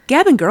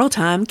Gab and Girl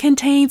Time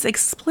contains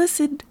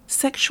explicit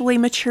sexually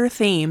mature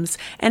themes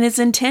and is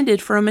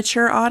intended for a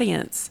mature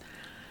audience.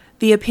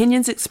 The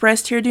opinions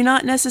expressed here do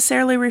not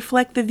necessarily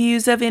reflect the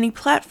views of any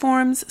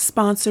platforms,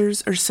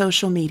 sponsors, or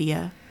social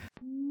media.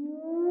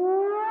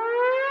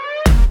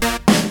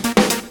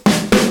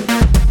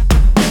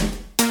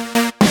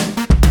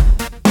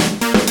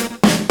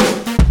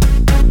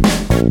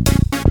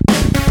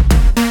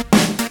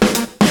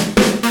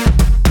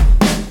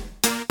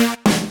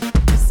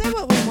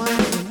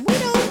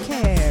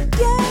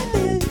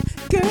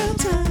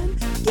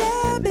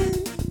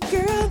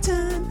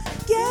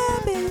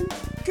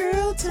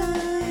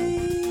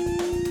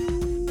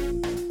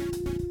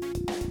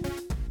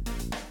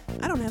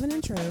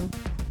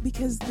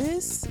 Because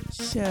this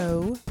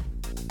show,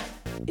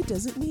 it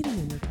doesn't need an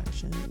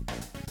introduction,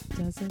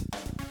 does it?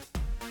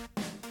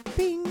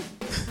 Bing!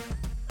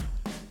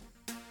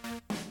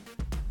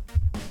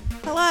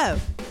 Hello!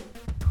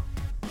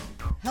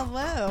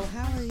 Hello,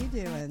 how are you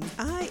doing?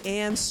 I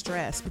am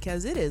stressed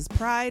because it is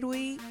Pride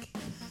Week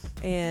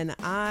and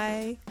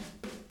I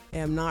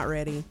am not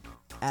ready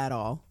at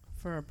all.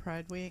 For a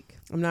Pride Week?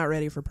 I'm not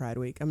ready for Pride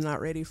Week. I'm not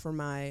ready for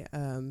my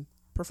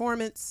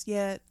performance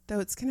yet, though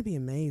it's going to be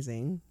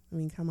amazing. I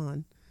mean, come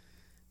on.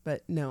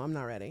 But no, I'm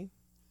not ready.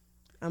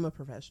 I'm a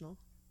professional.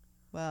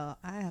 Well,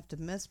 I have to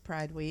miss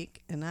Pride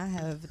Week, and I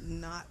have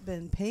not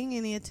been paying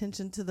any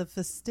attention to the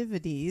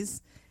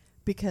festivities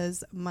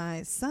because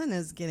my son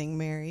is getting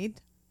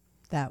married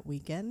that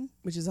weekend.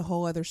 Which is a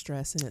whole other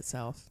stress in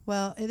itself.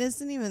 Well, it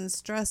isn't even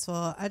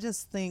stressful. I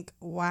just think,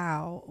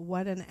 wow,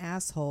 what an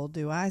asshole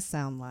do I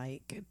sound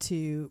like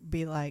to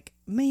be like,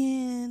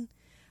 man,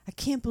 I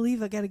can't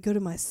believe I got to go to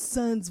my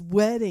son's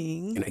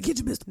wedding. And I get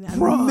to miss Pride.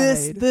 I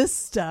miss this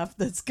stuff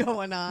that's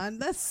going on.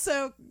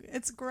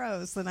 It's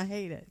gross and I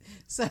hate it.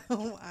 So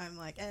I'm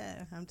like,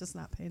 I'm just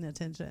not paying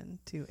attention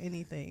to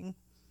anything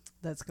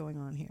that's going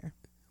on here.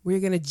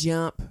 We're going to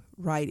jump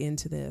right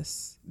into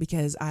this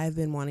because I've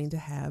been wanting to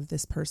have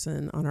this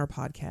person on our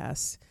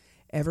podcast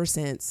ever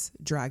since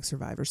Drag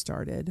Survivor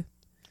started.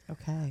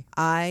 Okay.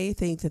 I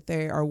think that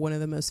they are one of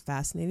the most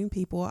fascinating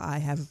people I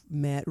have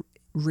met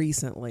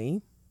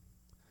recently.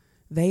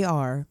 They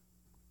are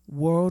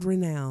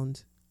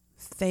world-renowned,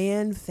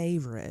 fan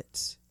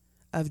favorite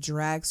of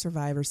Drag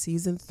Survivor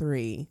Season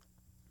 3,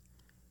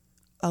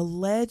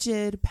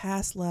 alleged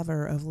past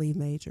lover of Lee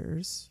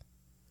Majors.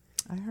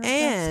 I heard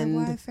that's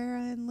why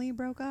Farrah and Lee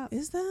broke up.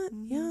 Is that?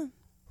 Mm-hmm. Yeah.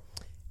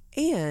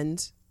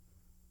 And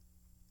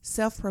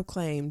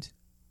self-proclaimed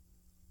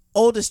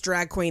oldest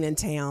drag queen in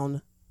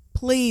town.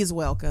 Please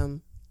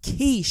welcome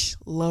Quiche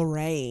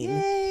Lorraine.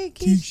 Yay,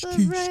 Quiche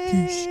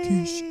Lorraine.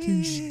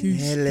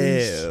 Quiche.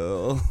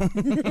 Hello.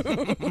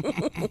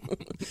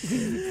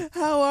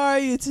 How are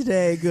you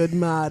today, good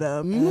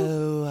madam?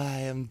 Oh, I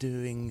am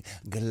doing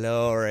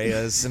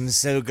glorious. I'm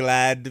so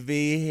glad to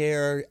be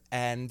here,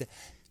 and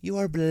you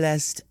are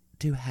blessed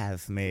to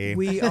have me.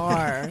 We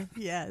are.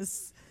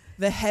 Yes.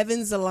 The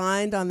heavens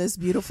aligned on this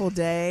beautiful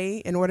day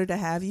in order to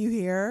have you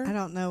here. I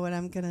don't know what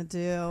I'm going to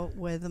do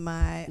with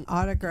my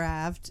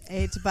autographed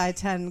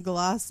 8x10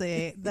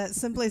 glossy that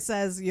simply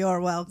says, "You're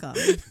welcome."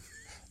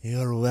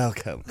 You're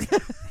welcome.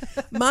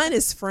 Mine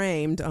is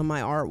framed on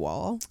my art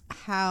wall.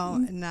 How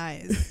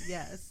nice.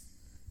 Yes.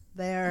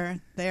 They're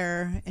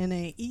in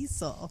a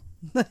easel.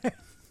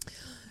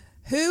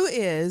 Who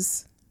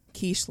is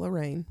Quiche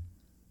Lorraine?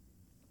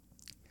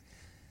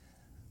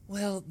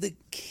 Well, the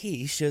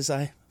quiche, as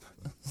I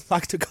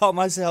like to call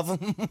myself,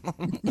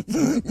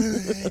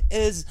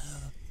 is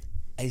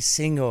a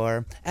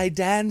singer, a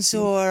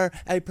dancer,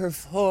 a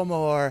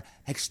performer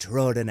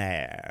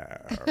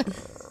extraordinaire.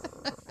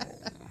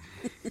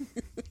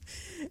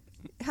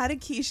 How did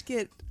Quiche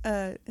get?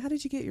 How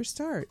did you get your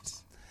start?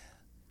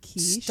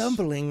 Quiche?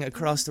 Stumbling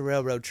across the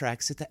railroad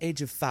tracks at the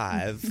age of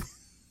 5,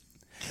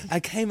 I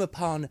came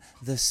upon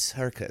the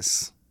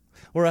circus,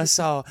 where I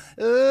saw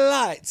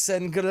lights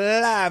and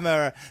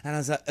glamour, and I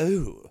was like,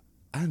 "Oh,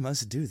 I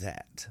must do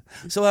that."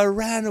 So I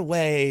ran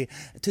away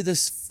to the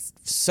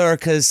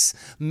circus,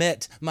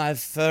 met my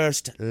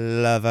first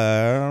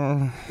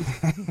lover.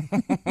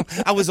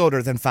 I was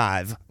older than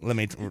 5, let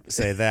me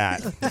say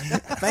that.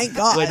 Thank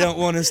God. We don't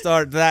want to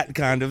start that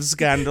kind of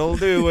scandal,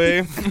 do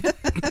we?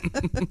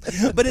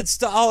 But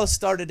it all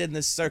started in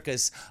the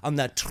circus on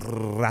the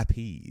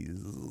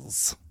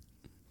trapeze.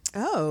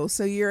 Oh,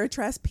 so you're a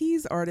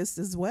trapeze artist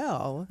as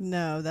well.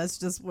 No, that's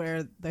just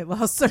where they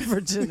lost their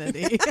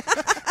virginity.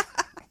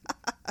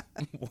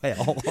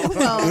 Well,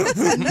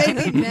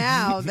 maybe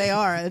now they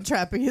are a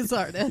trapeze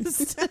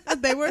artist.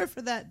 They were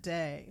for that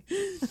day.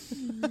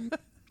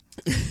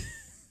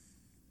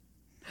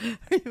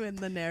 Are you in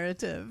the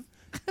narrative?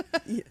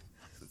 Yeah.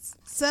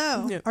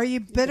 So, Yeah. Are you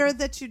bitter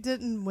that you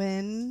didn't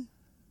win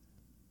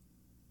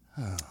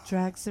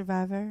Drag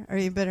Survivor? Are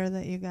you bitter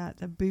that you got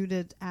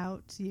booted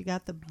out? You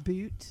got the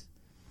boot?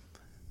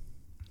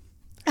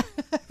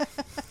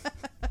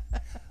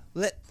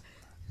 let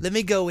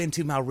me go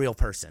into my real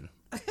person.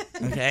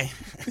 Okay?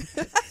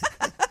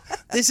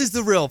 This is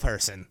the real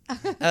person.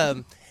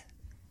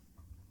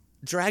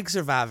 Drag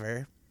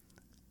Survivor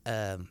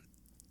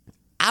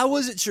I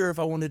wasn't sure if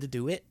I wanted to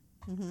do it.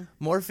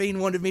 Morphine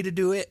wanted me to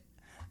do it.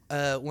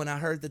 When I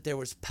heard that there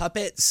was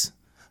puppets,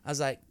 I was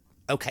like,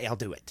 okay, I'll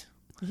do it.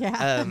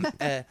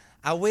 Yeah.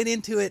 I went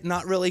into it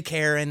not really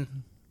caring.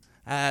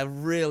 I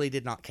really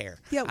did not care.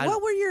 Yeah,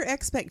 what were your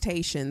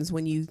expectations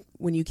when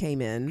you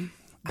came in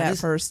that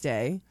first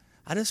day?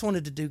 I just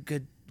wanted to do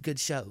good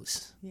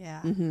shows.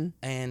 Yeah.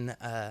 And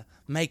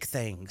make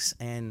things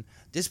and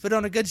just put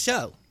on a good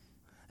show.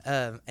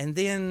 And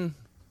then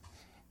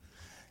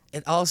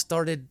it all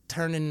started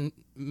turning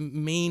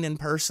mean and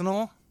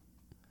personal.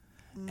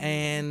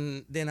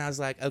 And then I was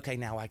like, okay,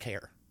 now I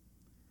care.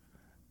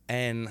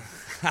 And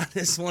I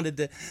just wanted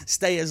to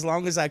stay as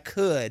long as I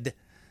could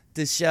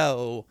to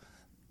show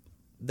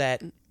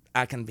that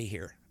I can be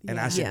here and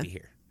I should be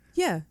here.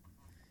 Yeah,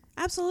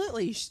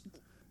 absolutely.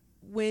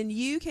 When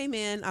you came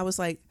in, I was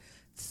like,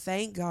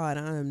 thank God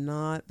I am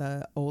not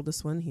the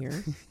oldest one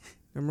here.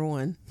 Number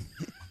one,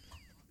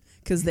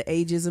 because the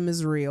ageism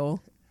is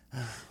real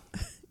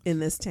in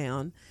this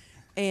town.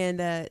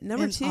 And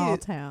number two, all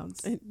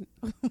towns.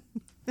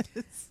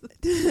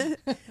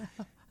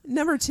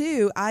 Number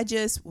two, I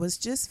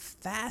was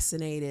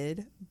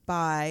fascinated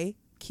by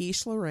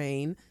Quiche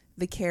Lorraine,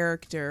 the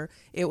character.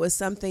 It was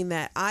something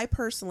that I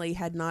personally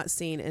had not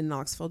seen in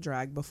Knoxville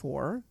drag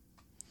before,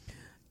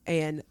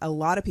 and a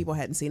lot of people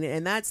hadn't seen it.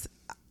 And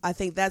I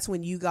think that's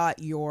when you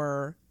got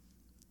your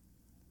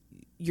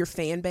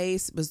fan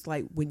base, was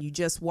like when you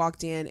just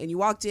walked in, and you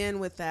walked in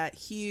with that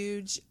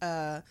huge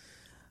Lola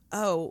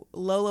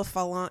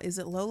Falana. Is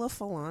it Lola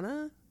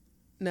Falana?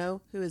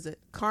 No, who is it?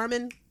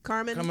 Carmen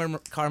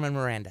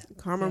Miranda.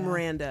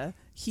 Miranda.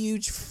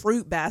 Huge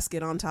fruit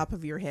basket on top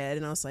of your head.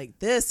 And I was like,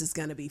 this is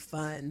going to be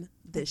fun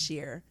this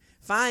year.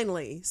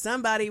 Finally,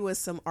 somebody with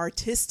some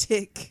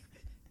artistic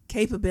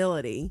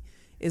capability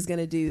is going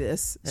to do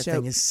this That show.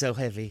 thing is so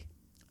heavy.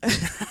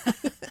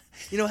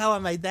 You know how I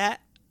made that?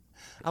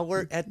 I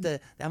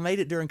made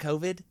it during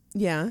COVID.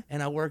 Yeah.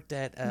 And I worked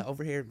at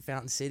over here in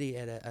Fountain City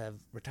at a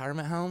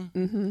retirement home.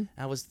 Mm-hmm.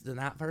 I was the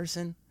night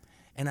person.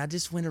 And I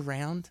just went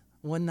around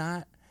one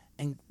night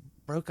and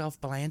broke off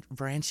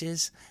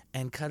branches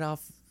and cut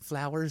off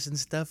flowers and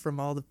stuff from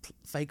all the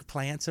fake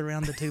plants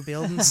around the two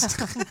buildings.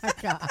 Oh my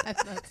God,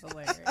 that's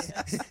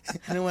hilarious.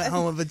 And I went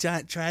home with a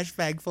giant trash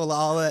bag full of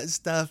all that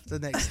stuff the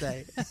next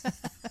day.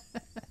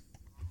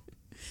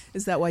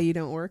 Is that why you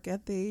don't work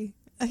at the...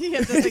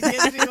 Yeah, did they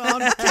get you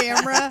on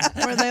camera?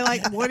 Were they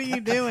like, what are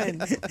you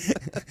doing?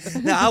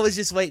 No, I was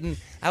just waiting.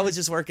 I was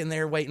just working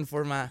there waiting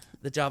for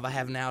the job I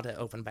have now to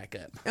open back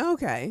up.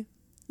 Okay.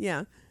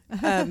 Yeah.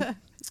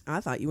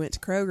 I thought you went to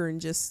Kroger and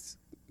just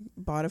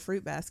bought a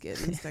fruit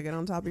basket and stuck it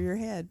on top of your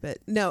head. But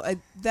no,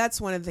 that's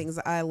one of the things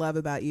I love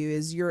about you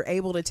is you're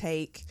able to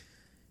take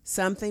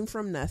something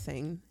from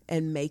nothing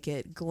and make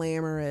it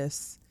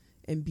glamorous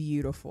and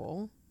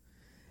beautiful.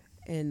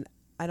 And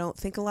I don't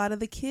think a lot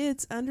of the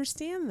kids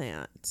understand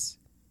that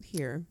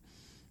here.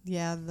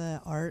 Yeah,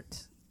 the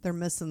art. They're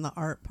missing the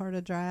art part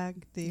of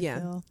drag, do you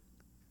feel?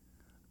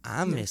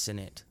 I'm missing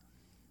it.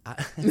 I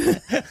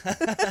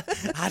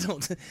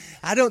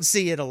don't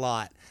see it a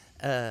lot,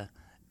 and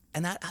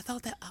I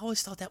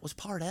always thought that was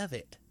part of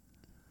it,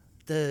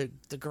 the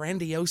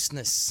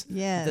grandioseness.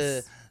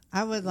 Yes,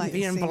 I would like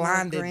being to see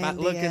blinded more by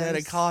looking at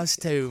a grandiose.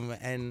 costume,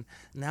 and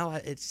now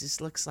it just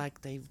looks like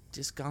they've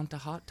just gone to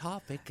Hot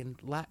Topic and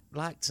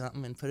liked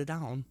something and put it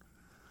on.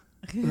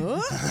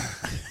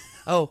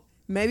 Oh,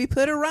 Maybe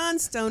put a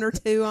rhinestone or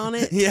two on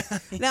it. yeah.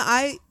 Now,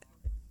 I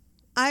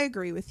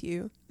agree with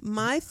you.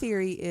 My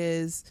theory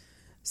is,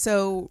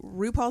 so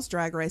RuPaul's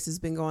Drag Race has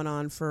been going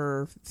on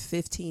for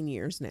 15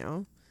 years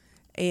now.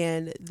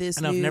 And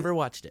I've never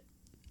watched it.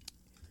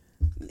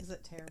 Is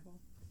it terrible?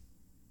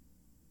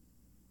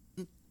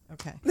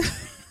 Okay.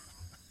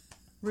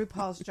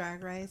 RuPaul's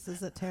Drag Race,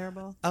 is it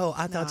terrible? Oh,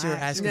 I thought you were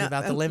asking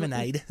about the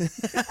lemonade.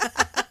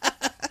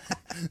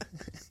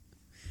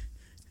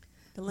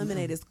 The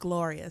lemonade is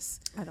glorious.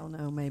 I don't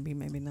know. Maybe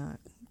not.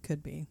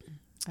 Could be.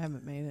 I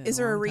haven't made it. Is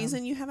there a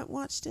reason you haven't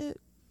watched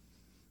it?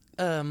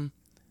 I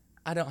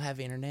don't have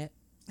internet.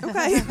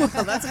 Okay.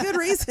 Well, that's a good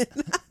reason.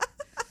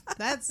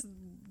 That's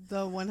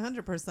the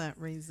 100%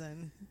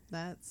 reason.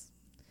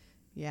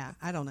 Yeah,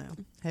 I don't know.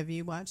 Have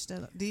you watched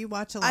it? Do you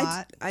watch a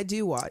lot? I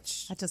do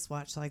watch. I just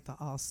watch like the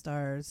All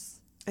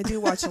Stars. I do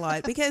watch a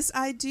lot because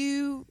I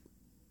do.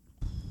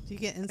 Do you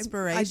get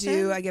inspiration? I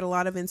do. I get a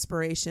lot of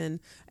inspiration,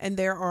 and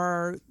there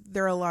are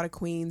a lot of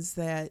queens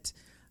that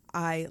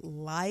I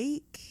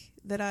like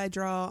that I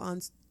draw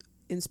on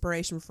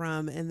inspiration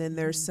from, and then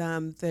there's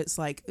some that's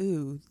like,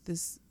 ooh,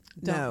 this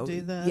Don't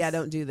do this. Yeah,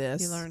 don't do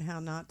this. You learn how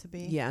not to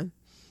be. Yeah.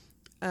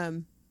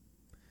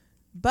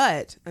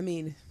 But I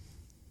mean,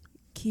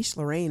 Quiche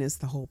Lorraine is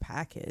the whole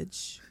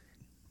package.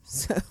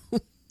 So,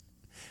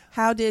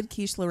 how did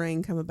Quiche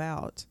Lorraine come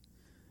about?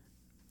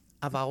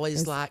 I've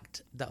always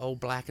liked the old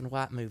black and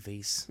white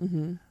movies.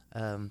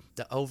 Mm-hmm.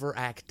 The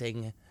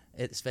overacting,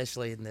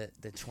 especially in the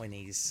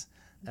 20s.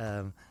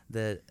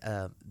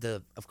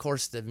 Of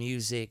course the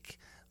music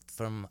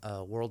from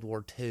World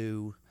War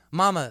II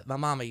my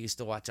mama used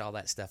to watch all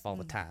that stuff all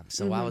the time,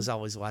 so I was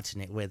always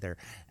watching it with her,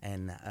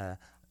 and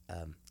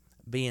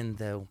being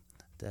the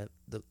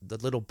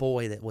little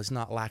boy that was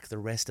not like the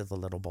rest of the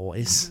little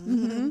boys.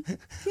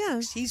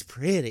 Yeah. She's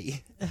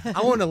pretty.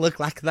 I want to look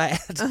like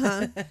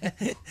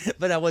that.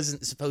 But I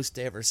wasn't supposed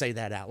to ever say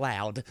that out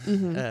loud.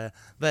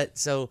 But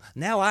so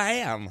now I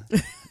am.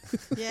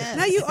 Yeah.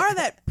 Now you are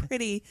that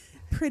pretty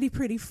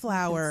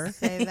flower.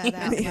 Say that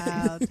out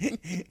loud.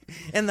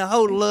 And the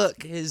whole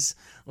look is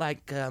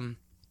like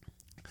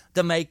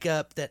the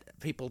makeup that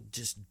people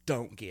just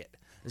don't get.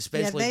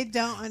 Especially, they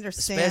don't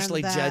understand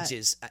especially that.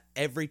 judges.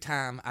 Every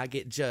time I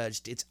get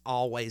judged, it's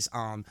always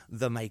on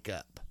the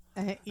makeup.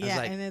 Yeah,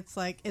 like- and it's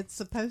like it's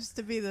supposed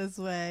to be this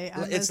way.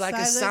 It's like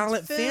a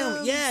silent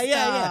film.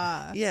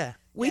 Yeah.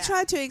 We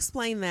tried to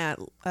explain that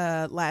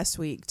last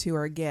week to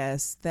our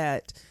guests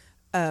that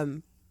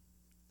the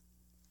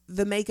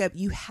makeup,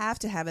 you have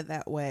to have it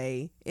that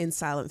way in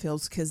silent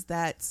films because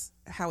that's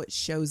how it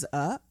shows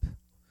up.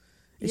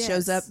 It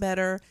shows up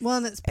better. Well,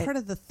 and it's part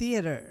of the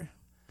theater.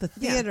 The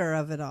theater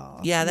of it all.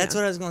 Yeah, that's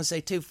what I was going to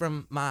say too.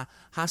 From my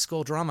high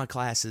school drama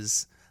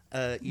classes,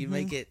 you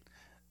make it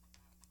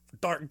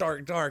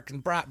dark,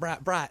 and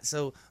bright.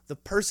 So the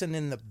person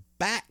in the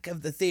back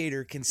of the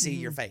theater can see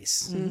your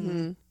face,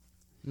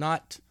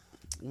 not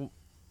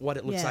what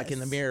it looks like in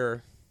the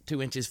mirror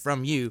 2 inches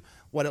from you.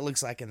 What it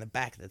looks like in the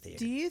back of the theater.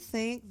 Do you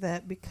think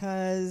that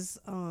because,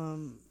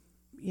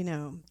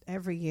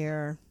 every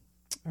year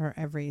or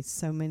every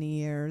so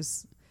many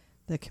years,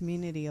 the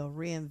community will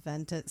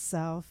reinvent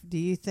itself? Do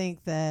you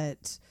think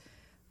that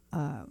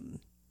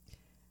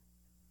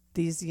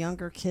these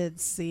younger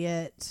kids see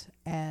it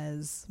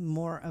as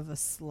more of a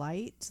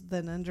slight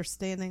than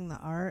understanding the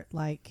art?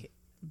 Like,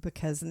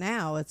 because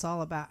now it's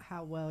all about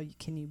how well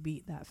can you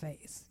beat that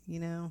face,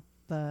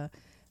 the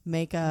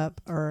makeup,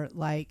 or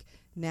like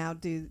now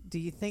do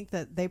you think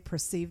that they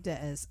perceived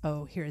it as,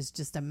 oh, here's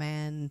just a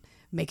man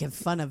making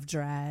fun of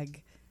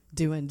drag,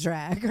 doing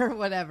drag or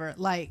whatever,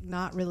 like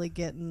not really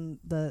getting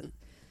the,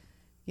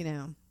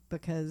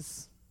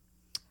 because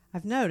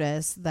I've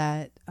noticed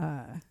that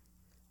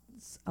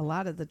a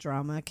lot of the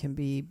drama can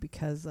be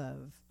because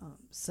of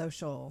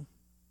social,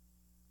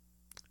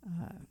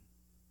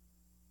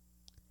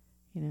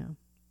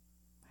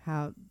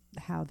 how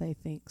they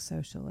think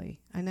socially.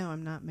 I know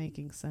I'm not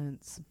making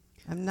sense.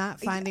 I'm not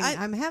finding,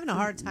 I'm having a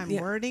hard time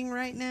wording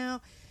right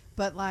now,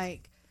 but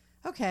like,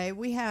 okay,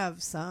 we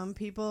have some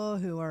people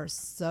who are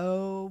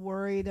so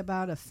worried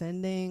about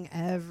offending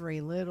every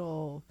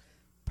little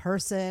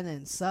person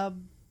and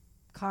sub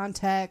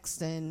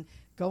context and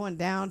going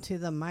down to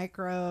the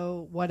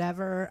micro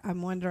whatever.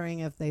 I'm wondering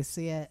if they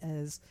see it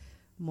as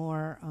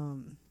more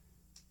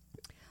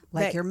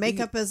like that your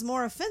makeup is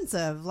more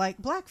offensive,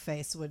 like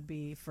blackface would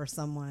be for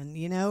someone,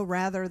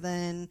 rather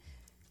than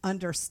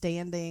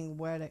understanding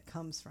where it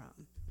comes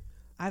from.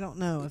 I don't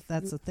know if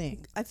that's a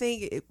thing. I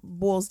think it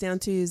boils down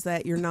to is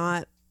that you're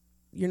not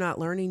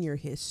learning your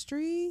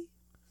history.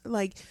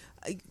 Like,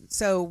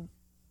 so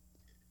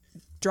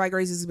Drag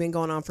Race has been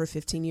going on for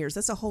 15 years.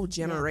 That's a whole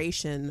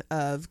generation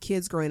of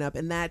kids growing up,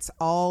 and that's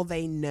all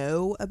they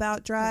know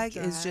about drag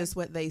is just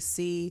what they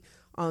see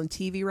on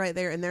TV right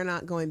there, and they're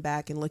not going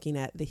back and looking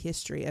at the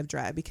history of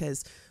drag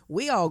because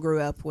we all grew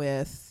up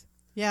with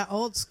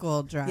old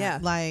school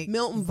drag, like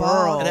Milton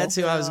Berle. That's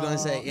who I was going to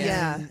say.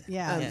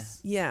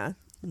 Yeah.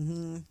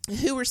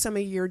 Who were some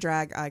of your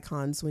drag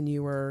icons when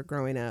you were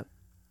growing up?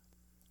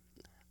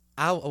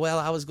 I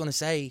was going to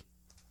say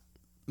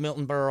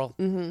Milton Berle.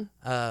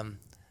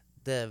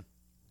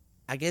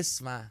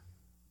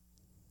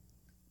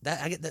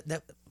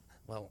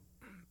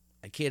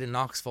 A kid in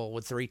Knoxville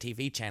with 3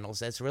 TV channels,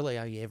 that's really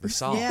all you ever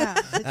saw.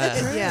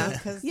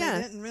 Because they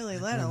didn't really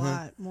let a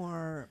lot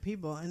more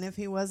people. And if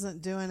he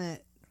wasn't doing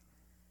it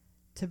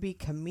to be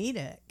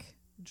comedic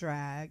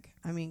drag,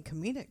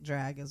 comedic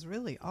drag is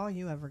really all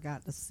you ever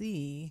got to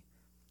see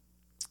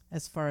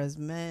as far as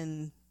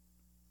men,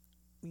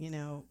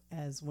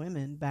 as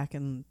women back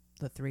in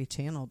the 3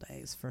 channel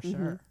days, for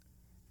sure.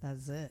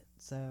 That's it.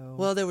 So,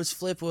 well, there was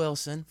Flip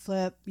Wilson.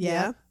 Flip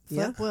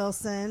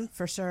Wilson,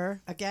 for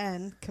sure.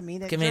 Again,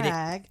 comedic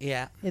drag.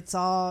 Yeah. It's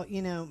all,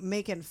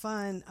 making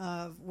fun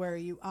of where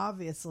you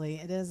obviously,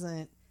 it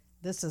isn't,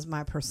 this is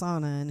my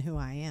persona and who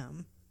I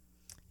am,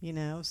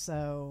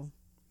 so.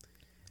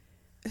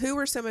 Who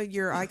were some of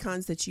your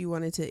icons that you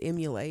wanted to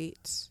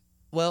emulate?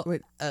 Well,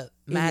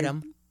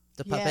 Madam,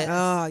 the puppet. Yes.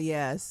 Oh,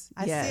 yes.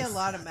 I see a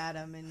lot of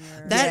Madam in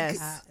your...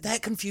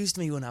 That confused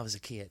me when I was a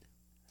kid.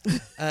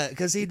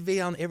 Because he'd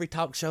be on every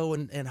talk show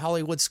and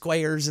Hollywood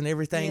Squares and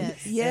everything.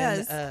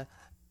 Yes. And,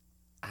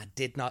 I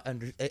did not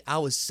I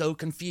was so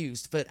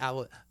confused, but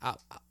I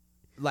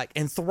like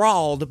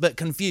enthralled but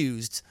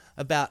confused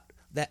about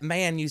that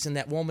man using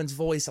that woman's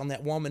voice on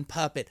that woman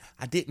puppet.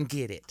 I didn't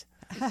get it.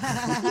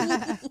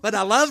 But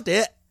I loved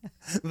it,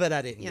 but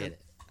I didn't get it.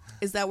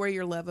 Is that where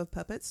your love of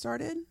puppets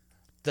started?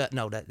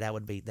 No, that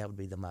would be the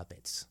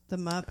Muppets. The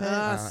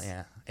Muppets?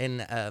 Yeah.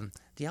 And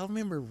do y'all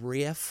remember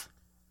Riff?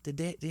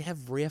 do you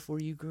have Riff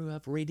where you grew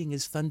up? Reading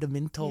is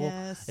fundamental.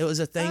 Yes. It was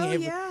a thing Oh,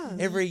 yeah.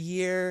 every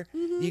year.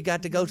 You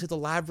got to go to the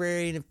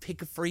library and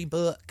pick a free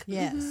book.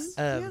 Yes.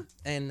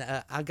 And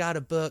I got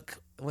a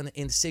book when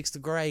in 6th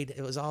grade.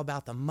 It was all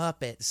about the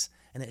Muppets,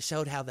 and it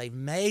showed how they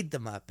made the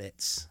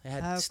Muppets. It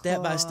had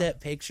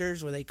step-by-step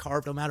pictures where they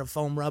carved them out of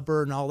foam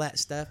rubber and all that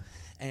stuff.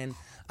 And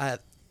I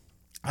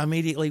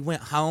immediately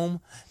went home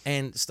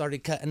and started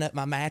cutting up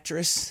my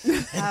mattress.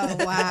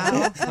 Oh,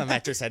 wow. My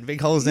mattress had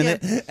big holes in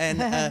it,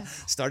 and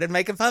started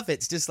making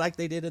puppets just like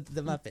they did at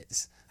the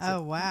Muppets.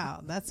 Oh,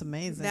 wow. That's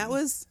amazing. That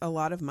was a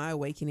lot of my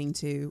awakening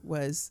too.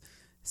 Was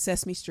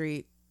Sesame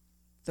Street,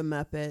 the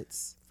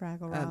Muppets,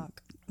 Fraggle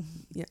Rock.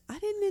 Yeah, I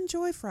didn't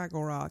enjoy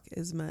Fraggle Rock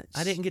as much.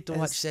 I didn't get to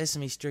watch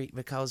Sesame Street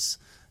because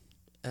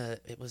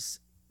it was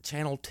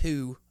Channel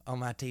 2 on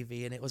my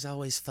TV, and it was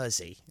always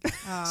fuzzy.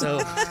 So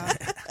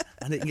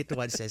I didn't get to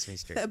watch Sesame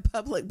Street.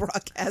 Public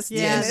broadcasting.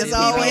 Yeah, Yes, it it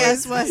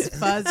always was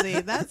fuzzy.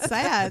 That's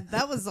sad.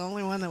 That was the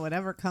only one that would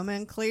ever come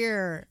in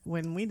clear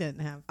when we didn't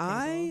have cable.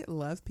 I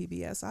love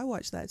PBS. I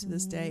watch that to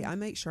this day. I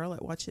make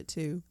Charlotte watch it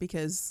too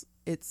because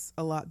it's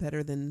a lot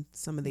better than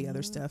some of the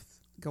other stuff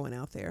going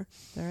out there.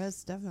 There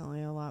is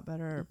definitely a lot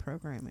better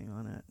programming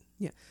on it.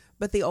 Yeah,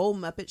 but the old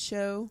Muppet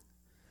Show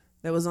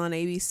that was on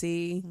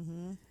ABC,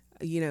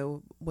 you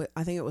know,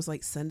 I think it was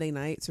like Sunday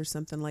nights or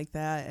something like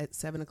that at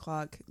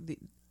 7:00.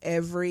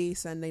 Every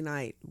Sunday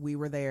night we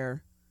were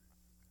there.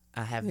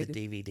 I have the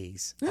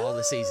DVDs, all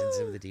the seasons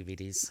of the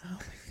DVDs. Oh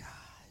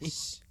my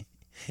gosh!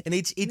 And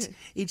each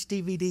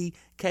DVD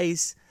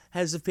case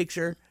has a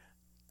picture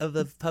of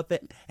the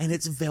puppet, and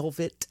it's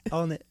velvet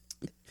on it.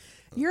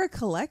 You're a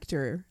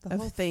collector The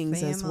whole of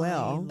things as family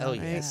well. Oh,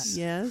 right? yes.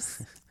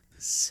 Yes.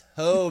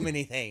 So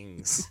many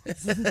things.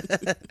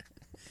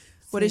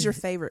 What is your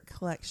favorite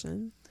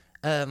collection?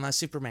 My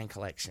Superman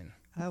collection.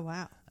 Oh,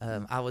 wow.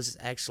 I was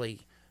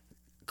actually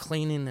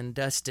cleaning and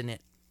dusting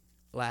it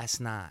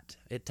last night.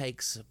 It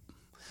takes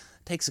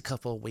a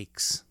couple of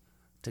weeks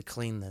to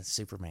clean the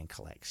Superman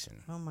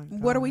collection. Oh, my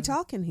God. What are we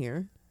talking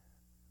here?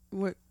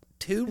 What?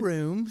 2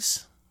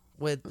 rooms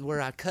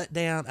where I cut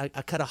down.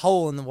 I cut a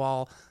hole in the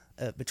wall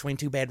between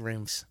 2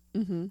 bedrooms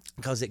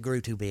because it grew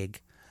too big,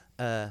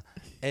 and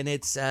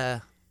it's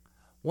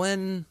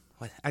one.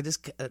 I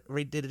just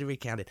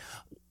recounted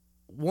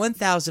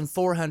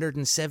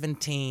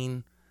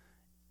 1,417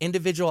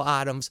 individual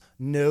items,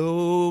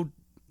 no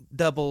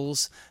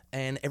doubles,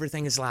 and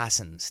everything is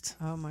licensed.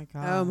 Oh, my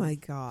God. Oh my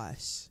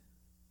gosh!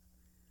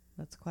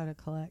 That's quite a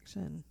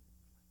collection.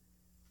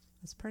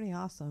 That's pretty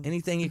awesome.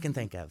 Anything you can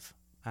think of,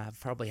 I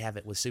probably have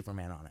it with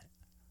Superman on it.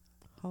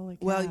 Holy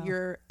cow. Well,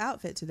 your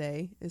outfit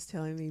today is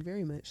telling me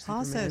very much Superman.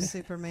 Also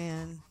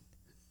Superman.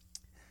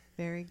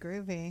 Very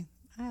groovy.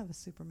 I have a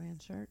Superman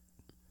shirt.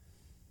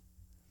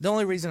 The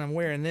only reason I'm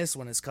wearing this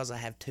one is because I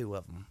have 2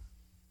 of them.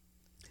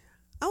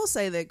 I will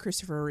say that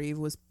Christopher Reeve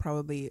was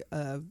probably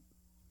a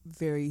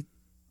very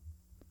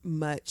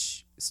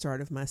much start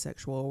of my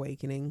sexual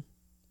awakening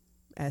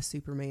as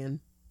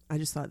Superman. I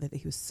just thought that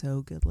he was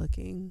so good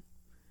looking.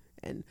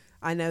 And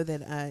I know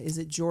that, is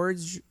it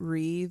George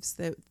Reeves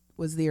that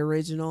was the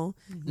original?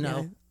 No,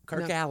 Yeah.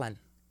 Kirk No. Allen.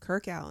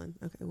 Kirk Allen.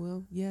 Okay,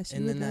 well, yes, you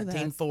In the would know that.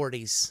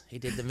 1940s, he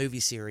did the movie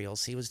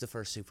serials. He was the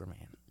first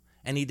Superman.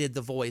 And he did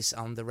the voice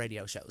on the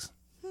radio shows.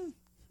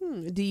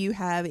 Do you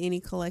have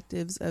any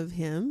collectives of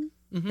him?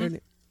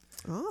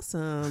 Mm-hmm.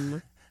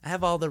 Awesome. I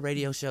have all the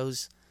radio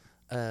shows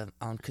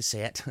on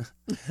cassette.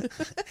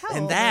 How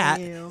And old that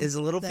are you is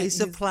a little that piece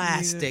of you're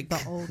plastic.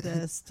 The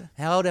oldest.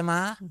 How old am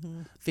I?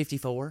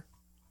 54.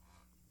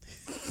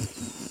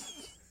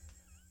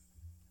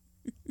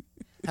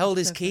 How old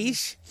is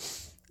Quiche?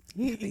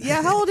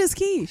 Yeah, how old is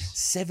Quiche?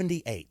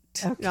 78.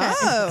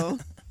 Oh.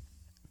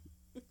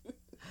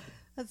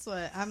 That's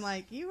what I'm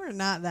like. You are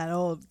not that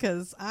old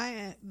because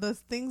the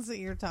things that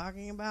you're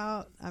talking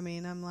about. I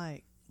mean, I'm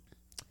like,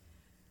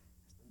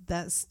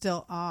 that's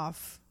still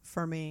off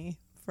for me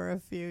for a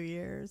few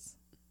years.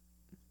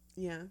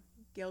 Yeah.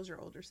 Gail's your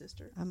older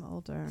sister. I'm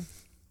older.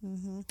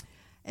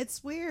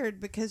 It's weird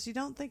because you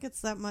don't think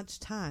it's that much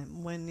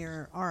time when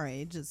you're our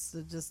age. It's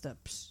just a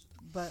psh.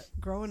 But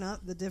growing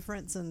up, the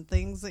difference in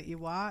things that you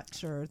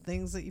watch or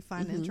things that you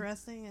find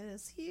interesting, it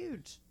is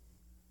huge.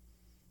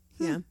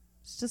 Yeah.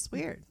 It's just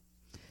weird.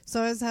 So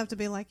I always have to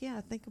be like,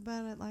 yeah, think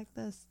about it like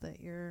this, that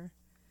you're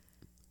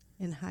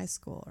in high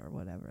school or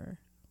whatever,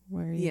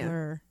 where you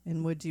were,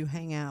 and would you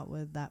hang out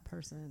with that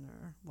person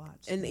or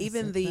watch? And this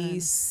even and the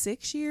then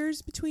 6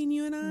 years between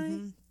you and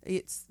I,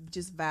 it's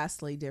just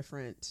vastly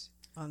different.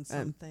 on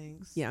some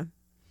things. Yeah.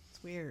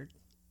 It's weird.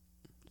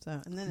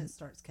 So, and then it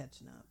starts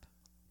catching up.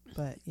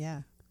 But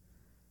yeah.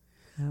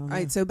 I don't know. All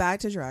right, so back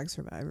to Drag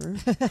Survivor.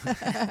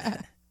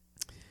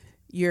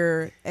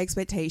 Your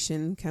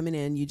expectation coming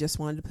in, you just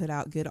wanted to put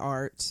out good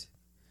art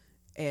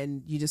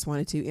and you just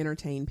wanted to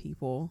entertain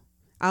people.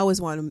 I always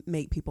want to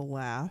make people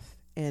laugh,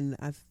 and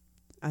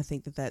I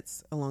think that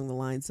that's along the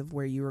lines of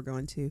where you were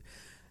going to.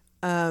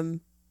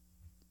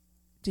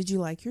 Did you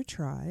like your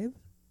tribe?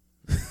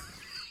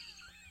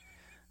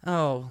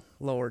 Oh,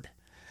 Lord.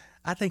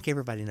 I think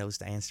everybody knows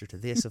the answer to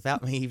this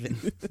without me even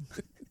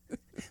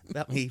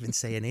Without me even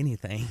saying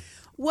anything.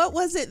 What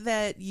was it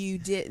that you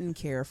didn't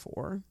care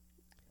for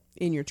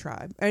in your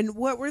tribe? And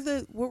what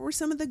were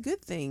some of the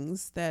good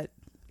things that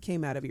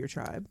came out of your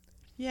tribe?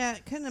 Yeah,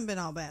 it couldn't have been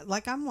all bad.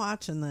 Like, I'm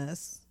watching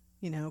this,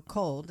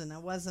 cold, and I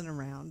wasn't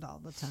around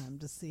all the time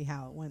to see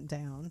how it went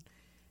down.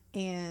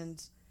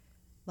 And,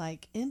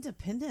 like,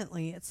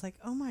 independently, it's like,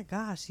 oh my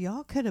gosh,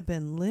 y'all could have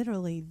been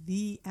literally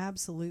the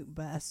absolute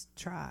best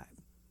tribe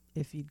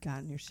if you'd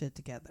gotten your shit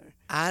together.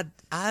 I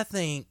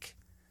think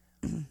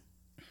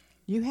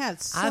You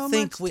had so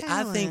much talent.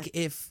 I think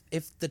if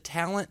the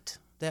talent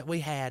that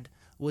we had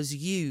was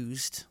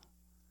used,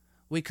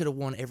 we could have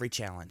won every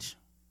challenge.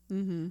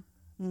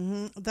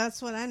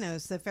 That's what I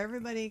noticed. If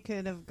everybody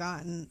could have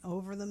gotten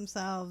over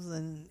themselves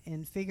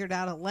and figured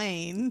out a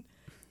lane,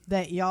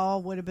 that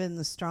y'all would have been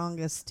the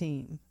strongest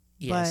team.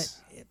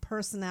 Yes. But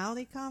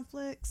personality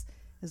conflicts,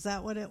 is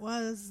that what it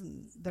was?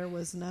 There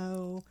was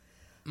no...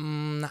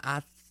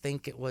 I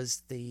think it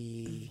was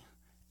the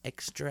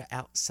extra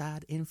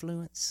outside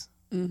influence.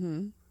 Do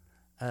you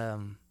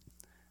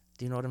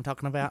know what I'm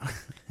talking about?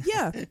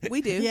 Yeah,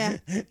 we do. Yeah.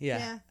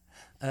 Yeah.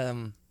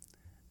 The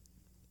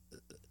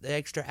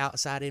extra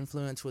outside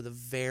influence with a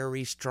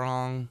very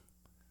strong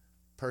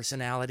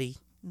personality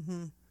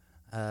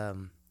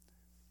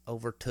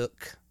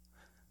overtook.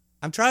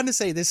 I'm trying to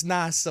say this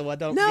nice so I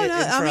don't get in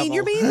trouble. I mean,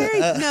 you're being very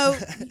no.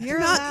 You're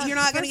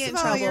not going to get in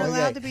trouble. You're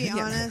allowed Okay. to be Yeah.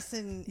 honest,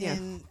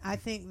 and I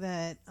think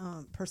that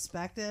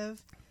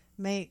perspective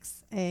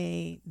makes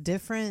a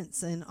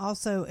difference. And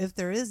also, if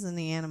there is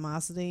any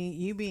animosity,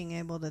 you being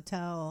able to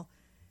tell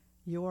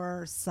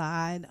your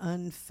side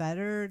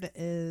unfettered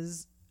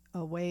is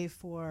a way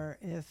for,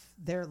 if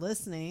they're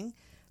listening,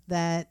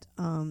 that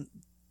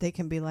they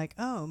can be like,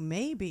 oh,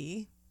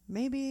 maybe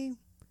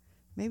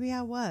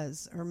I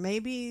was, or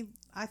maybe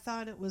I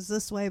thought it was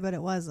this way, but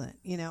it wasn't.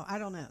 I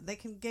don't know. They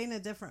can gain a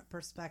different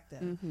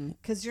perspective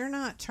because you're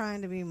not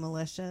trying to be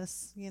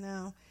malicious,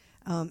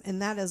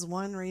 and that is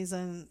one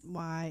reason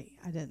why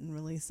I didn't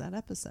release that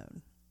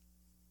episode.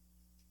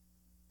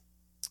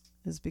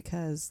 Is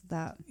because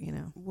that,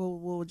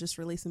 We'll just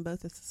release them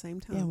both at the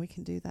same time. yeah, we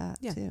can do that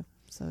too.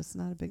 So it's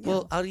not a big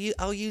Well, deal.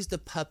 I'll use the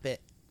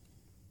puppet,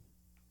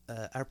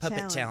 our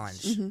puppet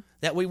Challenge. challenge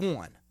that we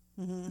won.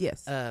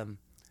 Yes. It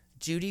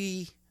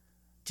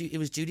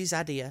was Judy's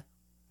idea.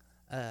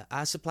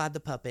 I supplied the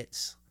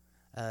puppets.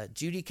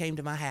 Judy came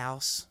to my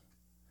house,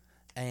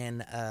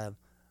 and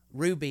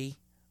Ruby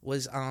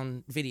was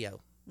on video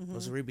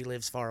because Ruby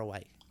lives far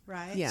away.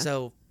 Right. Yeah.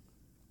 So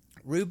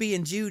Ruby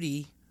and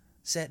Judy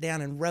sat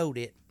down and wrote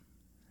it,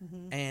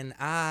 and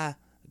I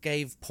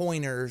gave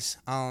pointers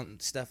on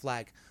stuff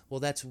like, well,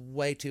 that's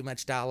way too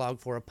much dialogue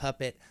for a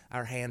puppet.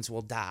 Our hands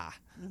will die.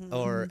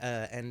 Or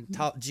and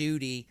taught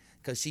Judy,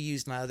 because she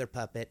used my other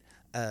puppet,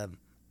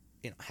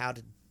 how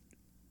to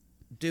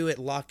do it.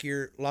 Lock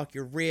your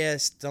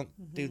wrist. Don't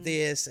do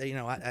this.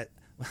 I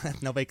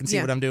nobody can see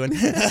what I'm doing.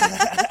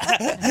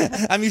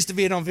 I'm used to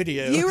being on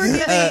video. You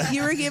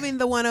were giving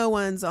the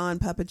 101s on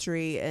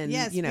puppetry and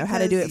Yes, how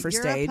to do it for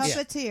you're stage. a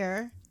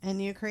puppeteer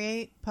and you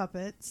create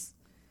puppets,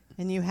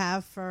 and you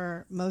have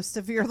for most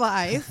of your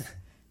life.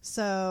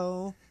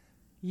 So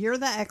you're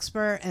the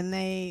expert, and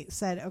they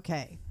said,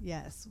 "Okay,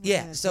 yes, we're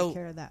gonna take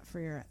care of that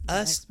for your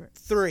expert."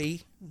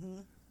 Three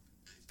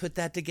put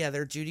that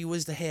together. Judy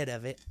was the head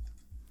of it.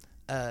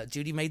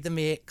 Judy made the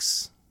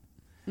mix,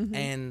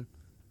 and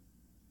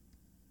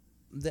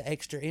the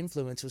extra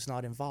influence was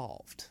not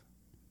involved.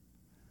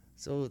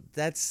 So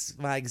that's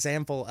my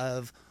example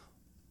of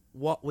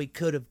what we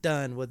could have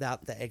done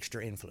without the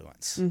extra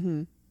influence.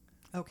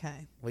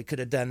 Okay, We could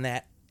have done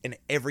that in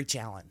every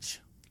challenge.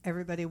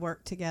 everybody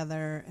worked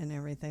together and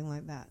everything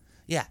like that.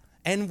 Yeah,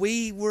 and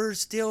we were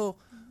still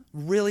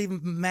really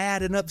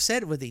mad and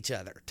upset with each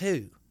other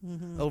too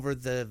over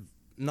the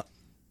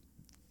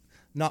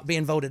not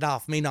being voted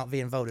off. Me not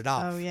being voted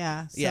off. Oh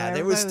yeah, so Yeah,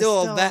 there was everybody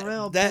still that-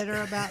 real that-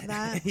 bitter about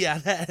that. Yeah,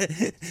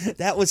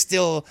 that was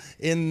still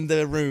in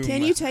the room.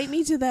 Can you take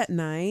me to that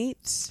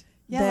night?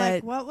 Yeah, that,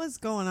 like what was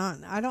going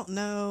on? I don't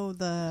know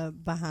the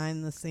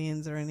behind the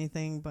scenes or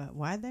anything, but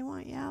why'd they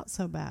want you out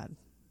so bad?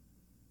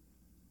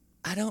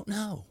 I don't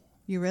know.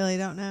 You really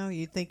don't know?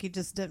 You think you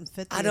just didn't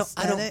fit the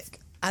aesthetic?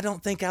 I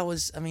don't think I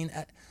was. I mean,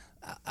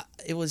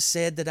 it was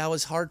said that I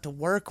was hard to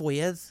work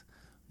with,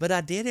 but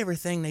I did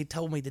everything they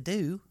told me to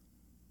do.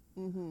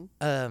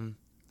 I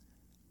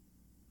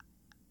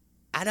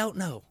don't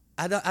know.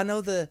 I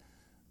know the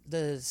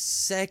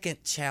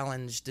second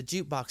challenge, the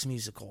jukebox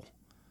musical.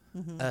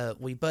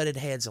 We butted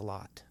heads a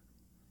lot,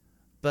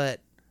 but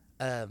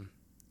I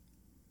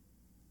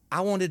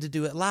wanted to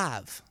do it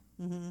live.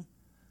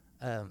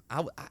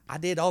 I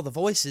did all the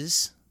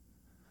voices,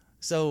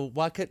 so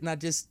why couldn't I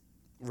just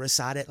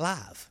recite it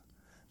live?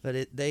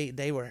 But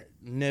they were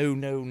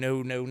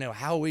no.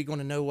 How are we going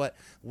to know what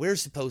we're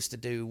supposed to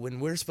do when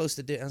we're supposed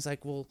to do it? And I was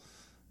like, well,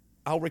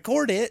 I'll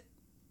record it.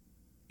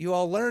 You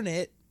all learn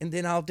it, and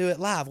then I'll do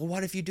it live. Well,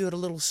 what if you do it a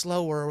little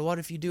slower? Or what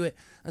if you do it?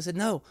 I said,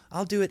 no,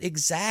 I'll do it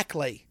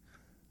exactly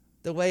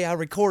the way I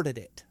recorded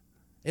it.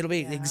 It'll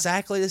be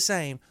exactly the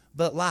same,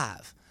 but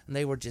live. And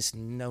they were just,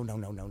 no.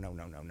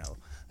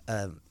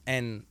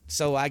 And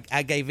so I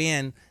gave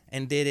in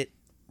and did it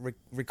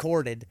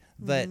recorded.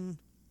 But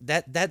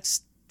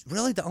that's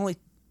really the only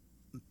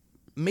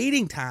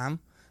meeting time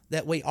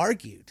that we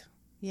argued.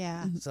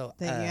 Yeah. So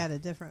that you had a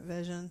different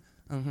vision.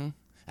 Mm-hmm.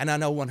 And I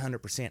know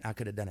 100% I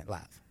could have done it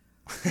live.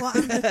 Well,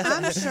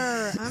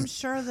 I'm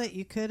sure that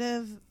you could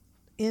have.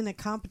 In a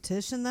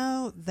competition,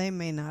 though, they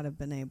may not have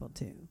been able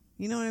to.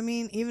 You know what I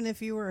mean? Even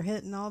if you were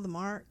hitting all the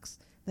marks,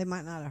 they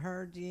might not have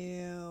heard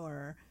you,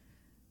 or,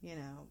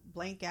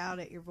 blank out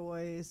at your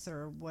voice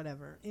or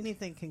whatever.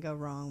 Anything can go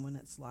wrong when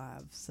it's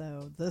live.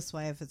 So this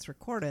way, if it's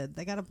recorded,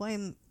 they got to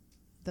blame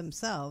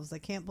themselves. They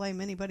can't blame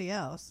anybody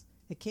else.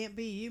 It can't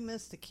be you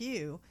missed a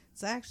cue.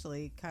 It's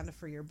actually kind of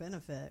for your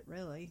benefit,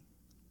 really.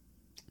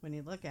 When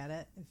you look at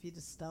it, if you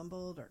just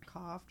stumbled or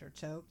coughed or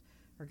choked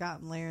or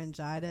gotten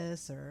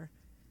laryngitis or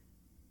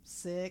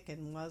sick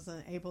and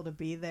wasn't able to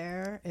be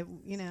there, it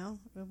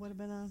would have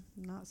been a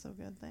not so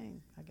good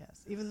thing, I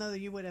guess. Even though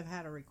you would have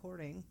had a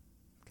recording,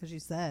 because you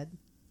said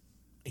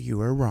you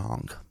were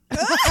wrong.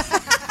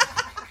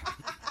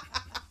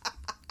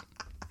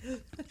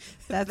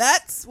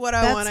 That's what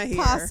I want to hear.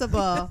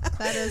 Possible.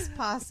 That is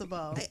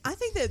possible. I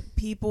think that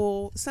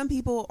some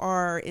people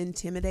are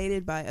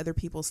intimidated by other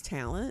people's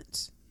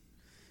talent,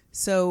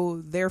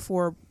 so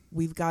therefore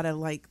we've got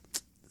to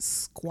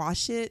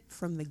squash it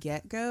from the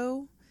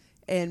get-go.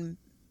 And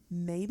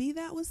maybe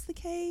that was the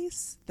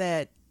case,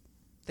 that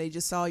they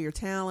just saw your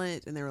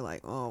talent and they were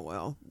like, oh,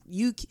 well,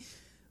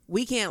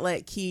 we can't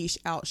let Quiche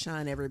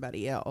outshine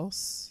everybody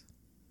else.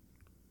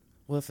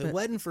 Well, if it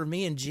wasn't for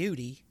me and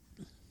Judy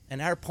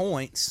and our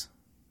points,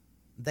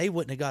 they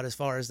wouldn't have got as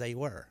far as they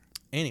were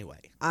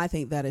anyway. I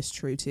think that is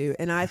true, too.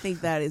 And I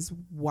think that is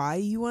why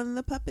you won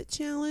the puppet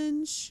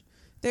challenge.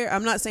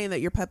 I'm not saying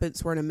that your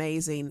puppets weren't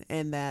amazing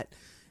and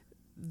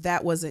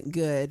that wasn't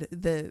good.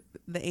 The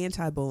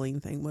anti-bullying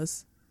thing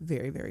was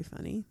very, very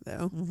funny,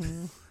 though,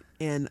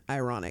 and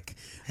ironic.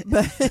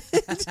 But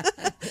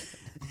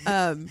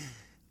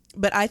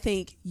but I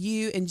think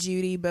you and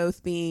Judy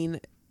both being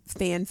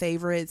fan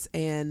favorites,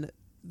 and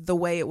the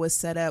way it was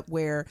set up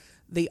where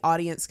the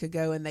audience could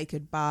go and they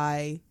could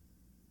buy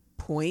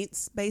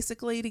points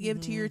basically to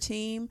give to your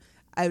team,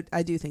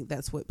 I do think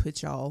that's what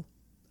put y'all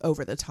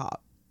over the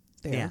top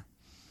there. Yeah.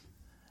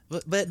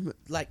 But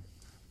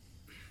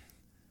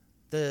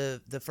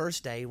the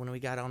first day when we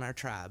got on our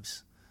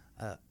tribes,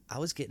 I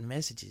was getting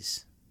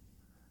messages.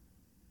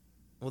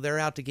 Well, they're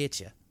out to get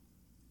you.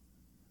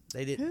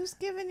 They didn't. Who's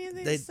giving you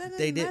these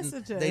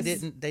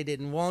messages? They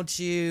didn't want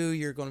you.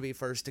 You're going to be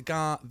first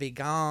to be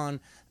gone.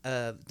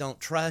 Don't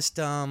trust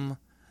them.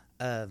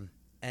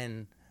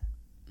 And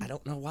I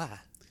don't know why.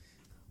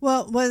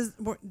 Well,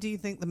 do you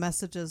think the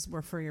messages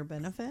were for your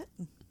benefit?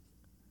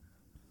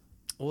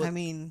 Well, I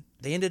mean,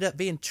 they ended up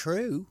being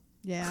true.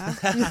 Yeah.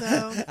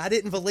 So. I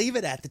didn't believe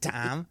it at the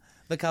time,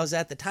 because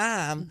at the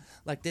time,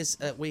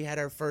 we had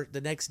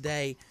the next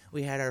day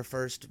we had our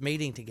first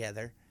meeting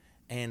together,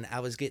 and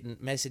I was getting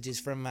messages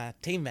from my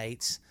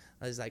teammates.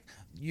 I was like,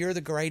 you're the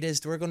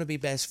greatest. We're going to be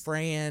best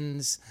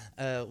friends.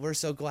 We're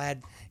so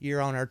glad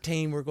you're on our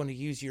team. We're going to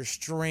use your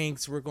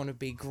strengths. We're going to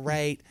be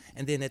great.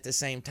 And then at the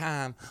same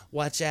time,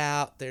 watch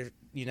out. They're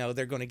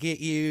going to get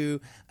you.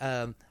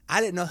 I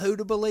didn't know who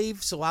to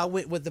believe, so I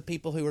went with the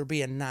people who were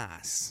being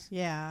nice.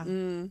 Yeah,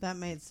 that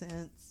made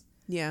sense.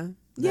 Yeah.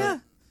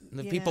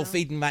 The people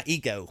feeding my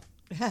ego.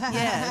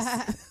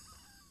 Yes.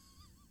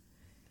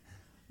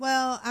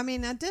 Well, I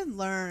mean, I did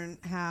learn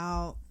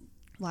how,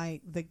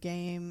 the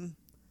game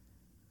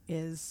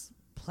is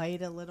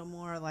played a little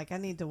more. I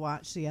need to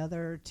watch the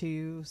other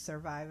two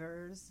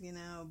survivors,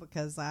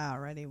 because I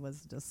already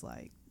was just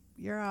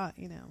you're all,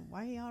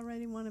 why you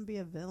already want to be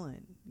a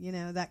villain?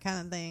 That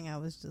kind of thing. I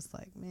was just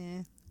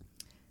meh.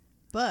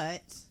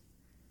 But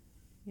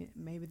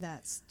maybe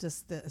that's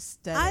just the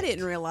aesthetic. I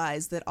didn't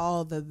realize that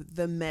all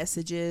the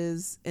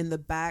messages in the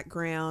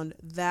background,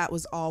 that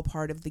was all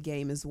part of the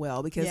game as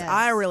well, because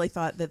I really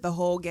thought that the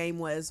whole game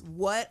was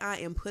what I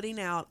am putting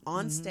out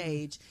on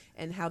stage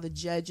and how the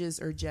judges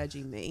are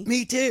judging me.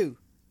 Me too.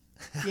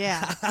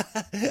 Yeah.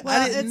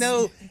 I didn't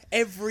know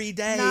every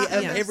day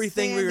of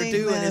everything we were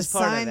doing as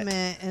part of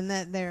it. And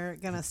that they're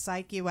going to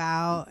psych you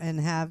out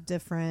and have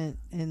different,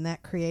 and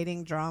that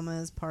creating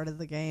drama is part of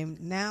the game.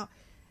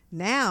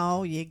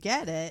 Now you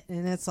get it,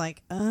 and it's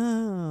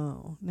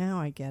oh, now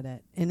I get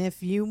it. And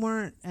if you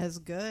weren't as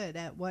good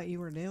at what you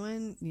were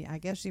doing, I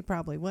guess you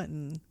probably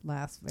wouldn't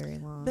last very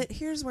long. But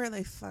here's where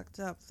they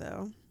fucked up,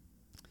 though.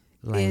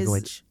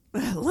 Language.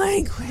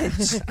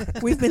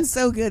 We've been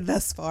so good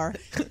thus far.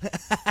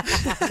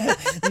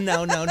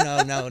 No.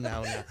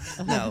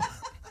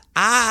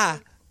 I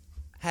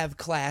have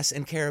class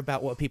and care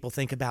about what people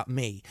think about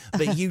me,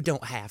 but you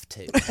don't have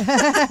to.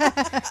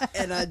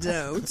 And I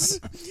don't.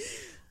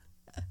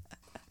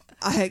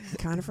 I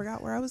kind of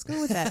forgot where I was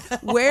going with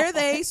that. Where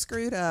they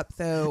screwed up,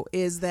 though,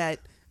 is that,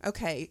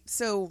 okay,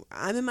 so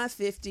I'm in my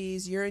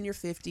 50s, you're in your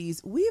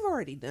 50s. We've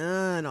already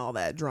done all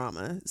that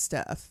drama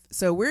stuff.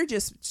 So we're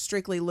just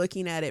strictly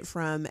looking at it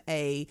from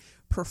a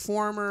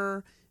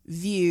performer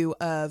view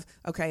of,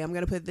 okay, I'm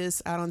going to put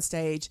this out on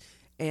stage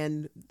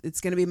and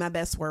it's going to be my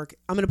best work.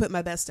 I'm going to put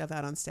my best stuff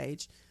out on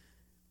stage.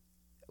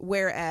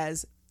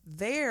 Whereas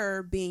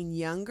they're being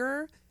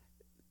younger,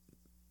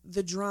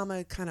 the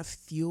drama kind of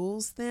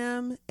fuels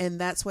them, and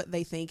that's what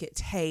they think it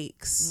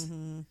takes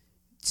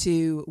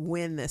to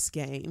win this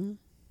game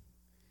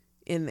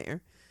in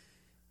there.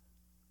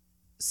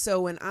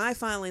 So when I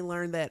finally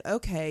learned that,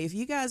 okay, if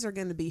you guys are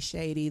going to be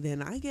shady,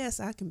 then I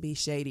guess I can be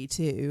shady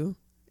too.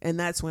 And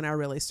that's when I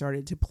really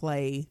started to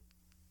play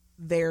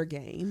their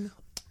game.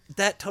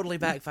 That totally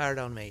backfired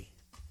on me.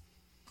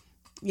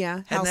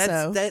 Yeah, how and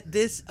so?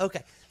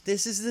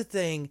 This is the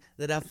thing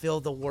that I feel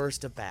the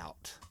worst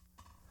about.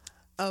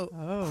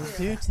 Oh,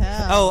 do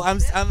tell. Oh,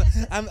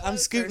 I'm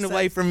scooting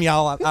away from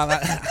y'all.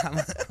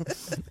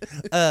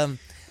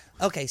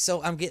 Okay,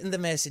 so I'm getting the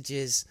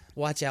messages,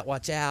 watch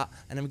out,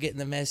 and I'm getting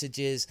the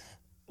messages,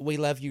 we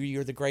love you,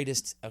 you're the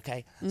greatest,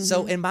 okay?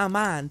 So in my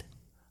mind,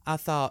 I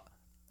thought,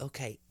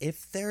 okay,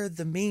 if they're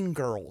the mean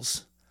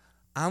girls,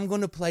 I'm going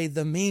to play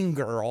the mean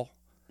girl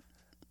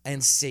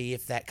and see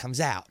if that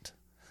comes out.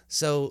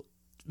 So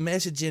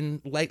messaging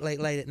late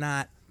at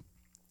night,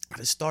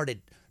 I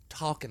started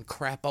talking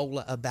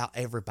crapola about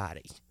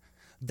everybody.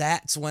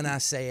 That's when I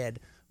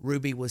said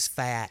Ruby was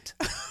fat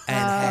and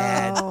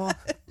had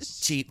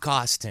cheap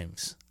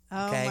costumes.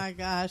 Okay? Oh my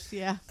gosh,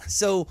 yeah.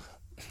 So,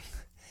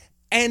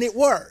 and it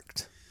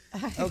worked.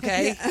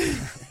 Okay?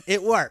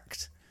 It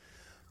worked.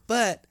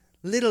 But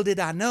little did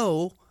I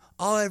know,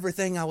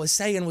 everything I was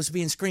saying was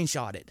being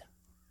screenshotted.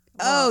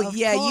 Oh, Of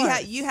yeah,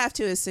 course. you have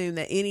to assume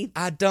that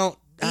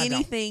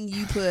anything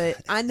you put,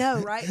 I know,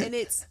 right? And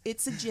it's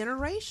a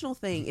generational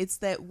thing. It's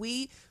that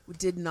we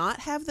did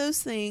not have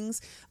those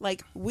things.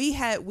 Like we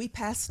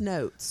passed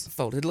notes.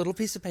 Folded a little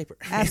piece of paper.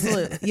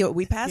 Absolutely.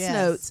 We passed Yes.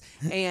 notes,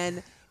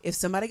 and if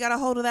somebody got a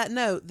hold of that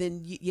note,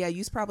 then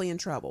you's probably in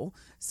trouble.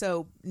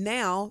 So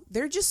now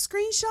they're just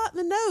screenshotting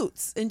the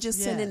notes and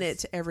just sending it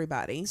to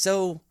everybody.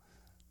 So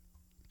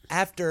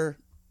after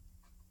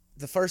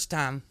the first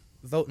time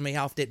voting me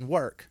off didn't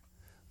work,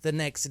 the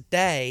next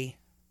day,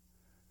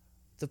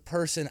 the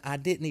person I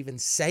didn't even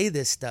say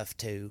this stuff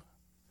to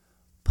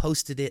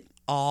posted it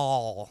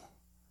all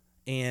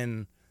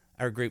in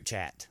our group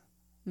chat.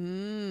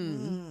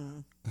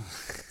 To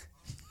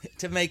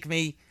make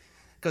me,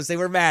 because they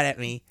were mad at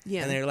me.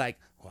 Yeah. And they were like,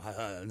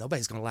 well,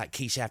 nobody's going to like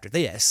Quiche after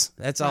this.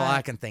 That's all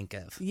I can think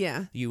of.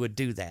 Yeah. You would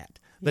do that.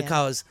 Yeah.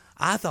 Because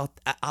I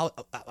thought, I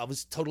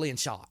was totally in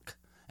shock.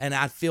 And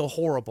I feel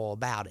horrible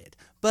about it.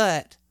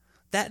 But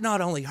that not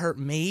only hurt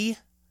me,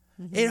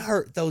 it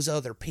hurt those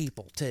other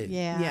people too.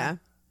 Yeah. Yeah.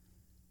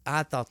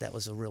 I thought that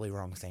was a really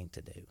wrong thing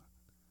to do.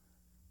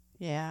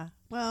 Yeah.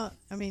 Well,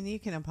 I mean, you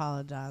can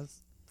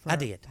apologize for I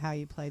did. how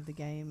you played the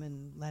game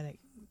and let it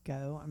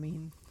go. I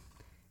mean,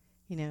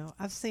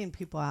 I've seen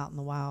people out in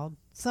the wild.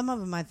 Some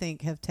of them, I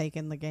think, have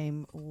taken the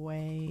game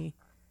way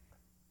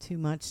too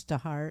much to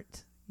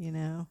heart,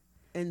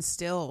 And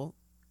still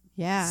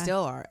Yeah.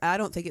 are. I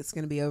don't think it's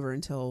going to be over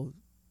until,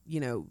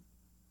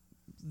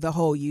 the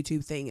whole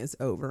YouTube thing is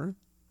over.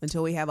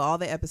 Until we have all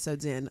the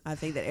episodes in. I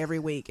think that every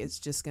week it's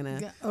just going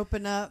to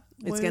Open up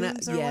It's wounds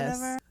gonna or yes.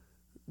 whatever.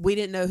 We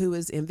didn't know who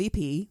was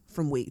MVP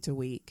from week to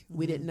week.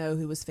 We didn't know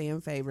who was fan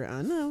favorite.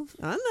 I know.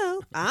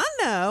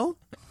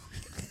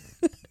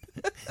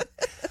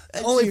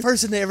 The only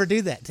person to ever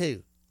do that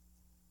too.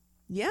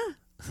 Yeah.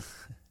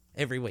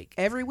 Every week.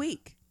 Every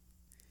week.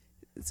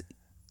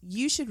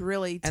 You should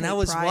really take And I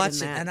was pride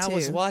watching, in that I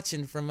was too.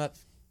 watching from up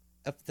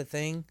the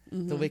thing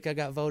the week I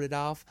got voted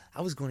off.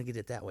 I was going to get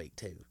it that week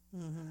too.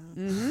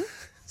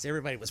 So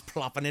everybody was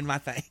plopping in my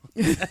thing.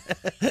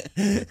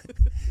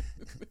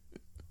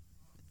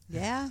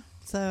 Yeah.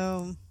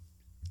 So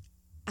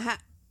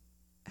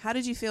How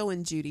did you feel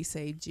when Judy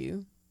saved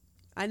you?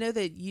 I know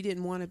that you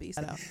didn't want to be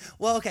saved.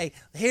 Well, okay.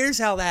 Here's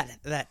how that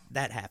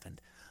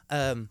happened.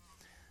 I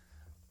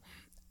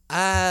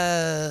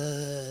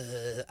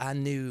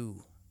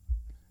knew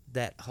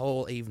that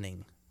whole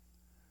evening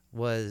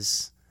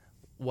was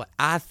what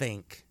I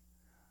think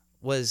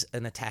was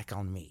an attack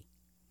on me.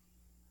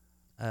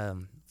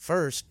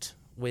 First,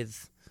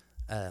 with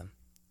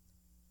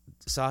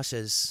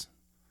Sasha's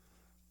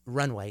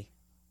runway.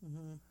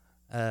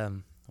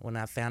 When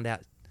I found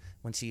out,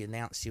 when she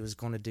announced she was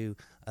going to do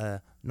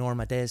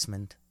Norma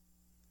Desmond,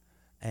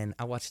 and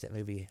I watched that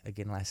movie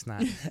again last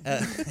night,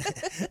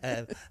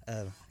 and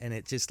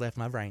it just left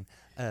my brain.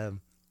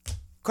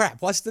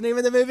 Crap, what's the name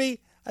of the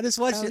movie? I just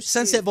watched it.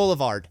 Sunset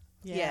Boulevard.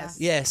 yeah.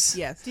 Yes.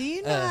 Yes. Do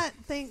you not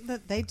think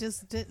that they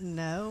just didn't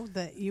know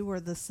that you were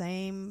the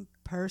same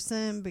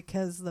person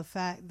because the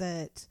fact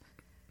that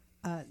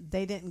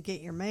they didn't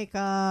get your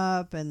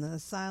makeup and the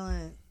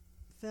silent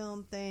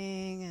film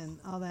thing and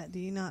all that? Do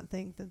you not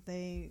think that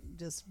they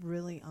just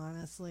really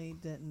honestly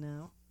didn't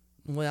know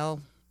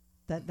Well,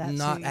 that that's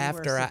not who you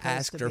after were I supposed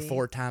asked to her be?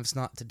 4 times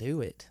not to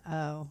do it,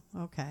 Oh,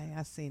 okay.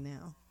 I see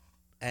now.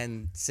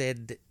 and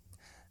said,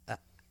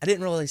 I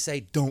didn't really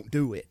say don't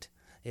do it.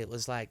 It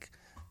was like,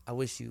 I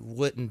wish you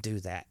wouldn't do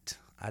that.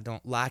 I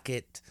don't like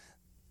it.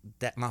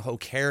 that my whole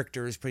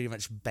character is pretty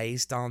much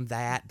based on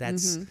that.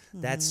 That's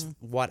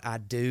what I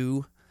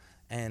do.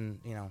 And,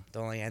 you know, the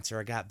only answer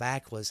I got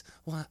back was,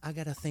 well, I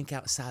got to think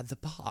outside the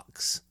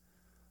box.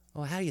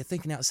 Well, how are you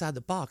thinking outside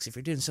the box if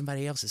you're doing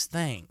somebody else's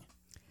thing?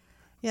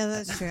 Yeah,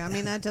 that's true. I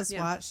mean, I just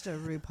watched a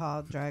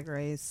RuPaul Drag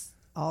Race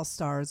All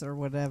Stars or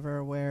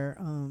whatever where,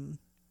 oh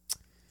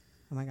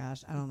my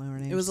gosh, I don't know her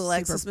name. It was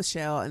Alexis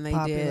Michelle, and they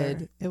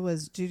did. It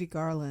was Judy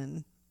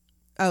Garland.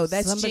 Oh,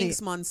 that's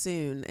Jinx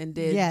Monsoon, and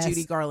did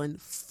Judy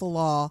Garland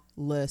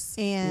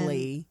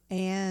flawlessly.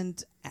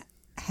 And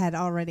had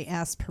already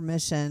asked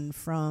permission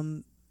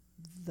from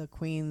the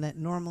queen that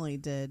normally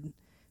did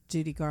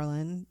Judy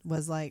Garland,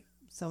 was like,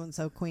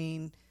 so-and-so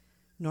queen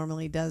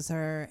normally does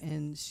her,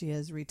 and she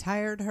has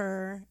retired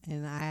her.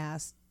 And I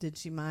asked, did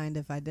she mind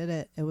if I did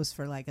it? It was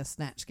for like a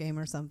snatch game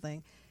or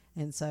something.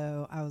 And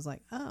so I was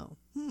like, oh,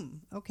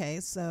 okay.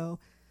 So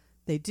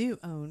they do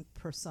own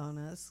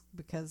personas,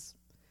 because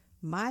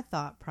my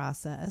thought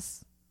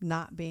process,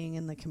 not being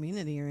in the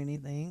community or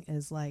anything,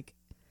 is like,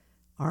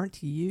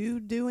 aren't you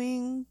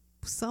doing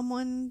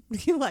someone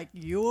like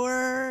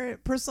your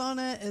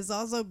persona is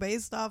also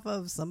based off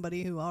of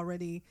somebody who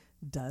already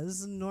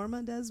does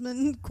Norma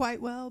Desmond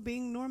quite well,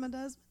 being Norma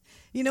Desmond?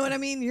 You know what I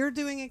mean? You're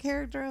doing a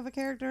character of a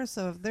character.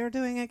 So if they're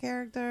doing a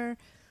character,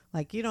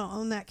 like, you don't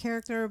own that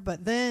character.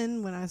 But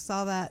then when I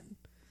saw that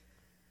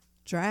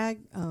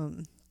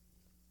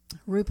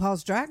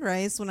RuPaul's Drag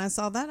Race, when I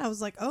saw that, I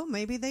was like, oh,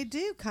 maybe they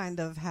do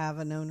kind of have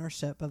an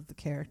ownership of the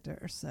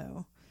character.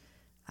 So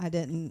I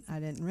didn't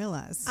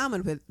realize. I'm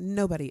gonna put,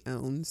 nobody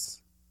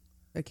owns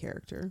a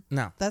character.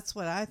 No, That's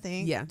what I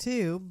think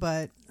too.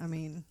 But I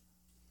mean,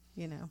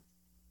 you know,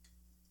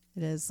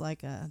 it is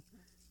like a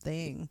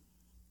thing.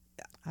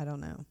 I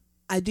don't know.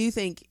 I do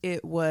think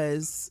it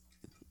was,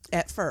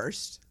 at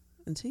first,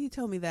 until you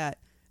told me that,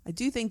 I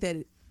do think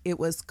that it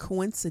was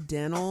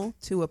coincidental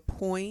to a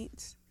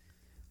point.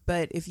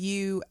 But if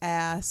you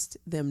asked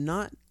them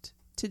not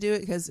to do it,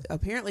 because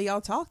apparently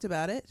y'all talked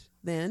about it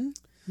then.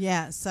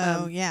 Yeah.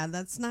 So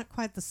that's not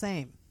quite the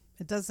same.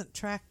 It doesn't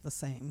track the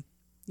same.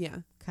 Yeah.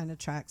 Kind of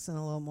tracks in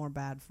a little more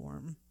bad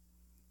form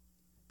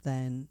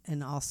than,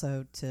 and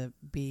also to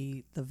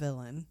be the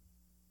villain,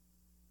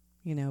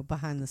 you know,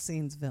 behind the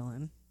scenes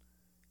villain,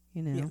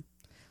 you know. Yeah.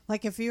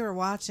 Like if you were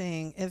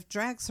watching, if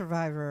Drag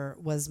Survivor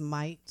was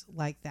Might,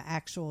 like the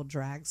actual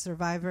Drag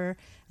Survivor,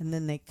 and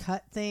then they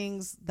cut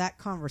things, that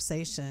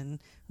conversation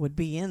would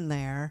be in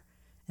there,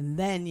 and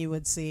then you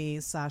would see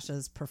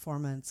Sasha's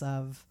performance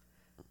of,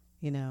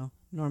 you know,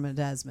 Norma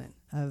Desmond,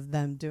 of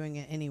them doing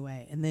it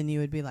anyway, and then you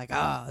would be like,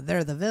 oh,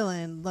 they're the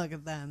villain, look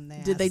at them.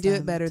 Did they do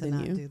it better than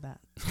you? Do that.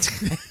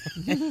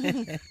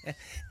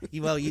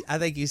 Well, I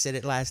think you said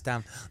it last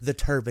time. The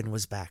turban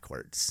was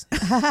backwards.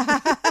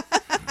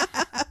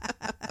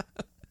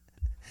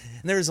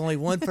 And there is only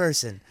one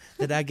person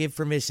that I give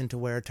permission to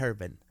wear a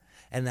turban,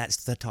 and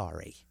that's the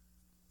Tari.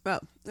 Oh,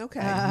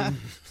 okay.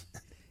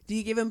 Do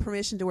you give him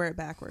permission to wear it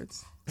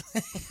backwards?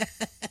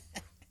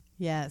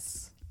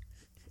 Yes.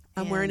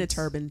 I'm wearing a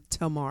turban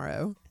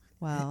tomorrow.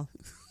 Well,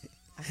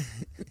 I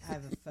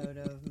have a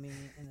photo of me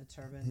in a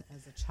turban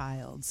as a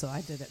child, so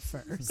I did it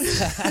first.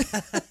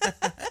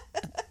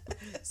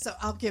 So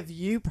I'll give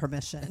you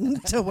permission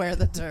to wear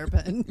the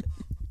turban.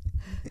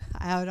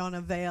 Out on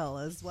a veil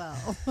as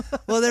well.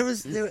 Well,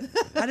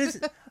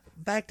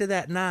 back to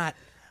that night,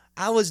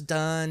 I was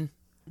done.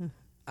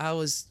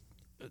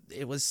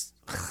 It was.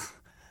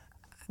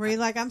 Were you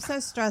like, I'm so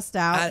stressed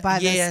out by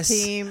this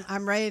team,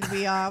 I'm ready to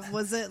be off?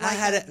 Was it like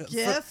a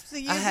gift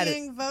to you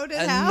being voted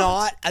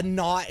out? A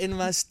knot in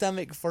my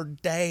stomach for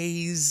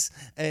days,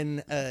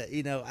 and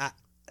you know,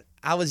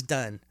 I was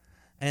done,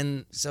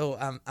 and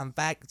so I'm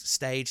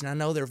backstage, and I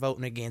know they're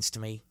voting against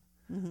me,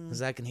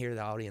 because I can hear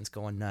the audience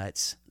going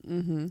nuts.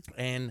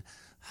 And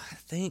I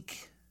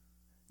think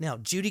now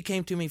Judy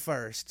came to me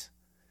first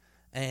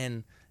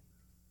and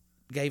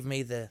gave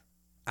me the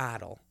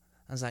idol.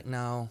 I was like,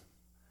 no,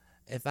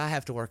 if I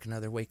have to work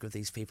another week with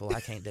these people, I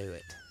can't do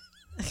it.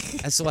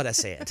 That's what I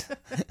said.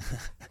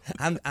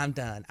 I'm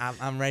done.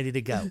 I'm ready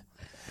to go.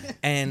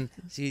 And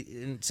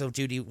so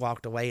Judy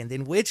walked away, and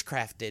then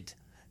Witchcrafted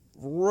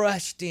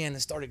rushed in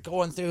and started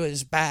going through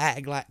his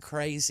bag like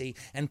crazy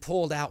and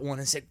pulled out one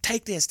and said,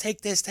 take this,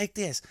 take this, take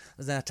this.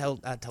 And then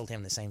I told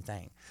him the same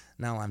thing.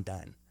 No, I'm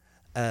done.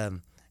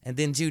 And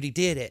then Judy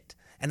did it.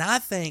 And I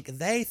think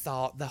they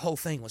thought the whole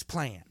thing was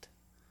planned.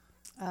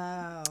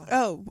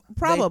 Oh,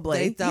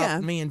 probably. They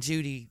thought me and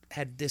Judy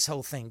had this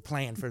whole thing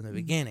planned from the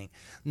beginning.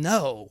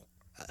 No.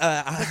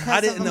 I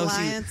didn't know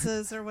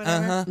alliances or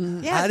whatever.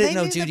 Yeah, I didn't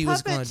know Judy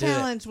was going to do it. The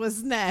challenge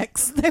was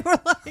next. They were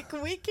like,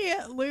 we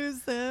can't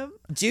lose them.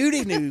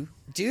 Judy knew.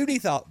 Judy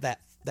thought that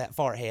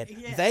far ahead.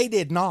 Yeah. They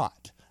did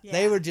not. Yeah.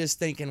 They were just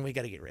thinking, we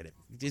got to get rid of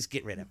him. Just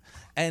get rid of him.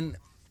 And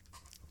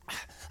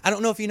I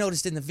don't know if you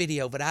noticed in the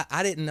video, but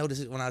I didn't notice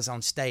it when I was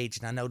on stage,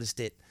 and I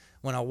noticed it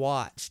when I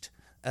watched.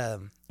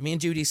 Me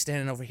and Judy's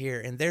standing over here,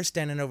 and they're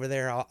standing over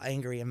there all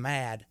angry and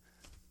mad.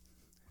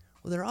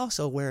 Well, they're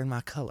also wearing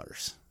my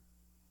colors.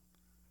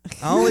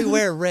 I only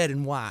wear red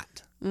and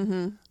white.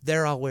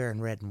 They're all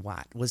wearing red and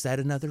white. Was that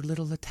another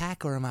little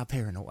attack, or am I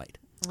paranoid?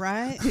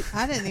 Right?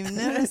 I didn't even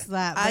notice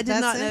that. But I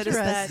did not notice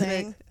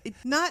that.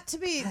 Not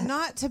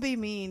to be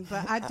mean,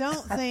 but I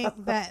don't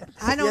think that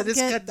I don't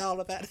get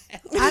all of that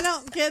out. I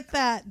don't get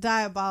that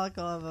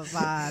diabolical of a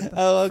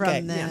vibe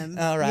from them.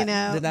 Yeah. All right. You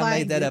know, then I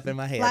made that up in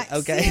my head. Like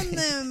okay. seeing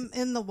them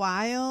in the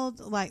wild,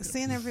 like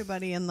seeing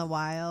everybody in the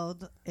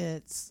wild,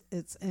 it's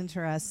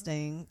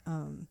interesting.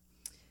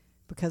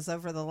 Because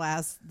over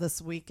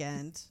this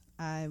weekend,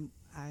 I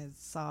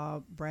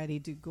saw Brady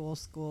do Ghoul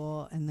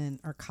School, and then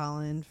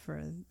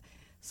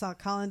saw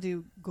Colin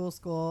do Ghoul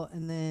School,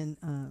 and then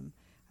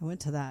I went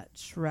to that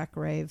Shrek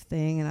rave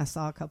thing, and I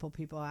saw a couple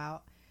people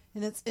out,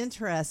 and it's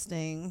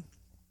interesting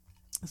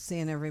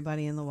seeing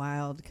everybody in the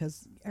wild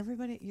because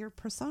your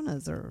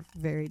personas are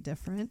very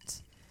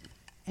different,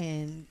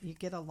 and you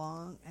get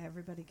along.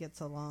 Everybody gets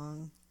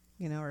along,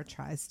 or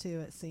tries to.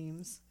 It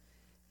seems,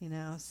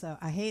 So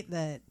I hate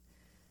that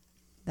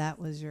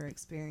was your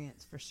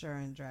experience for sure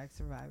in Drag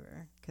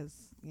Survivor because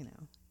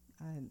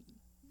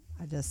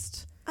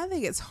I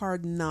think it's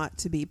hard not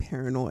to be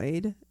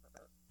paranoid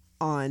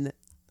on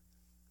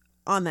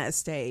that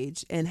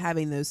stage and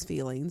having those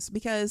feelings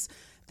because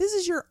this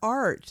is your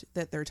art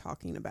that they're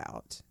talking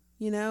about,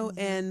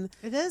 and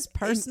it is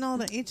personal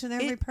to each and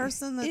every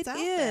person that's out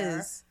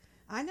there.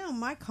 I know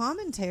my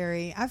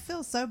commentary, I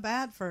feel so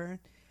bad for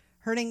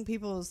hurting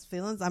people's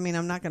feelings. I mean,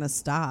 I'm not going to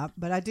stop,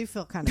 but I do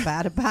feel kind of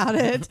bad about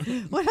it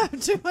when I'm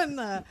doing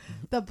the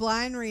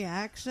blind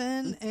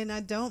reaction. And I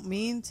don't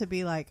mean to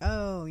be like,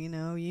 oh,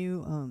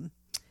 you,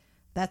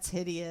 that's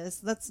hideous.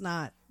 That's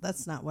not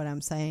what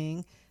I'm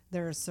saying.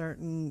 There are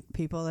certain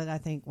people that I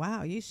think,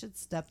 wow, you should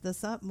step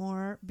this up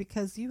more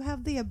because you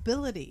have the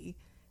ability.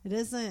 It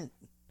isn't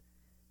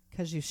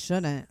because you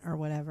shouldn't or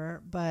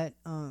whatever, but,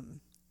 I'm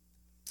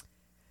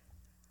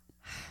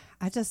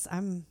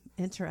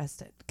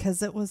interested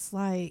because it was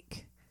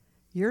like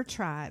your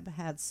tribe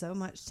had so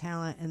much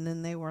talent, and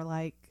then they were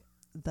like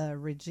the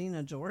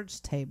Regina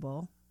George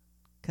table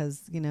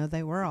because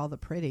they were all the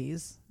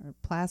pretties or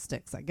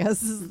plastics, I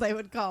guess as they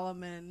would call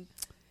them in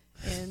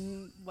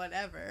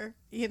whatever.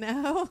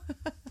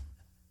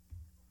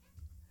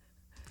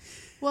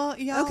 Well,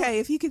 y'all, okay,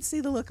 if you could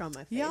see the look on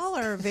my face, y'all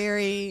are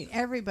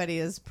everybody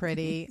is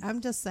pretty.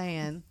 I'm just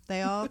saying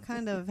they all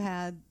kind of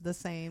had the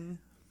same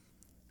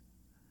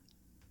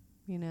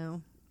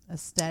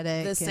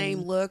aesthetic. The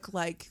same look,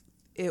 like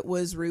it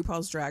was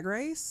RuPaul's Drag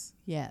Race?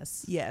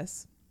 Yes.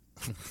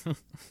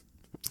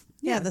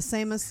 Yeah, the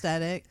same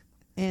aesthetic.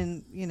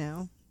 And,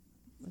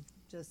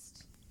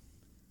 just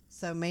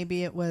so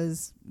maybe it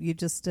was you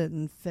just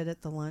didn't fit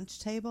at the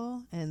lunch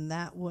table, and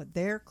that what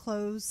their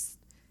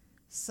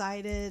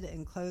close-sighted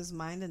and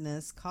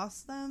closed-mindedness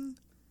cost them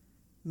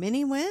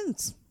many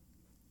wins.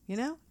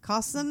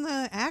 Cost them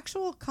the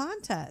actual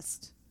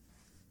contest.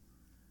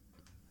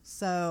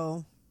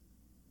 So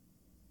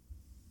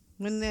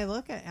when they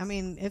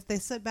if they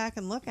sit back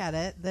and look at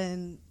it,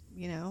 then,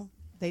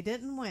 they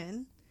didn't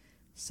win.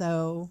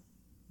 So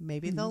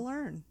maybe they'll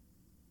learn.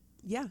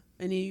 Yeah.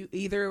 And you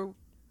either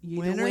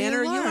win or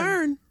you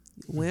learn.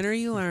 Win or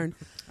you learn.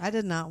 I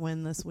did not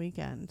win this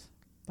weekend,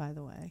 by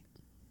the way,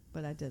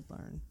 but I did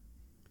learn.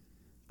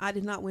 I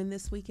did not win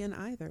this weekend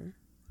either.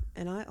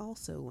 And I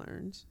also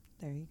learned.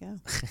 There you go.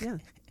 Yeah.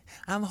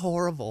 I'm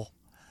horrible.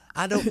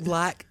 I don't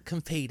like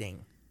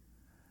competing.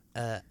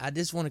 I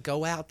just want to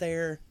go out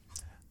there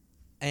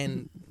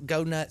and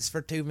go nuts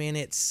for 2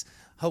 minutes,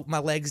 hope my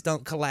legs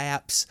don't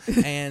collapse,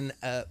 and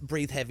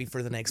breathe heavy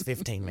for the next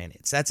 15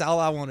 minutes. That's all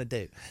I want to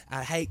do.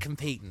 I hate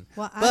competing.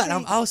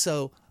 I'm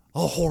also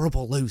a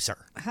horrible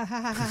loser.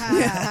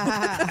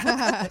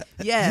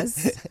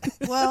 Yes.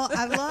 Well,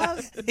 I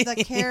love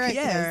the character.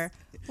 Yes.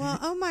 Well,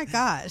 oh my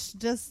gosh.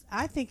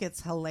 I think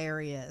it's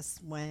hilarious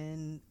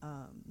when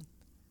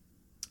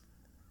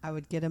I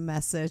would get a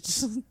message,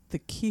 the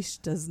quiche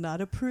does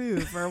not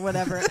approve or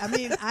whatever. I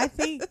mean, I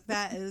think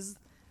that is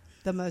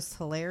the most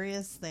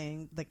hilarious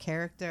thing. The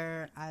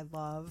character I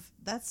love.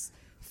 That's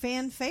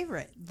fan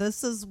favorite.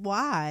 This is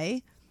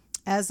why,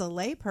 as a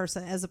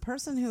layperson, as a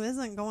person who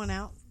isn't going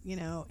out,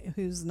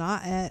 who's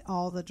not at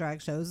all the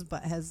drag shows,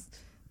 but has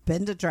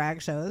been to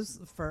drag shows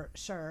for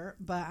sure.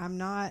 But I'm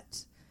not,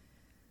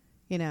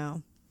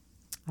 I'm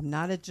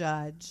not a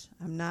judge.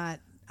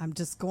 I'm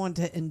just going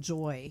to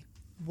enjoy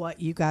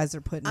what you guys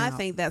are putting out. I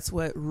think that's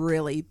what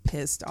really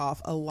pissed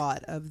off a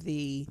lot of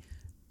the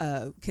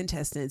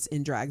contestants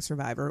in Drag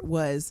Survivor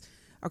was,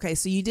 okay,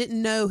 so you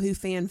didn't know who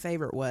fan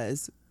favorite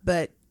was,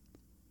 but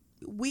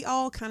we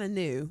all kind of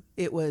knew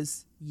it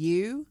was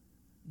you,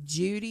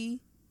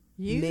 Judy,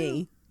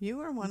 me. You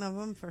were one of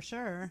them for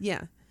sure.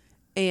 Yeah.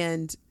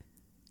 And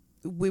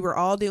we were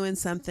all doing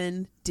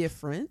something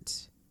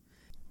different.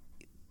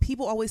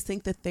 People always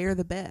think that they're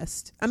the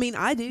best. I mean,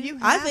 I do. You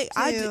I have think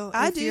to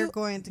I if do. You're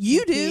going to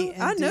you compete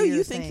do. I and know do you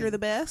your think thing. you're the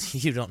best.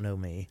 You don't know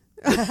me.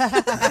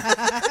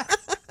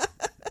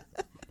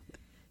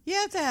 You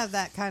have to have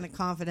that kind of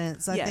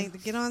confidence, I think, to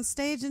get on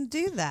stage and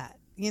do that,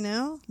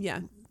 Yeah.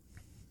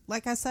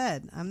 Like I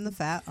said, I'm the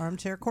fat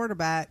armchair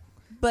quarterback.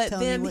 But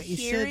telling them you what you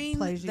should, hearing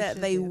plays you that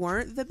should they do.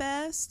 weren't the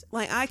best,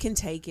 like I can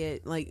take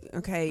it. Like,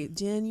 okay,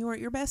 Jen, you weren't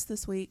your best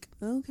this week.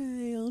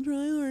 Okay, I'll try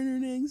harder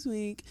next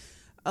week.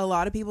 A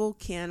lot of people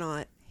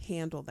cannot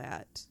handle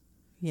that.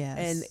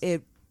 Yes.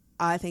 And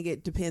I think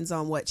it depends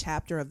on what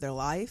chapter of their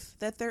life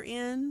that they're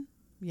in.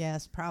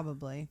 Yes,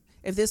 probably.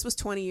 If this was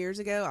 20 years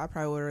ago, I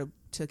probably would have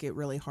took it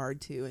really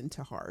hard to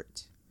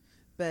heart.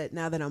 But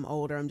now that I'm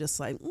older, I'm just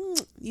like,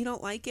 you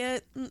don't like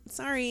it?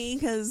 Sorry,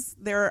 because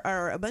there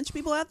are a bunch of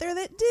people out there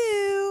that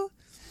do.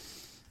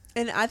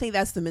 And I think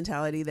that's the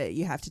mentality that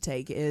you have to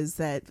take is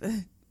that,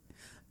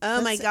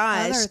 oh my That's the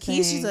gosh, other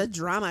Keisha's thing. a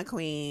drama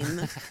queen.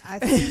 I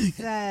think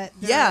that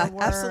there Yeah,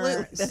 were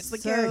absolutely. That's the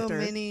so character.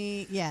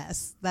 many.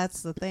 Yes,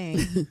 that's the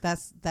thing.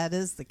 that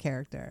is the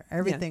character.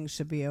 Everything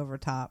should be over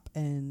top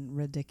and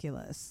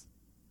ridiculous.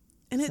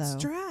 And it's So.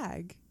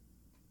 drag.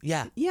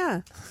 Yeah.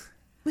 Yeah.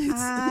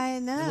 I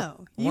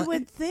know. You What-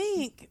 would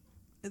think.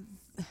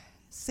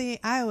 See,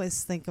 I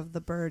always think of the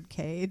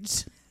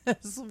birdcage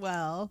as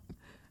well.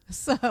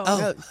 So,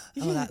 Oh,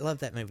 I love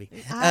that movie.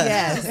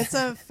 yes, it's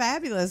a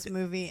fabulous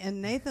movie,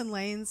 and Nathan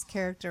Lane's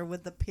character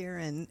with the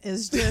Piran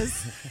is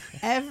just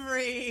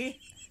every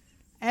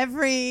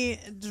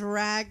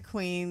drag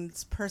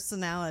queen's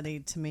personality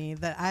to me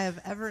that I have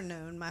ever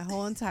known my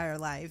whole entire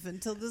life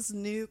until this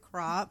new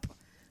crop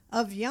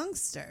of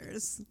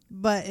youngsters.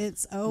 But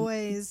it's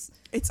always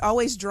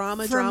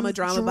drama from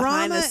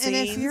behind the scenes. and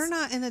if you're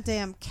not in a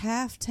damn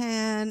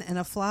caftan and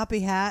a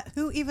floppy hat,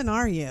 who even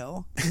are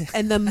you?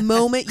 And the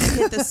moment you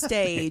hit the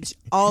stage,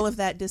 all of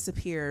that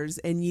disappears,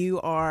 and you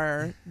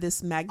are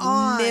this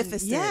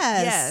magnificent.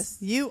 Yes,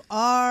 you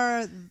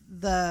are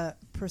the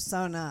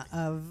persona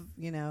of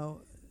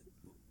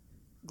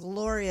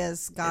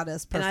glorious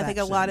goddess perfection. And I think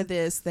a lot of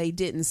this, they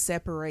didn't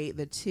separate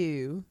the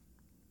two.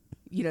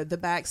 The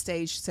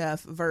backstage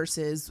stuff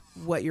versus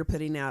what you're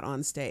putting out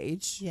on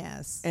stage.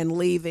 Yes. And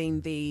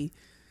leaving the...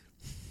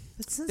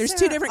 But since There's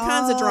two they're different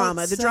kinds of all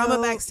drama. The drama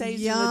so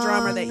backstage and the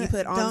drama that you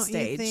put on don't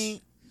stage. You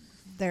think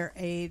their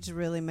age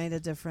really made a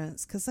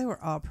difference? Because they were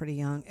all pretty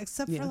young,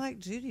 except for like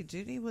Judy.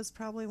 Judy was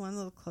probably one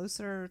of the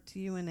closer to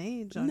you in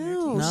age on your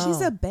team. No,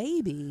 she's a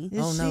baby.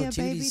 Is she a baby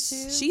Judy's-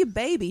 too? She a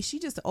baby. She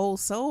just an old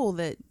soul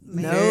that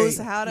Maybe. knows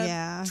how to...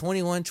 Yeah.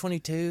 21,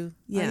 22.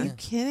 Yeah. Are you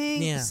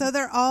kidding? Yeah. So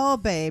they're all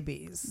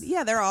babies.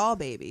 Yeah, they're all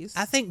babies.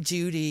 I think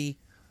Judy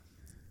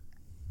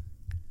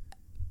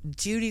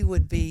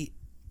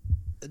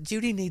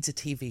needs a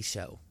TV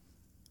show.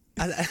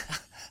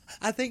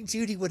 I think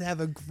Judy would have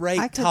a great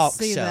I could talk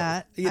see show.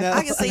 that.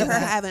 I can see her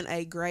having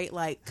a great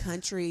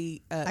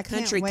country I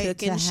country can't wait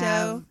cooking to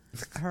show.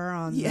 have her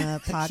on Yeah.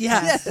 the podcast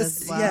Yes,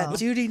 as well. yeah.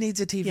 Judy needs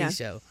a TV Yeah.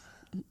 show.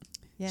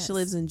 Yes. She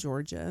lives in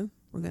Georgia.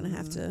 We're gonna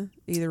have to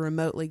either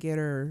remotely get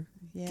her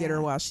Yeah.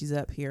 while she's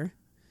up here.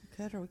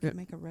 Could, or we could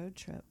make a road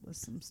trip with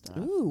some stuff.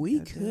 Ooh, we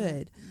Go do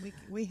could. it.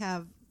 We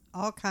have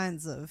all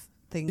kinds of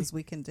things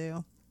we can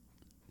do.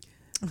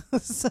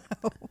 So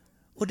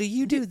Well, do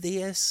you do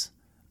this?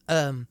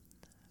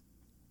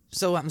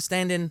 So I'm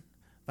standing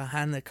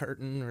behind the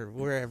curtain or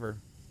wherever,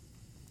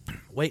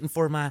 waiting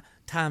for my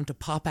time to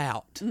pop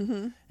out.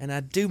 Mm-hmm. And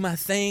I do my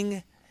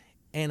thing,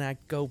 and I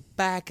go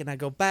back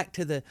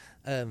to the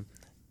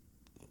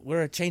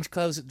where I change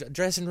clothes,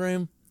 dressing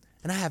room,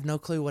 and I have no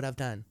clue what I've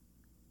done.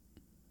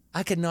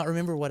 I could not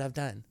remember what I've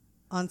done.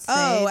 on stage.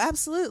 Oh,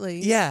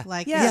 absolutely. Yeah.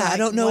 Like, Yeah, I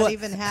don't know what what-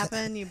 even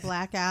happened. You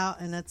black out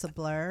and it's a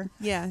blur.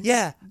 Yeah.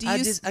 Yeah. Do you I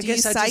do you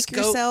guess I psych just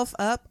go. yourself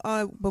up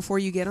before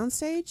you get on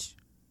stage?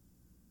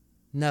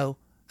 No,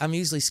 I'm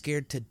usually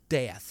scared to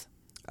death.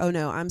 Oh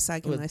no, I'm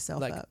psyching With, myself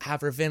like up.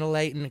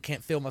 hyperventilating, I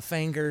can't feel my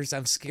fingers.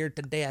 I'm scared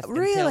to death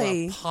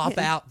Really? until I pop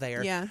Yeah. out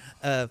there. Yeah.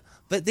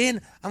 But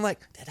then I'm like,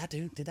 did I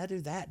do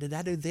that? Did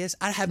I do this?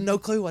 I have no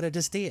clue what I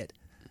just did.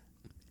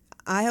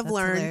 I have That's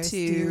learned hilarious. Do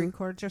you to.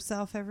 record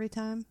yourself every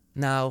time?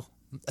 No,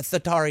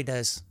 Thatari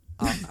does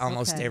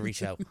almost Okay. every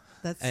show.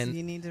 That's And-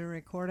 you need to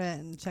record it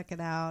and check it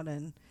out.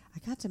 And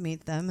I got to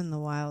meet them in the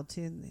wild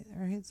too.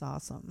 He's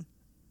awesome.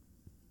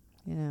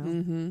 You know.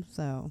 Mm-hmm.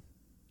 So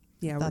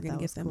Yeah, we're thought gonna that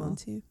get was them cool. on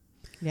too.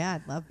 yeah,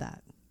 I'd love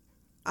that.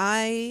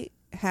 I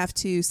have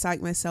to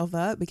psych myself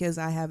up because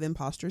I have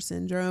imposter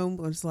syndrome.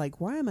 It's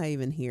like, why am I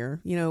even here?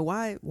 You know,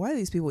 why do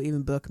these people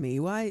even book me?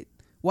 Why?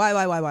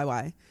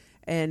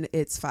 And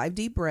it's 5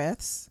 deep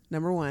breaths,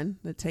 number one,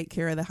 to take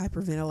care of the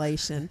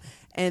hyperventilation.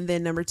 And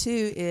then number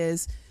two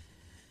is,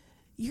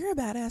 you're a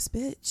badass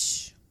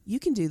bitch. You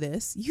can do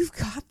this. You've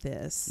got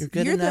this. You're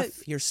good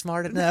enough. You're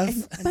smart enough. And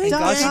And thank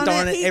gosh God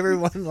darn it, it,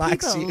 everyone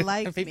likes people you.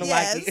 like People me.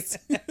 like you. Yes.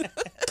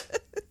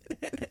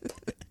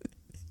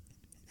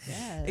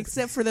 Yes.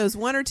 Except for those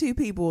one or two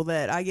people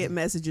that I get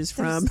messages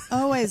from. There's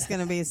always going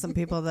to be some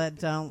people that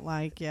don't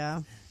like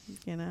you.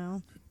 You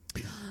know.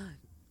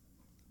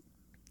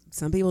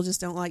 Some people just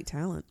don't like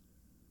talent.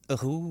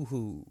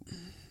 Ooh.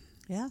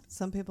 Yeah,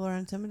 some people are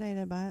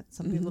intimidated by it.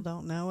 Some people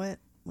don't know it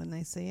when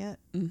they see it.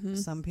 Mm-hmm.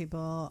 Some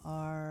people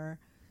are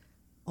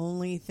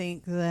only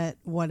think that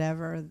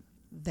whatever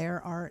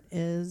their art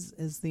is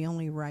the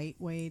only right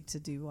way to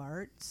do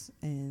art,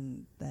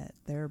 and that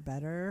they're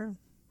better.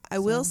 I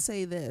will So-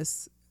 say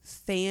this.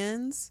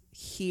 fans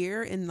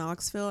here in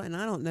Knoxville, and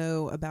I don't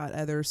know about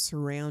other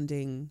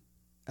surrounding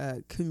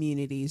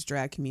communities,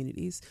 drag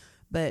communities,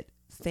 but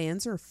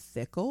fans are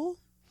fickle.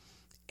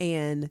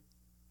 And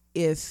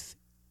if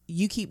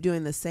you keep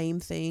doing the same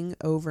thing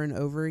over and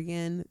over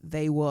again,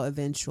 they will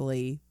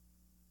eventually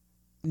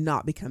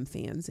not become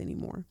fans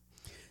anymore.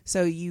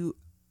 So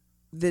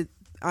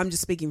I'm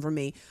just speaking for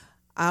me.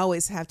 I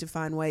always have to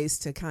find ways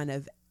to kind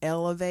of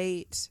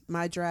elevate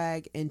my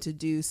drag and to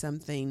do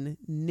something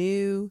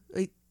new,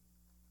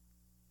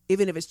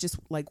 even if it's just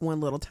like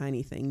one little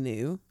tiny thing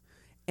new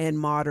and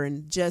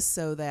modern, just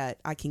so that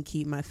I can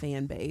keep my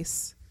fan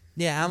base.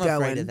 Yeah, I'm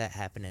afraid of that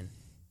happening.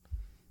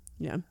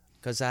 Yeah,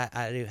 because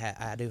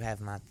I do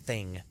have my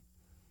thing.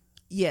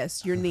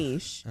 Yes, your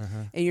niche,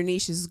 and your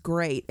niche is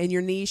great, and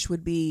your niche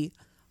would be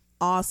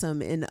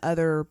awesome in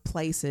other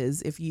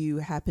places if you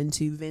happen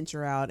to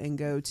venture out and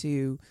go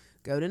to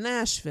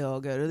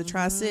Nashville, go to the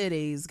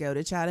Tri-Cities, go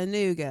to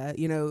Chattanooga.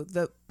 You know,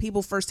 the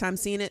people first time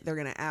seeing it, they're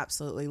going to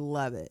absolutely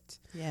love it.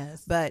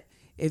 Yes. But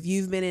if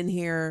you've been in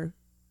here,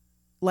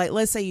 like,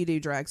 let's say you do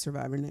Drag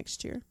Survivor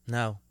next year.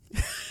 No.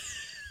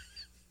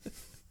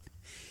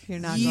 You're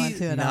not going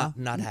to at all.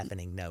 Not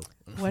happening, no.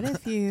 What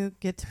if you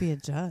get to be a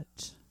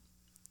judge?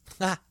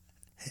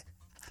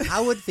 I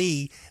would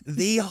be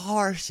the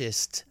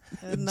harshest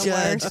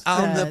judge worst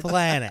on the judge.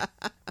 planet.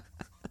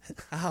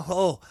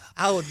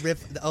 I would rip.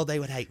 Oh, they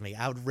would hate me.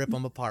 I would rip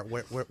them apart.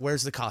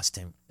 Where's the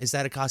costume? Is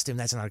that a costume?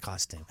 That's not a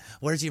costume.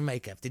 Where's your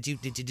makeup? Did you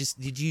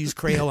use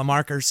Crayola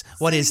markers?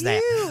 What is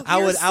that? I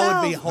would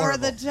be horrible. Or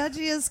the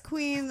judgiest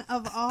queen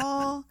of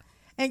all,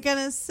 and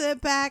gonna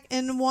sit back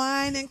and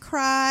whine and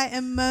cry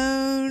and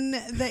moan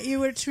that you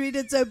were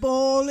treated so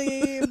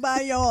poorly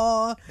by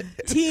your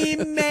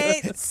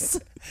teammates.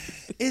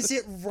 Is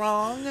it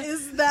wrong?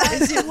 Is that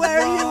Is it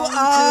where wrong you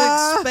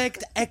are? to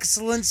expect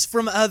excellence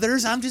from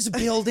others? I'm just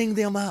building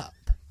them up.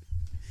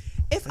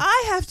 If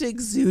I have to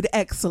exude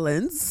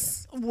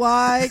excellence,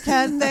 Why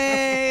can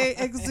they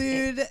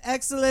exude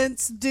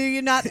excellence? Do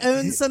you not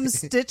own some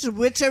stitch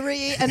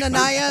witchery and an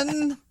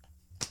iron?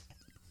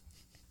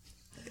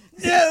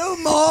 No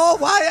more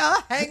wire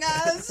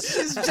hangers.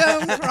 She's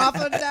Joan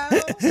Crawford now.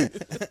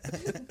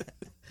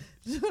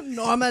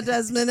 Norma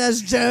Desmond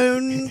as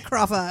Joan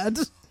Crawford.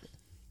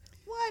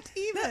 What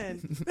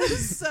even?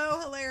 That's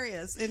so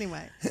hilarious.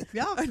 Anyway,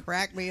 y'all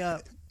crack me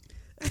up.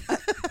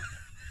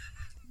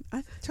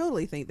 I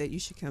totally think that you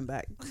should come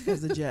back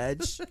as a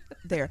judge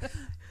there.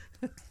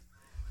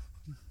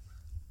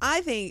 I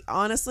think,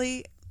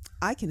 honestly,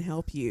 I can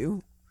help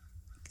you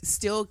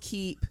still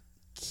keep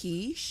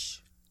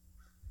quiche,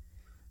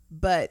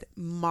 but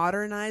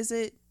modernize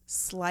it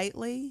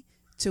slightly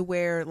to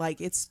where,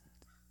 like, it's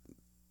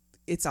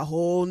a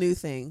whole new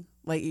thing.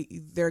 Like,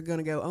 they're going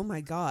to go, oh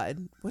my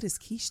God, what has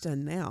quiche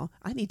done now?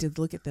 I need to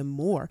look at them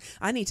more.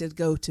 I need to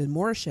go to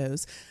more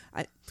shows.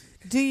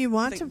 Do you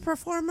want to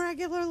perform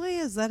regularly?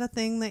 Is that a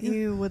thing that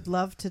you would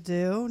love to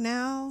do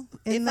now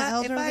in the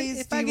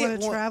elderlies? Do you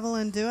want to travel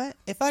and do it?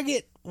 If I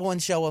get one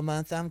show a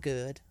month, I'm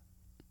good.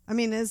 I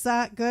mean, is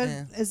that good?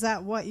 Yeah. Is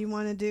that what you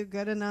want to do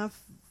good enough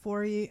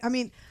for you? I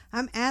mean,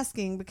 I'm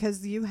asking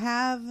because you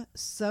have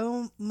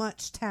so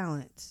much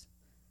talent.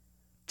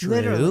 True.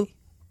 Literally.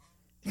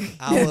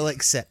 I will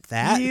accept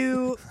that.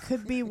 You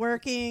could be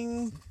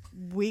working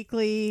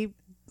weekly,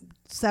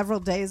 several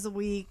days a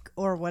week,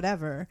 or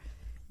whatever.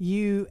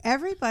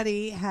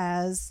 Everybody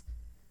has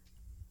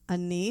a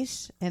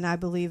niche, and I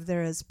believe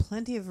there is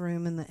plenty of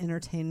room in the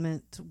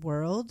entertainment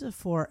world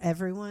for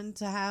everyone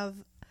to have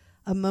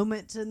a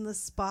moment in the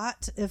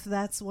spot if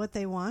that's what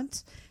they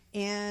want,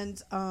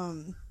 and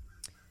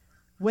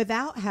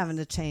without having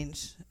to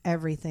change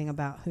everything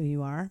about who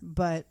you are.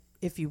 But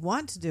if you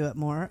want to do it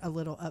more, a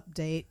little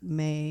update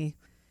may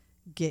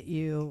get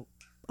you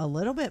a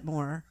little bit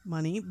more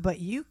money, but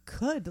you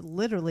could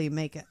literally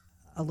make it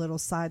a little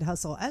side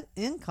hustle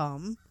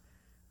income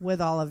with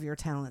all of your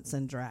talents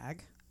in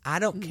drag. I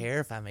don't care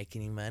if I make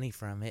any money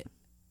from it.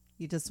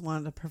 You just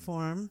want to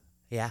perform.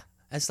 Yeah.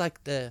 It's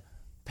like the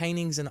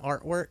paintings and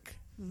artwork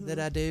that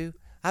I do.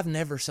 I've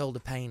never sold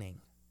a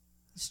painting.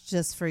 It's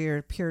just for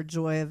your pure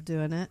joy of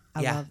doing it.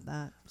 I Yeah. love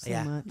that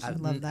so much. I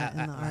love that in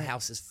the my art.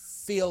 house is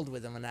filled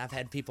with them, and I've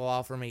had people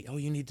offer me, "Oh,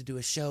 you need to do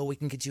a show. We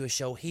can get you a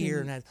show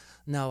here."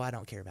 No, I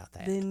don't care about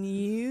that. Then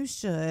you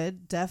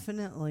should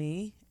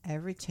definitely,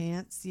 every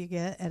chance you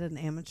get at an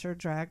amateur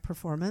drag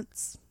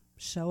performance,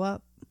 show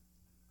up.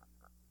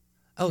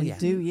 Oh and yeah,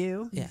 do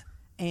you? Yeah.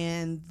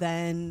 And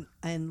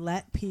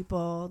let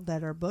people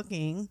that are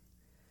booking,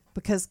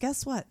 because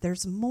guess what?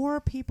 There's more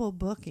people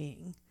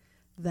booking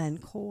than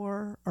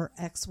Core or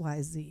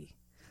XYZ.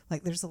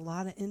 Like, there's a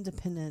lot of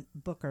independent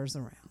bookers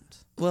around.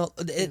 Well,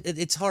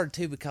 it's hard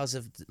too because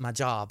of my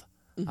job.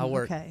 I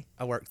work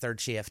third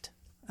shift.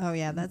 Oh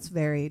yeah, that's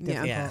very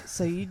difficult. Yeah.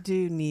 So you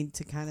do need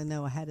to kind of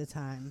know ahead of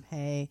time.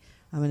 Hey,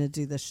 I'm going to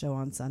do this show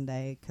on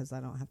Sunday because I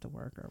don't have to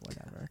work or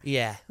whatever.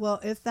 Yeah. Well,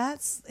 if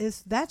that's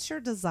your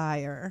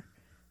desire,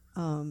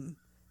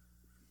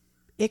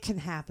 it can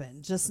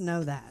happen. Just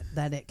know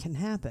that it can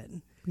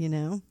happen. You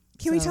know.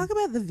 Can we So, talk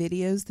about the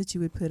videos that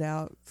you would put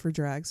out for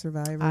Drag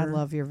Survivor? I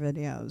love your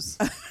videos.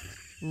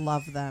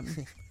 Love them.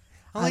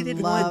 Only did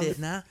one,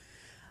 didn't I?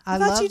 I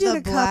thought love you did the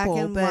a black couple,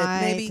 and but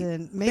white maybe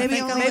and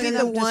maybe only the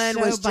enough to one show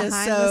was just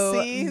behind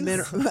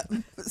the so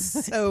scenes.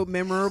 so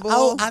memorable.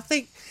 Oh, I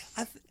think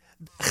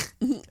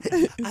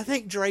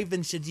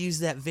Draven should use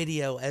that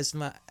video as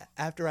my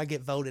after I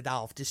get voted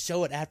off. Just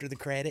show it after the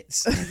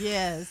credits.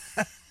 Yes.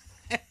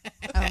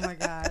 Oh my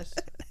gosh,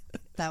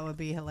 that would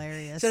be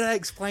hilarious. Should I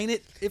explain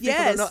it? If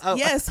yes, people don't know? Oh.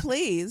 yes,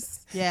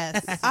 please.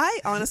 Yes. I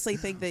honestly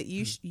think that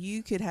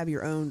you could have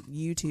your own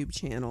YouTube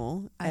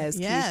channel as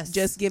yes. Quiche,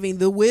 just giving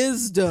the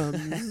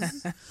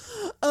wisdoms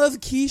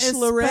of Quiche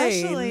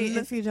Lorraine. Especially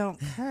if you don't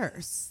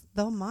curse,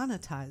 they'll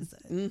monetize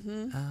it.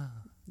 Mm-hmm.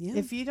 Yeah.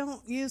 If you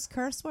don't use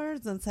curse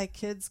words and say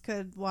kids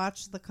could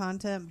watch the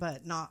content,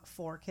 but not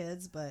for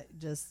kids, but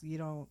just you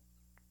don't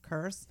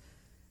curse,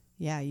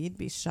 yeah, you'd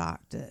be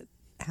shocked at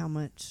how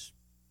much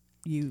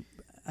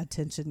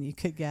attention you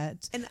could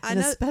get, and I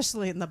know,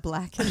 especially in the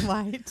black and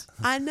white.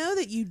 I know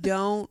that you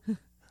don't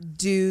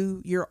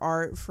do your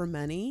art for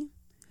money,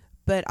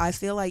 but I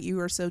feel like you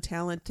are so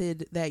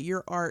talented that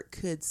your art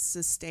could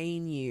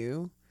sustain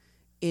you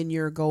in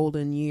your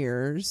golden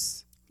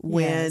years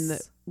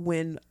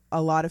when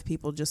a lot of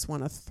people just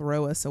want to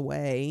throw us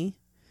away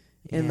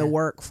in the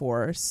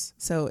workforce.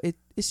 So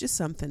it's just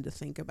something to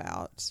think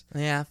about.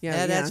 Yeah,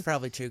 Yeah, that's yeah.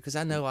 probably true because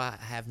I know I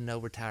have no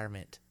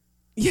retirement.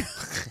 Yeah.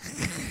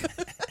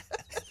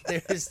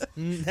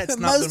 That's not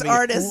Most gonna be,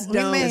 artists We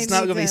don't. may It's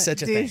not need gonna be to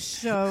such a do thing.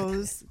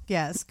 shows.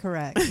 Yes,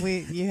 correct.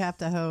 You have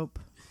to hope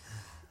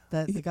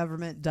that the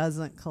government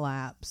doesn't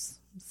collapse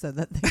so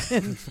that they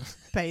can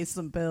pay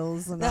some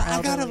bills. And Well, our I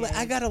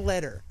elderly got a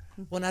letter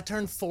when I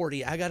turned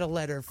 40. I got a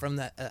letter from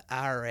the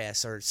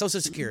IRS or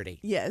Social Security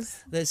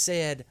Yes. that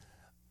said,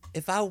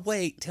 if I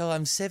wait till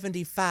I'm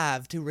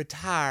 75 to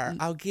retire,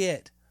 I'll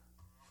get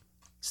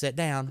sit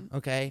down,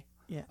 okay,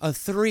 Yeah.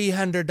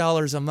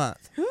 $300 a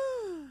month.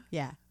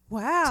 Yeah.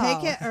 Wow.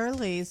 Take it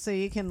early so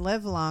you can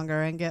live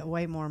longer and get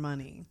way more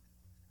money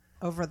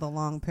over the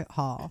long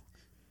haul.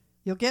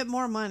 You'll get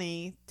more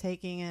money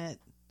taking it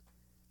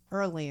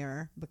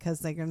earlier because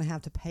they're going to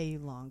have to pay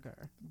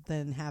longer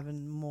than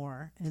having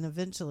more. And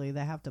eventually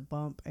they have to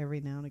bump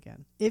every now and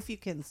again if you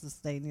can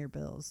sustain your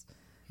bills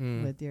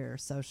with your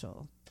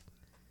social.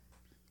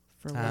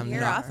 For I'm Here,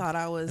 not- I thought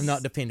I was I'm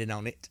not dependent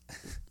on it.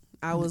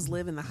 I was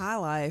living the high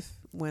life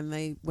when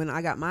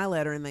I got my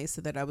letter and they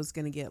said that I was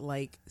going to get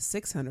like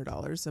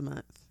 $600 a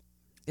month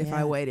if I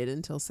Yeah. waited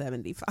until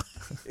 75.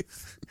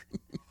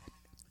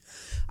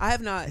 I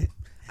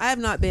have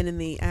not been in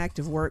the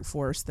active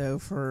workforce though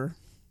for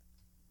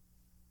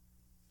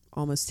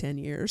almost 10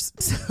 years.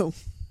 So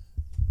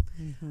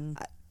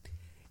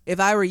if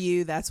I were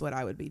you, that's what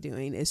I would be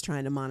doing, is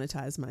trying to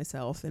monetize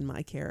myself and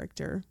my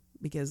character,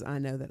 because I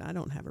know that I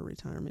don't have a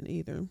retirement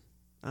either.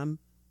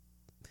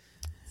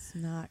 It's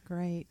not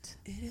great.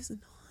 It is not.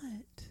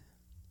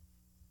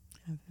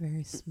 I'm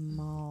very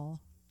small.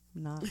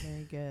 Not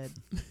very good.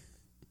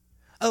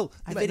 Oh,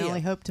 I the can video.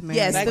 only hope to marry.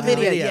 Yes, Back the to the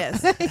video. video.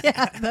 Yes.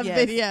 Yeah, the Yes.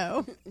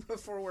 video.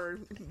 Before we're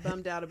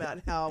bummed out about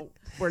how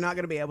we're not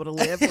going to be able to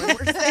live when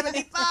we're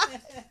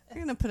 75.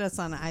 You're going to put us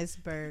on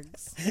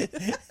icebergs.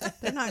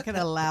 They're not going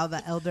to allow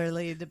the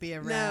elderly to be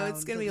around. No,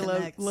 it's gonna be in a the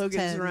next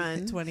Logan's 10,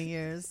 Run. 20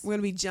 years. We're going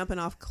to be jumping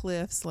off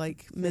cliffs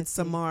like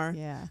Midsommar.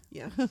 Yeah.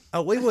 Yeah.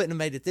 Oh, we wouldn't have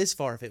made it this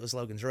far if it was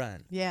Logan's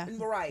Run. Yeah.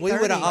 Right. We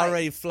would have 30.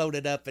 already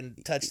floated up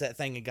and touched that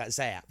thing and got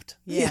zapped.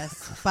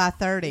 Yes. By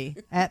 30.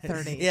 At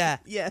 30. Yeah.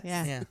 Yes.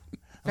 Yeah. Yeah.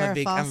 Farrah I'm a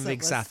big Fawcett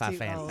was sci-fi too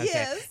fan. old. Okay.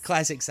 Yes.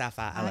 Classic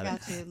sci-fi. I I love got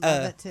it. you.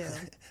 Love it too.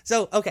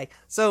 So, okay.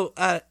 So,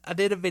 I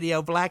did a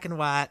video, black and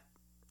white,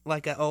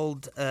 like an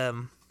old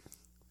silent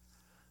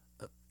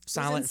It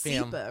was in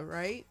film. Sepia,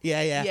 right?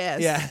 Yeah, yeah. Yes.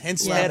 Yeah, and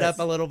sped Yes. up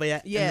a little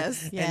bit.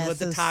 Yes. And Yes, with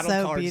the it's title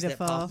so cards beautiful.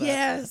 that pop up.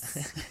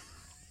 Yes.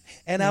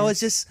 And I was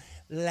just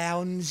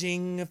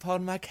lounging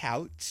upon my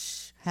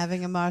couch.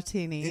 Having a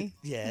martini.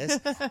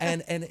 Yes.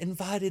 and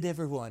invited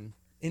everyone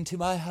into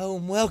my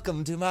home.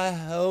 Welcome to my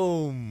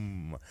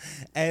home.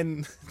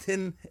 And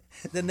then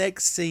the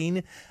next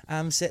scene,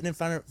 I'm sitting in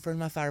front of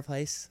my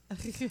fireplace,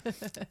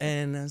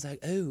 and I was like,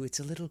 "Oh,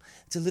 it's a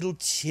little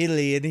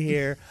chilly in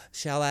here.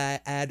 Shall I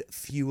add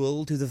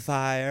fuel to the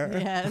fire?"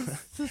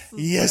 Yes.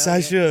 Yes,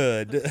 I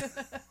should.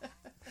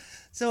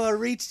 So I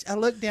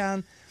look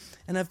down,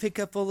 and I pick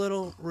up a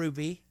little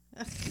ruby,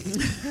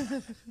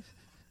 and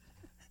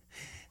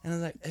I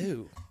was like,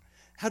 "Oh,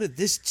 how did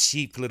this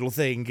cheap little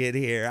thing get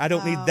here? I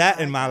don't need that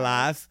in my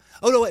life."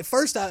 Oh no! Wait,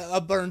 first I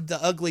burned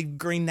the ugly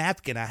green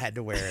napkin I had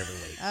to wear every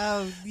week,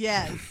 Oh,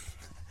 yes.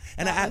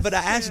 and I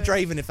asked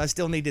Draven if I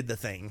still needed the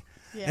thing.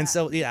 Yeah. And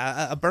so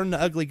I burned the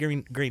ugly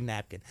green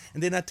napkin,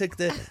 and then I took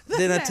the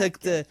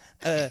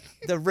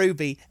the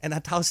ruby and I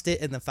tossed it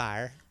in the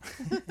fire.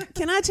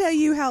 Can I tell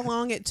you how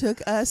long it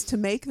took us to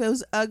make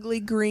those ugly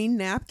green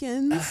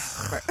napkins?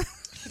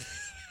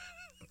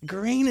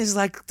 Green is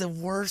like the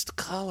worst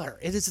color.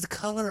 It is the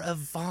color of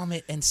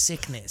vomit and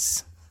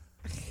sickness.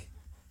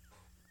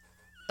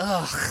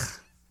 Ugh.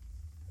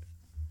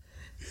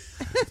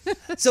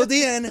 So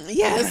then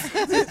Yes.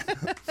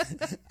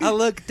 I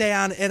looked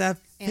down and I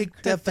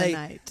picked up a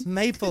kryptonite.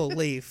 maple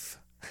leaf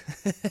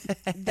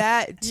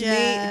That to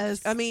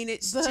Yes. me, I mean,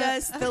 it's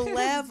just the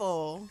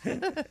level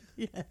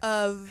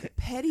of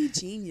petty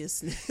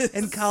geniusness.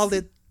 and called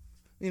it,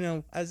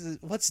 I said,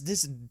 what's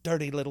this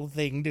dirty little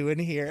thing doing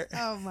here?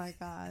 Oh my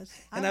gosh.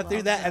 And I threw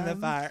love that in the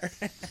them. fire.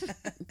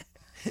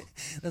 I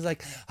was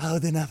like, oh,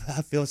 then I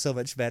feel so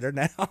much better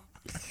now.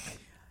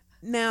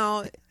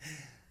 Now,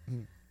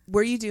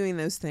 were you doing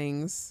those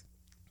things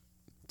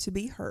to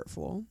be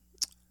hurtful,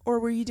 or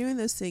were you doing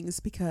those things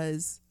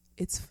because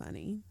it's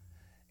funny?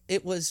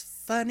 It was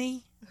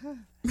funny,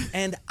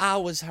 and I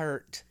was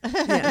hurt.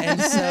 Yeah.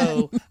 And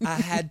so I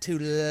had to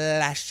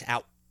lash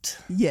out.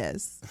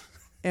 Yes.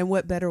 And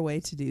what better way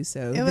to do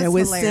so It was than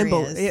with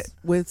hilarious.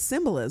 with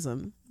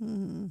symbolism?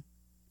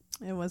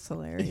 It was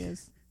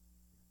hilarious.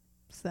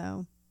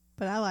 So,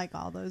 but I like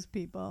all those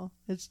people.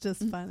 It's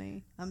just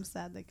funny. I'm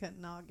sad they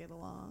couldn't all get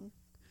along.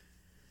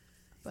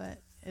 But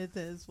it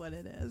is what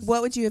it is.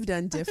 What would you have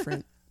done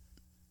different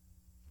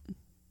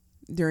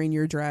during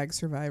your drag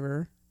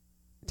survivor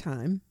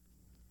time?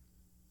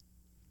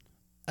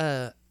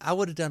 I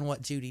would have done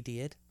what Judy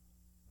did.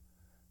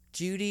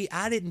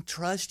 I didn't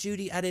trust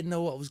Judy. I didn't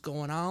know what was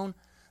going on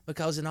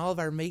because in all of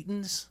our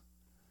meetings,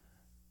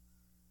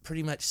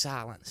 pretty much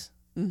silence.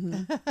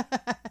 And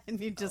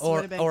you just or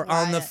would have been or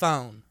on the quiet.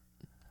 phone.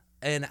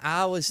 And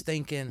I was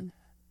thinking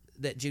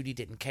that Judy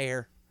didn't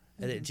care,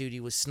 that Judy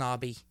was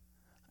snobby.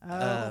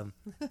 And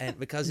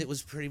because it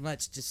was pretty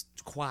much just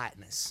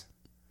quietness.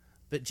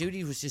 But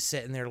Judy was just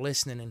sitting there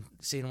listening and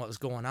seeing what was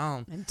going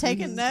on. And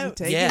taking notes.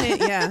 Taking Yeah. it,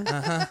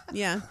 yeah.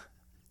 Yeah.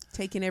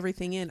 Taking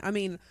everything in. I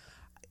mean,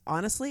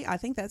 honestly, I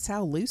think that's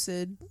how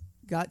Lucid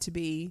got to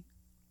be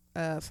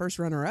first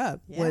runner up,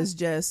 Yeah. was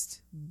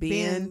just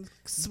being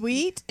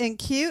sweet and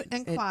cute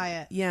and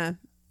quiet. yeah.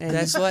 And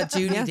That's what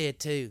Judy Yeah. did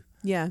too.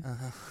 yeah.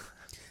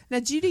 Now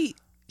Judy,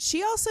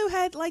 she also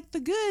had like the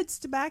goods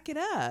to back it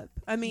up.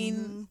 I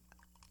mean,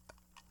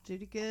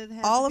 Judy Good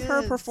had all the of her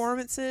goods.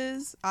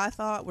 performances I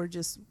thought were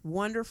just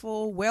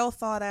wonderful, well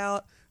thought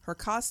out. Her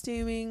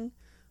costuming,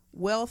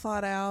 well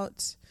thought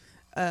out.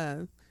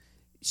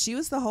 She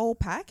was the whole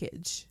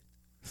package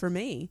for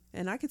me,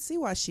 and I could see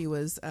why she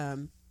was a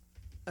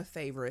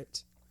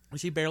favorite.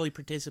 She barely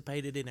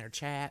participated in their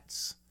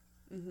chats.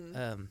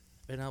 But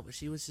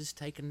she was just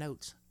taking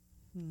notes.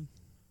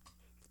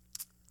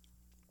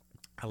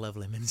 I love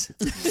lemons.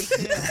 Me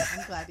too.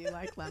 I'm glad you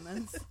like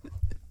lemons.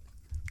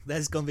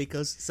 That's going to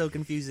be so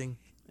confusing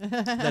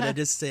that I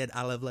just said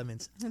I love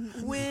lemons.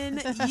 When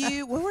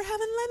we're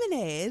having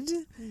lemonade,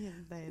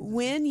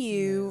 when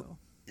you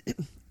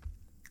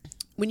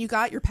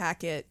got your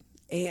packet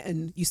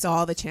and you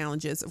saw the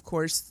challenges, of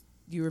course,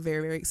 you were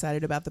very, very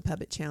excited about the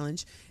puppet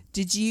challenge.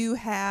 Did you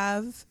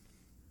have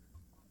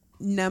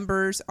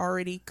numbers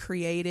already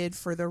created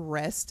for the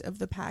rest of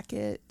the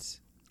packet?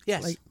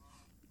 Yes. Like-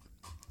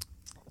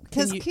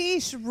 Because Can you-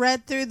 Quiche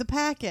read through the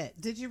packet.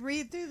 Did you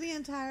read through the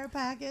entire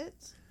packet?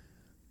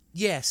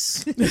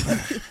 Yes.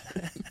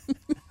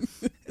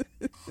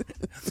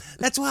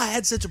 That's why I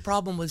had such a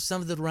problem with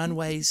some of the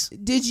runways.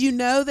 Did you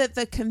know that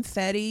the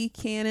confetti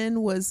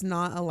cannon was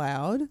not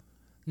allowed?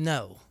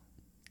 No.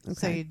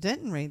 So you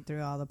didn't read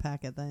through all the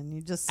packet then?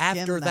 You just skimmed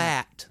After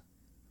that,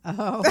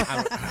 Oh.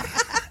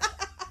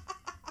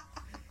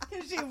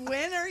 Because you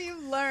win or you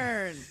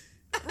learn.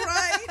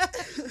 Right?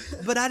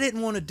 but I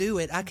didn't want to do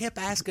it. I kept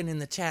asking in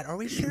the chat, are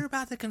we sure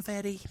about the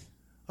confetti?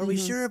 Are we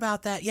sure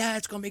about that? Yeah,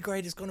 it's going to be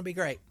great. It's going to be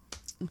great.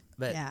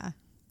 But Yeah.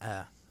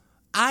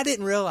 I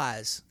didn't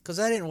realize, because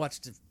I didn't watch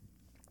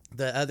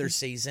the other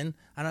season.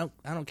 I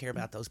don't care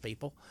about those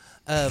people.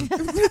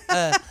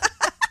 I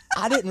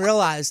didn't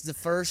realize the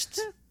first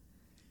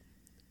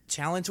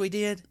challenge we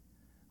did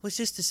was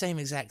just the same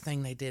exact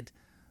thing they did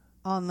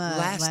On the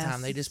last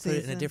time. They just put it in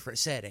a season. different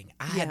setting.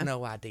 I Yeah. had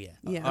no idea.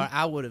 Yeah. Or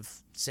I would have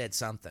said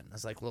something. I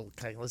was like, well,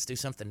 okay, let's do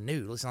something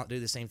new. Let's not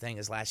do the same thing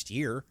as last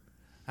year.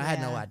 I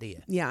had no Yeah.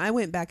 idea. Yeah, I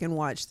went back and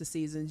watched the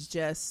seasons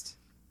just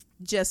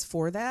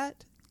for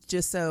that,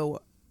 just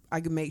so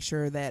I could make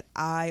sure that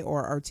I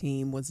or our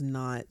team was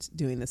not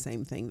doing the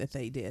same thing that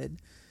they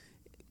did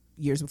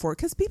years before,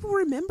 because people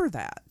remember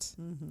that.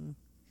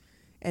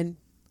 And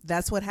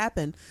that's what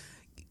happened.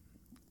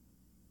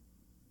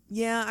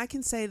 Yeah, I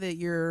can say that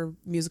your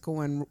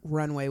musical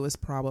runway was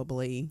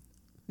probably,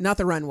 not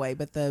the runway,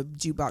 but the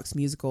jukebox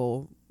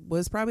musical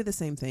was probably the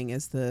same thing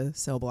as the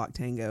Cell Block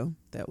Tango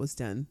that was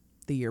done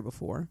the year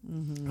before.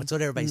 That's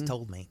what everybody's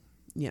told me.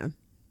 Yeah.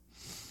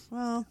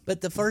 Well,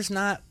 But the first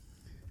night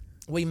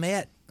we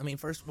met,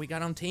 first we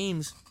got on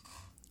teams.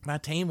 My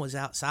team was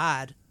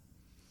outside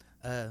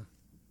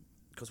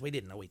because we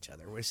didn't know each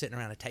other. We were sitting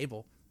around a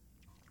table,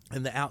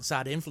 and the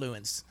outside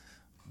influence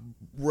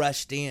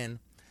rushed in.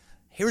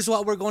 Here's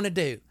what we're going to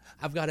do.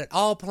 I've got it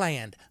all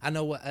planned. I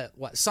know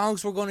what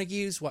songs we're going to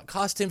use, what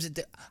costumes.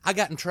 I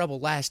got in trouble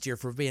last year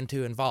for being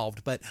too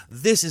involved, but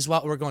this is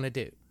what we're going to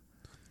do.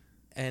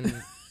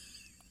 And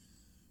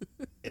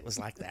it was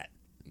like that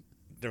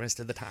the rest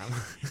of the time.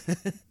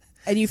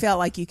 And you felt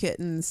like you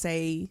couldn't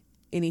say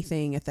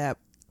anything at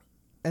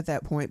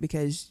that point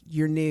because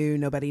you're new,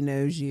 nobody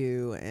knows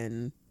you,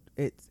 and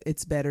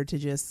it's better to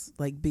just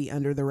like be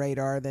under the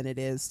radar than it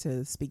is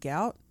to speak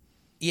out.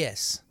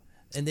 Yes.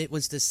 And it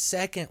was the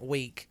second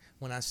week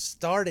when I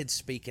started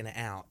speaking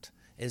out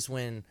is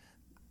when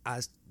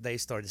they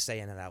started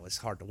saying that I was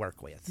hard to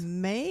work with.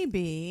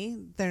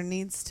 Maybe there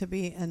needs to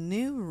be a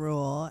new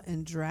rule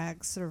in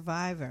Drag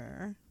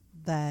Survivor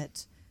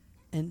that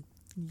and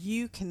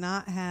you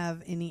cannot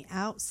have any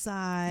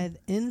outside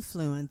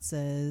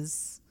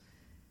influences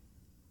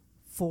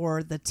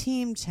for the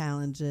team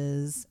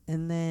challenges,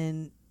 and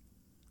then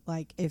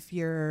like if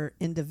you're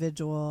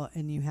individual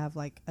and you have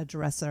like a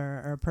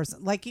dresser or a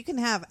person, like you can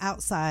have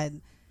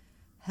outside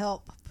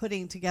help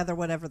putting together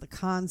whatever the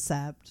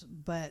concept,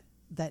 but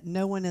that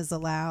no one is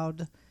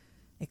allowed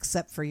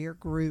except for your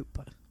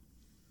group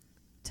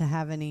to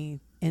have any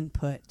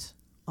input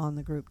on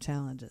the group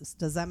challenges.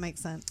 Does that make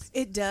sense?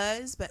 It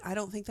does, but I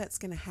don't think that's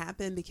going to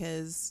happen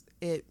because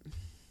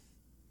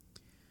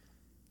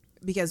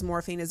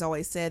Morphine has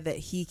always said that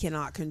he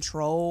cannot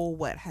control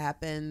what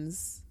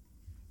happens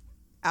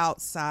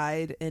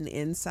outside and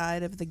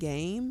inside of the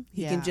game.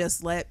 He can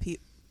just let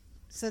people.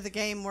 So the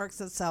game works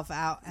itself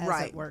out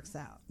as it works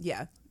out.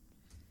 Yeah.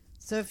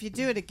 So if you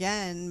do it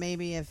again,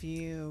 maybe if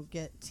you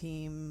get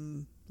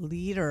team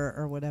leader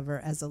or whatever,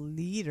 as a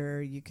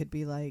leader, you could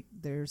be like,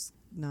 there's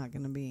not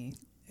going to be,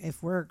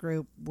 if we're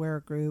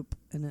a group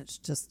and it's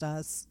just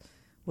us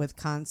with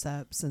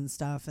concepts and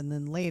stuff. And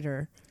then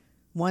later,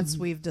 once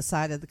we've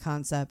decided the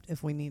concept,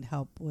 if we need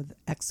help with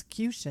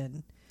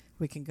execution,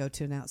 we can go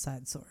to an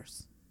outside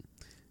source.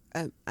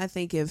 I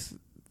think if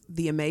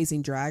the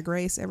Amazing Drag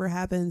Race ever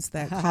happens,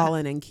 that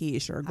Colin and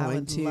Quiche are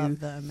going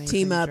to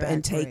team up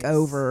and take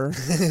over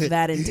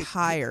that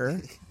entire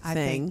thing. I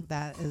think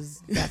that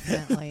is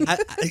definitely.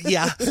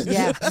 Yeah.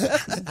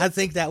 I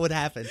think that would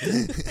happen.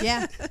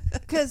 Yeah,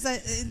 because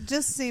it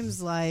just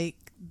seems like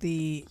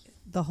the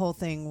whole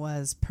thing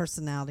was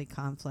personality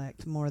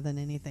conflict more than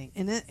anything,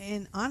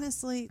 and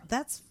honestly,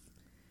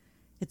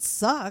 it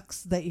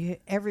sucks that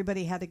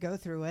everybody had to go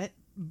through it,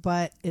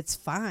 but it's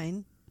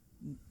fine.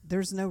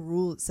 There's no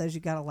rule that says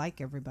you got to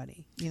like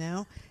everybody,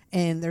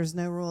 and there's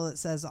no rule that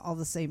says all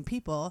the same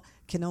people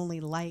can only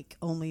like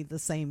only the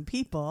same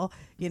people.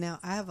 I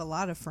have a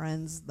lot of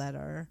friends that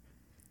are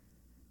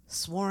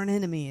sworn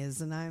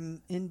enemies and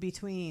I'm in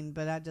between,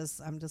 but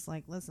I'm just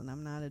like, listen,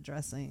 I'm not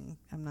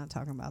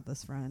talking about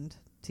this friend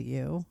to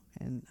you,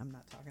 and I'm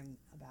not talking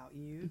about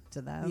you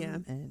to them. Yeah.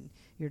 And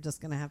you're just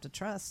going to have to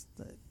trust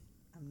that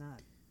I'm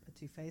not a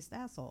two-faced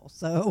asshole.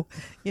 So,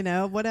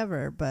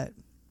 whatever, but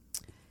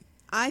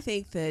I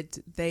think that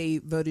they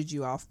voted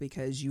you off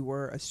because you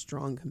were a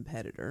strong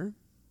competitor.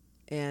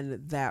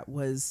 And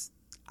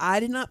I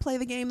did not play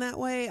the game that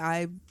way.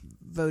 I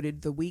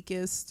voted the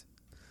weakest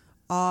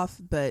off,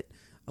 but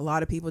a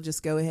lot of people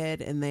just go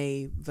ahead and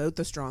they vote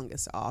the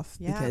strongest off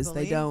because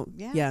they don't.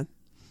 Yeah.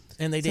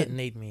 And they didn't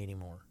need me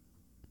anymore.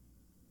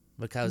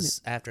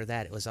 Because after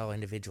that, it was all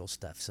individual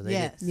stuff. So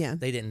they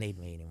didn't need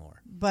me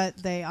anymore. But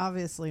they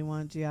obviously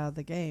wanted you out of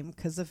the game,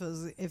 because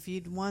if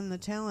you'd won the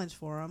challenge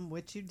for them,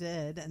 which you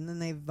did, and then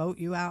they vote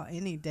you out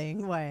any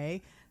dang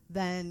way,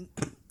 then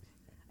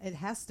it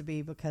has to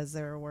be because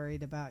they're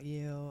worried about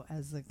you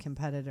as a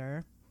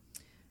competitor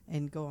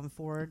and going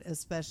forward,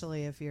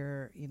 especially if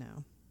you're,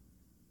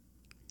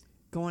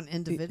 going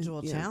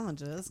individual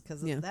challenges,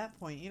 because at that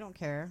point, you don't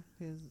care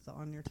who's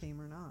on your team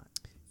or not.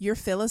 Your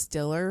Phyllis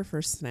Diller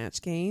for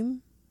Snatch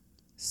Game,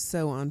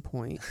 so on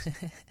point.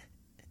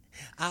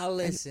 I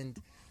listened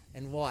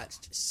and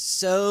watched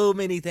so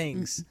many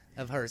things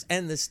of hers,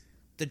 and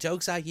the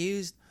jokes I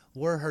used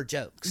were her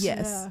jokes.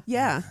 Yes,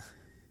 yeah,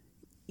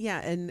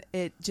 and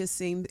it just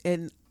seemed,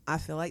 and I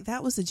feel like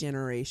that was a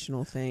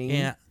generational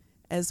thing,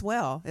 as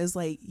well. It's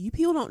like, you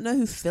people don't know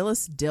who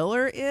Phyllis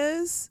Diller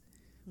is.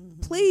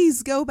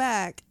 Please go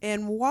back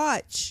and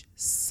watch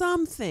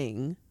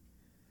something.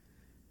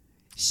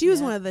 She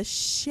was one of the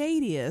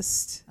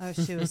shadiest. Oh,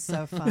 she was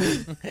so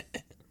fun.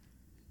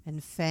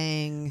 And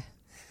Fang,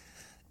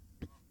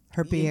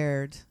 her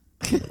beard.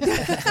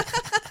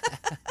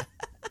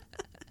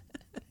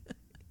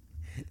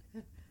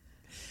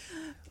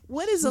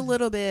 What is a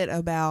little bit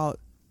about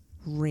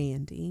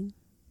Randy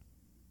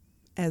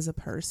as a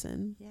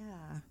person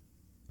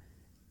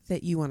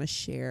that you want to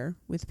share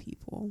with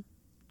people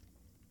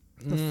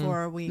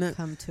before we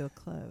come to a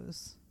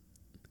close?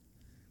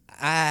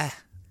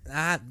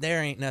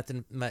 There ain't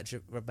nothing much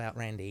about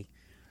Randy.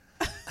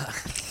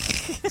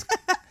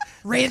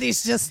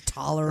 Randy's just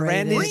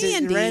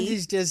tolerated.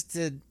 Randy's just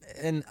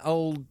an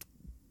old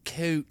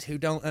coot who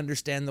don't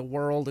understand the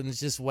world and is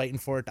just waiting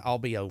for it to all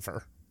be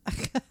over.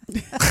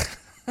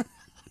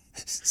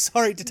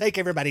 Sorry to take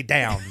everybody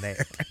down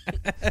there.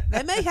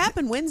 That may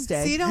happen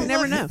Wednesday. So you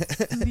never know.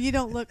 You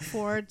don't look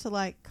forward to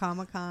like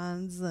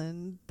Comic-Cons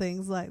and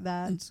things like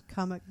that,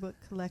 comic book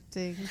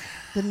collecting,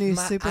 the new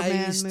Superman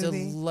movie. I used to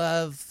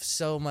love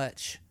so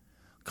much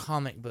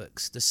comic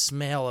books, the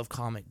smell of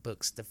comic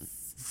books.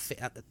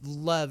 I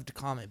loved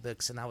comic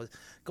books, and I was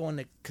going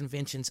to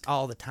conventions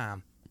all the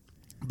time.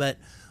 But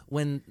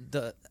when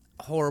the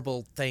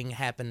horrible thing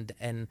happened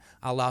and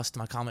I lost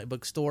my comic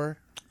book store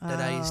that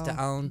I used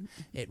to own,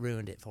 it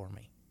ruined it for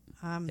me.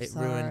 I'm It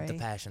sorry. ruined the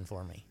passion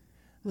for me.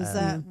 Was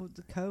that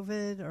with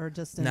COVID or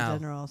just in No.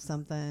 general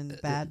something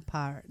bad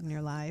part in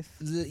your life?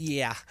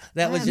 Yeah,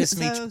 that was I'm just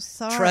me so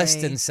sorry.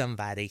 trusting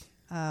somebody.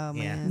 Oh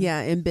Yeah. man.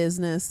 Yeah, in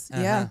business.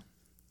 Uh-huh.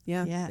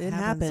 Yeah, Yeah, it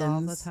happens happens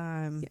all the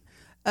time.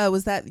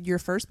 Was that your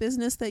first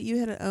business that you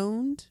had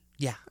owned?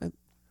 Yeah.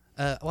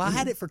 Well, I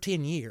had it for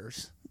 10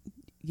 years.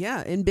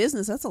 Yeah, in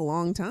business, that's a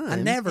long time. I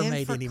never And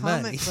made for any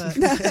comic money. books,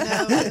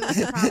 it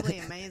was probably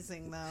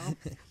amazing though.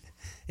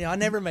 I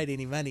never made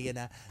any money,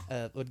 and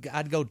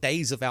I'd go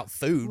days without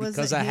food Was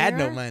because it I had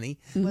no here? money.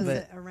 Was But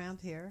it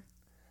around here?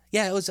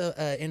 yeah, it was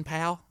in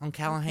Powell on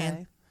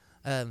Callahan.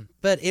 Okay.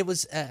 But it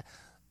was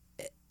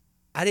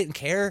I didn't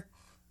care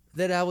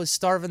that I was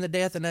starving to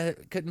death and I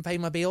couldn't pay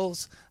my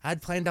bills.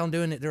 I'd planned on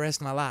doing it the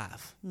rest of my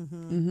life.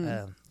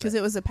 Because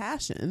it was a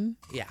passion.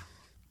 Yeah.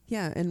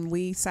 Yeah, and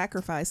we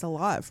sacrifice a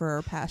lot for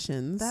our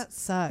passions. That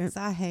sucks.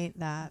 I hate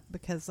that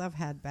because I've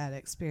had bad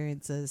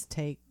experiences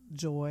take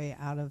joy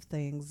out of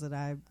things that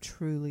I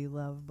truly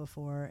loved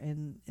before,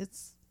 and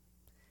it's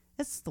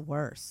the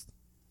worst.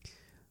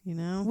 You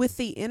know? With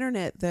the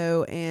internet,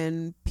 though,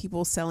 and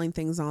people selling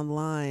things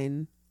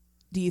online,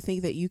 do you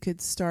think that you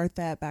could start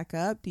that back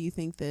up? Do you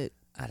think that...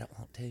 I don't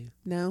want to.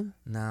 No?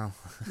 No.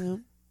 No?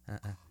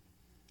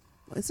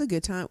 It's a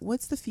good time.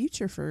 What's the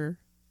future for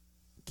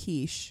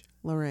Quiche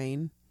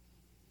Lorraine?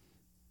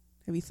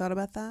 Have you thought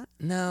about that?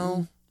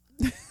 No.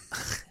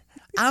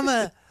 I'm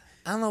a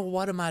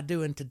what am I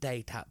doing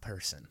today type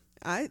person.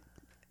 I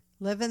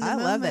Live in the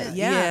love moment. it.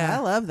 Yeah, Yeah. I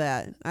love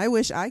that. I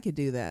wish I could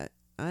do that.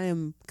 I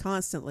am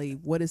constantly,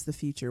 what is the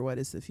future? What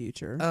is the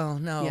future? Oh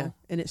no. Yeah,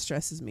 and it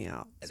stresses me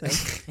out. So.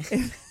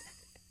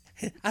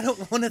 I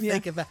don't want to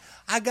think about.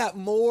 I got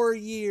more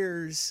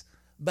years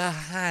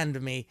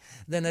behind me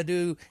than I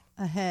do.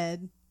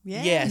 Ahead.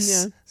 Yeah. Yes. Yeah.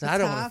 So That's I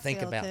don't how want I to think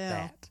feel, about too.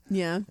 that.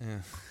 Yeah.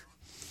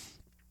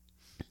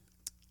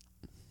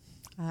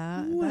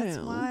 That's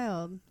Well.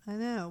 wild. I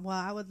know. Well,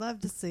 I would love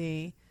to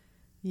see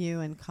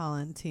you and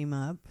Colin team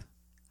up.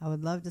 I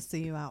would love to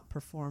see you out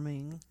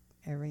performing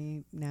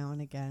every now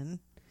and again.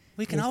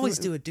 We can If always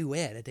we- do a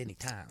duet at any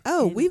time.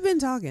 Oh, And- we've been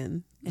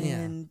talking. Yeah.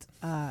 And,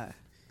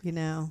 you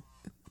know,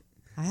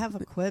 I have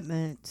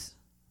equipment.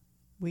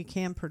 We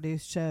can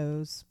produce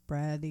shows.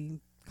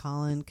 Brady,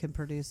 Colin can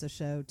produce a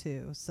show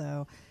too.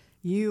 So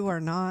you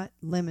are not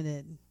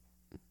limited.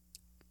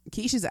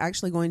 Quiche is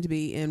actually going to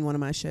be in one of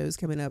my shows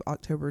coming up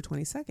October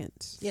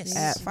 22nd. Yes.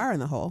 At Fire in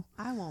the Hole.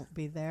 I won't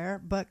be there,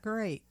 but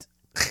great.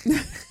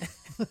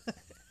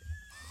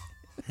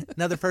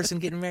 Another person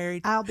getting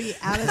married. I'll be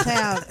out of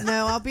town.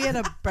 No, I'll be at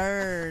a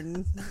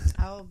burn.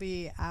 I will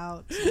be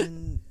up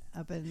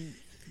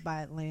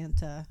by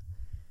Atlanta.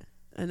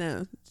 I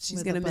know. She's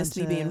with going to a miss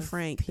me bunch being of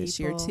Frank this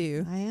year, people.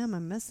 too. I am.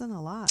 I'm missing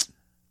a lot.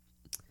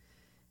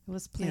 It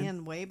was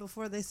planned way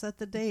before they set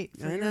the date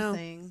for I your know.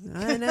 thing.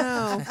 I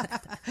know.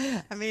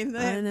 I mean,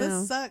 I know.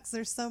 this sucks.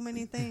 There's so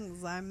many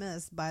things I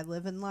miss by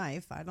living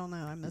life. I don't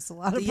know. I miss a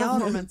lot of Do y'all-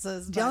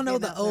 performances. Do y'all by know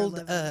being the out there old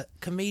living.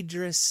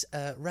 comedress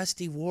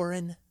Rusty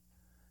Warren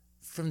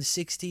from the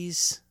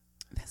 60s?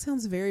 That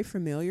sounds very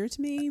familiar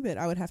to me, but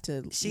I would have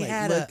to She like,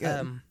 had look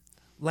a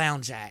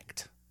lounge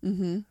act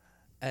Mm-hmm.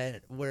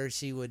 where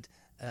she would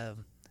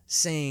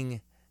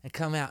sing and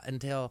come out and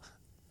tell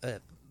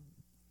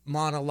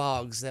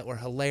monologues that were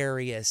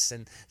hilarious,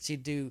 and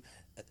she'd do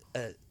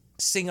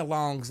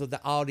sing-alongs with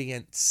the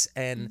audience,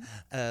 and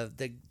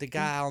the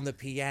guy on the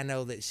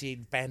piano that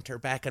she'd banter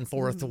back and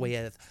forth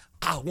with.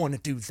 I want to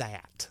do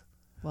that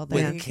Well,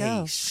 there with you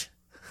go. Quiche.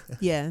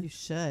 Yeah. You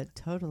should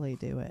totally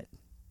do it.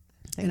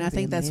 And I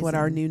think that's what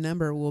our new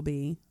number will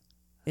be.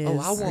 Is Oh,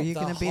 I want you the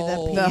gonna be the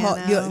whole, the whole,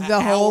 piano?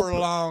 the whole,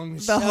 hour-long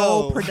the show.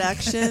 whole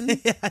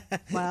production.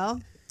 Well,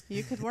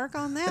 you could work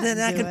on that. And then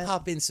I and do can it.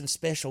 pop in some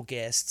special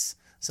guests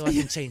so I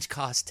can change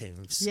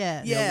costumes.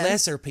 Yes. You know, Yes.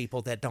 lesser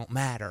people that don't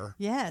matter.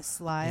 Yes,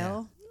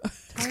 Lyle.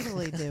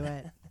 Totally do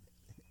it.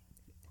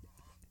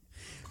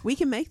 We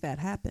can make that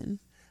happen.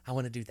 I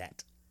want to do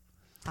that.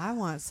 I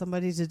want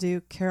somebody to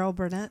do Carol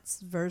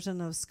Burnett's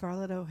version of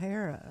Scarlett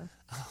O'Hara.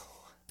 Oh.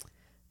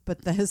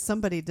 But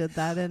somebody did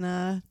that in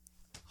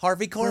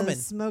Harvey the Korman.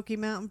 Smoky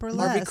Mountain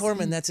Burlesque.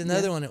 Harvey Korman, that's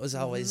another one that was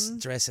always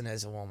dressing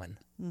as a woman.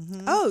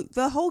 Oh,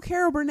 the whole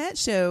Carol Burnett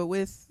show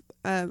with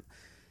him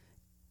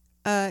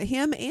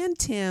and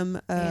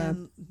Tim.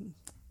 And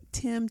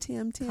Tim.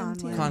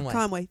 Conway.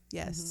 Conway.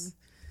 Yes.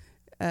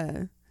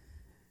 yes.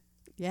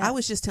 I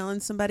was just telling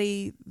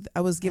somebody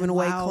I was giving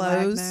away Lyle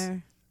clothes.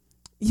 Wagner.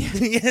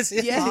 yes.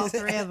 All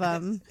three of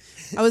them.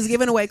 I was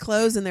giving away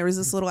clothes, and there was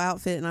this little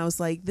outfit, and I was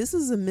like, "This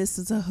is a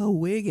Mrs.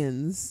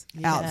 Wiggins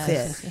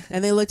outfit."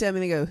 And they looked at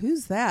me and they go,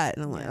 "Who's that?"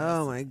 And I'm like, Yes.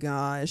 "Oh my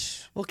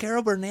gosh!" Well,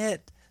 Carol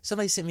Burnett,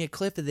 somebody sent me a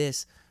clip of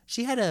this.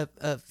 She had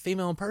a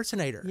female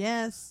impersonator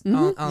Yes.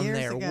 on Years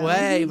there ago.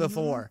 way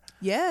before.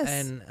 Yes.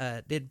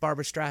 And did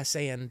Barbara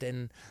Streisand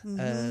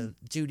and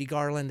Judy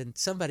Garland and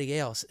somebody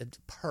else. It's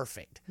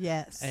perfect.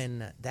 Yes.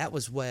 And that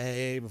was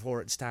way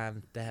before it's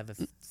time to have a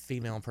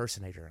female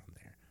impersonator on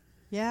there.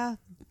 Yeah,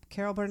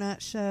 Carol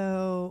Burnett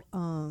show,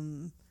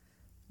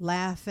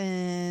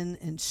 Laughing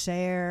and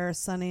Cher,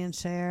 Sonny and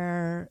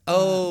Cher.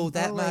 Oh,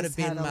 that might always have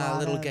been had a my lot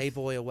little of gay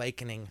boy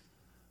awakening.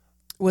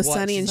 Was What?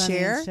 Sonny and Sonny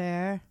Cher? and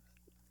Cher.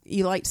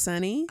 You liked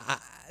Sonny?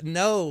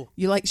 No.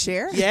 You like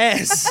Cher?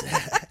 Yes.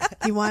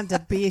 He wanted to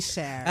be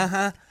Cher.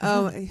 Uh-huh.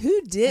 Oh,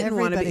 who didn't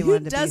want to be? Everybody Who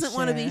wanted to be doesn't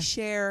want to be Cher.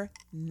 Cher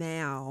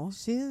now?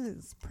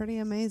 She's pretty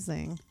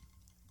amazing.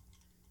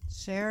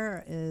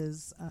 Cher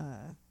is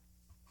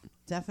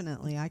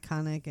definitely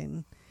iconic,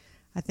 and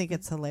I think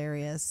it's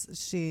hilarious.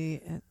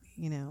 She,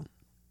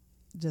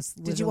 just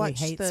Did you literally watch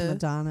hates the-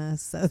 Madonna,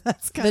 so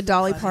that's kind The of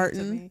Dolly funny to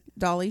Parton me.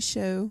 Dolly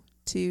show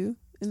too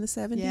in the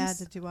 70s. Yeah,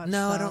 did you watch?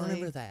 No, I don't Dolly?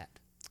 remember that.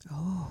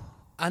 Oh,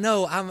 I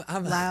know.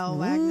 I'm Lyle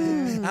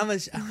Wagner.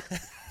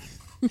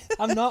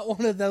 I'm not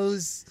one of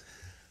those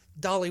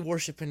Dolly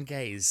worshiping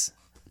gays.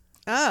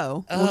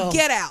 well,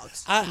 get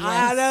out.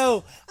 I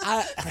know.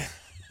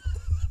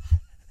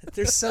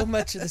 There's so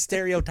much of the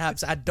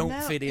stereotypes I don't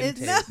fit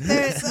into.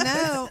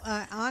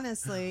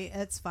 Honestly,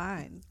 it's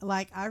fine.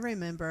 Like, I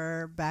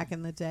remember back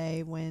in the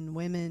day when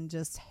women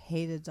just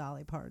hated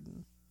Dolly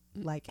Parton,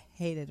 like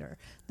hated her.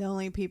 The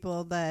only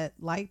people that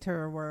liked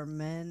her were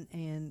men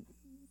and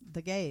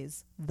the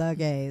gays. The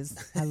gays.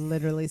 I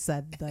literally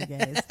said the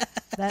gays.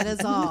 That is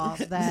all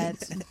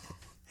that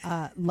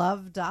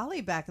loved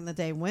Dolly back in the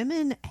day.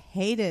 Women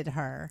hated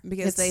her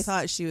Because they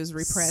thought she was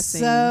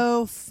repressing.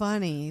 So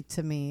funny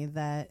to me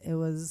that it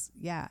was,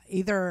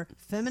 either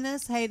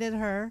feminists hated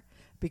her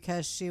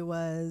because she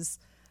was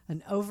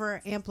an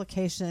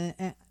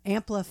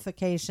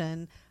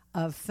amplification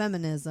of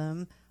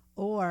feminism,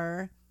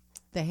 or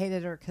they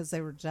hated her because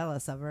they were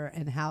jealous of her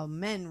and how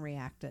men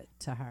reacted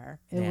to her.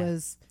 It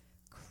was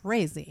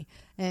crazy.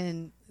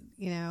 And,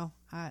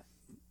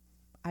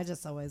 I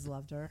just always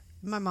loved her.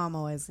 My mom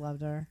always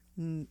loved her.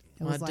 And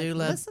it was I do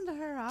love listen to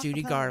her.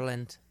 Judy acapella.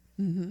 Garland,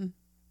 Mm-hmm.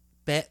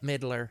 Bette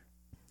Midler.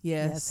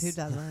 Yes. Yes, who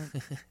doesn't?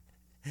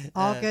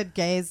 All good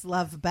gays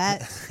love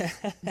Bet.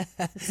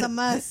 It's a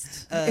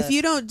must. If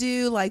you don't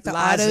do like the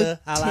Liza,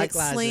 I auto like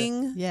tit Liza.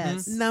 sling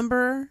Yes.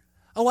 number.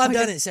 Oh, I've Okay.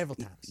 done it several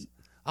times.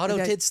 Auto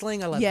Okay. tid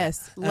sling, I love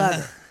Yes, that.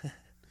 love it.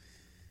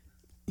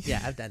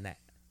 Yeah, I've done that.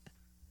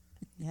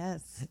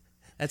 Yes.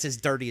 That's as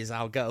dirty as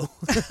I'll go.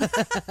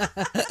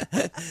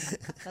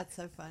 That's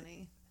so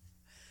funny.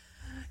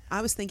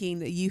 I was thinking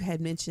that you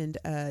had mentioned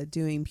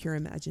doing Pure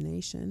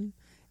Imagination,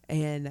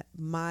 and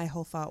my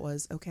whole thought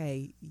was,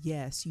 okay,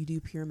 yes, you do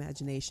Pure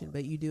Imagination,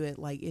 but you do it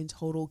like in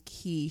total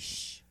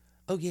quiche.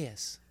 Oh,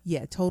 yes.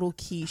 Yeah, total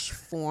quiche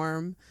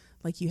form.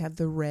 Like you have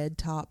the red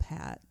top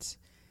hat,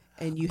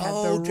 and you have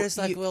Oh, the dressed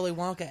like you- Willy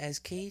Wonka as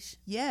quiche?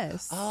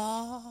 yes.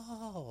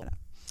 Oh.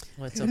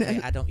 Well, it's okay.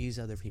 I don't use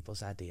other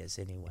people's ideas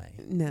anyway.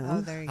 No.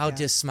 Oh, there you I'll go.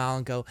 just smile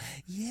and go,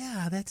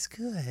 yeah, that's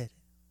good.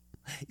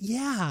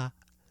 Yeah,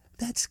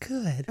 that's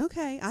good.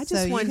 Okay, I So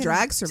just you won can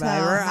Drag tell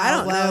Survivor. I how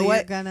don't well know you're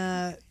what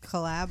gonna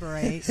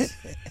collaborate.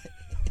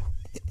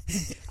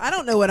 I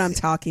don't know what I'm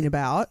talking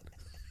about.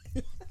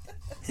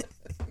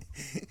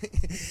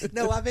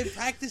 No, I've been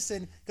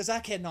practicing because I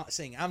cannot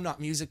sing. I'm not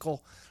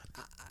musical.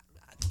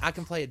 I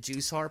can play a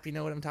juice harp. You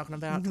know what I'm talking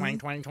about? Twang,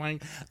 twang,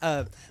 twang.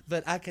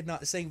 But I could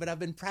not sing. But I've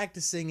been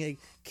practicing a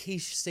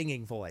quiche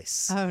singing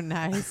voice. Oh,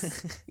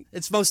 nice.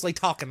 It's mostly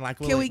talking like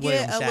Can we William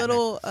get a Shatner.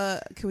 little?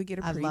 Can we get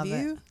a I love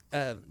preview?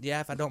 Yeah,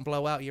 if I don't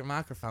blow out your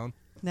microphone.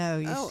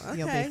 No, Oh,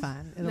 you'll okay. be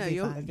fine. It'll No, be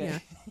you'll- fine. yeah.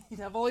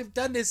 I've only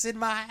done this in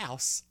my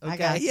house. Okay? I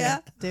got you. Yeah.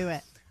 Do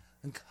it.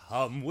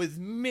 Come with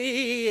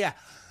me,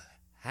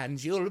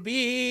 and you'll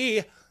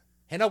be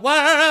in a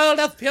world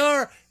of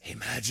pure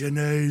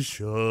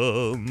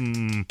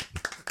imagination.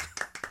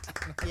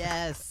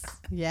 Yes.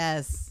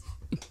 Yes.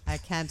 I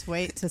can't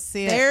wait to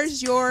see it.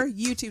 There's your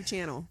YouTube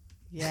channel.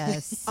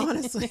 Yes.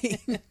 Honestly,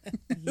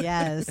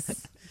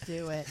 Yes.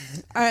 Do it.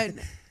 all right.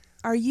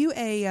 Are you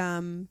a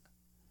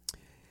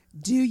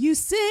Do you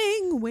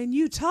sing when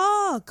you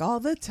talk all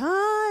the time?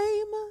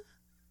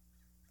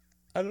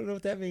 I don't know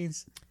what that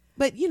means.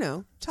 But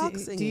talk Do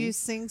singing. you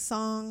sing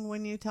song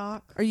when you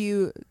talk? Are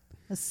you?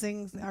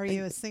 Are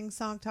you a sing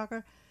song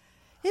talker?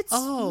 It's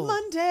Oh.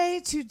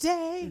 Monday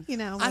today.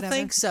 Whatever. I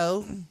think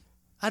so.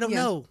 I don't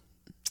Yeah. know.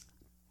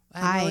 I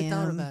haven't really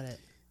thought am. about it.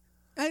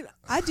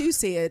 I do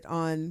see it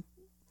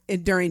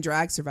during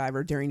Drag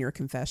Survivor during your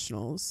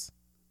confessionals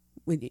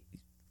when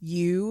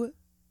you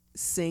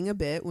sing a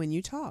bit when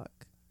you talk.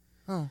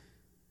 Oh.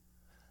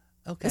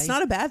 Okay. It's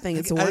not a bad thing.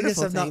 It's a I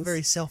wonderful guess I'm thing. not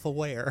very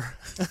self-aware.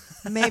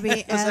 Maybe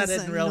I as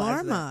didn't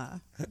realize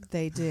Norma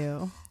they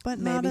do, but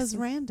not Maybe as so.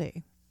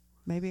 Randy.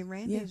 Maybe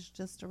Randy's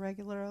just a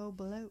regular old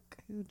bloke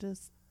who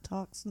just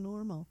talks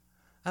normal.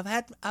 I've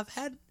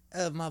had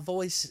my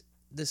voice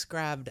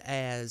described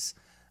as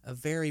a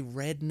very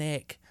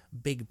redneck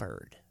big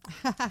bird.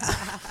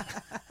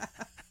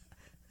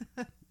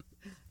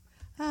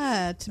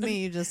 To me,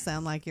 you just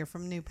sound like you're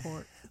from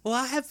Newport. Well,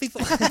 I have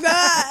people.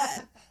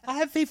 I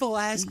have people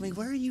ask me,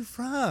 "Where are you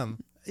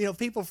from?"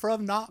 People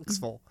from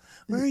Knoxville.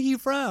 Where are you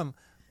from?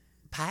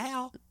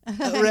 Powell.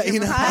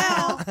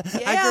 Powell,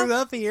 I grew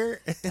up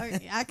here.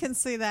 I can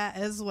see that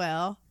as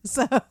well.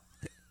 So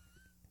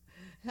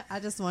I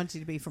just want you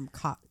to be from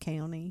Cott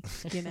County,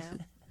 you know.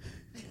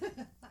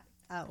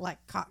 Like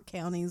Cott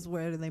County's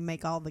where they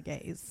make all the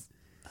gays.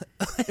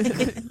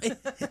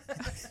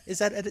 Is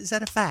that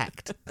a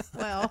fact?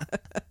 Well,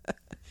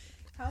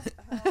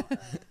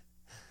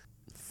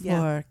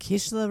 Yeah. for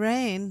Quiche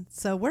Lorraine.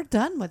 So we're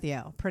done with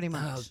you, pretty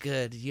much. Oh,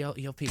 good.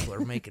 Y'all people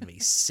are making me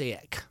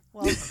sick.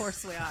 Well, of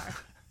course we are.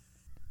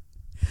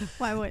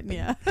 Why wouldn't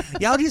you?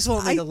 Y'all just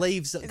want me to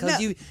leave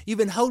because no. you've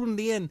been holding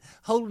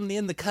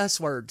in the cuss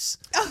words.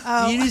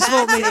 Oh, You just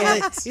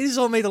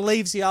want me to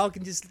leave so y'all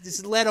can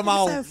just let them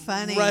all so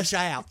funny. rush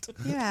out.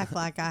 You act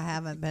like I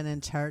haven't been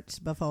in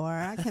church before.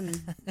 I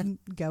can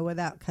go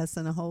without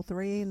cussing a whole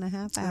 3.5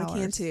 hours. I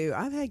can too.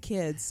 I've had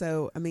kids,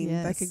 so I mean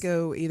that Yes. could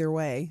go either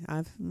way.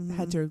 I've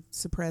had to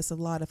suppress a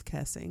lot of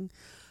cussing,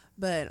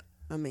 but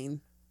I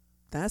mean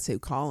that's who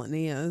Colin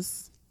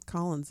is.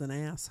 Colin's an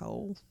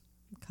asshole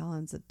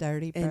Colin's a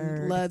dirty and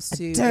bird. loves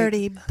to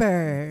dirty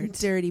bird.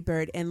 dirty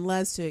bird, and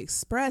loves to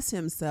express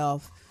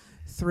himself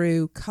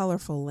through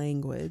colorful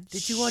language.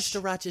 Did you watch The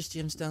Righteous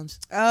Gemstones?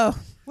 Oh,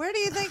 Where do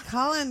you think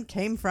Colin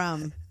came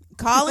from?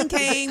 Colin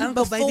came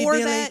Uncle Baby before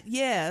Billy? that.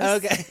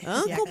 Yes. Okay.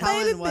 Uncle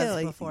Colin Baby was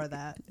Billy. before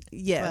that.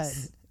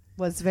 Yes.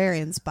 But was very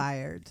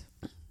inspired.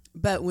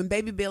 But when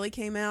Baby Billy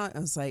came out, I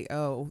was like,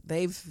 oh,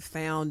 they've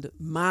found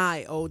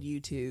my old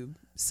YouTube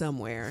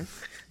somewhere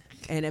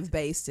and have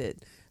based it.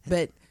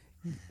 But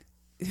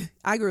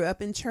I grew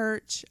up in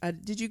church.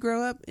 Did you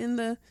grow up in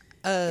the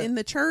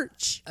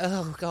church?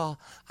 Oh God,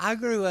 I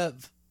grew up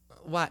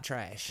white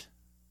trash.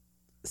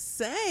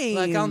 Same.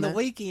 Like on the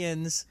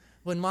weekends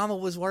when Mama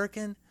was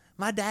working,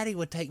 my daddy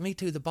would take me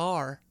to the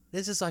bar.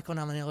 This is like when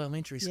I'm in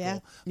elementary school. Yeah.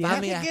 Yeah. I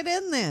could get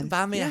in then.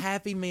 Buy me a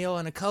Happy Meal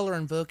and a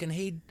coloring book, and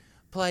he'd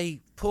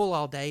play pool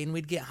all day, and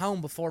we'd get home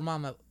before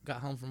Mama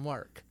got home from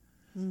work.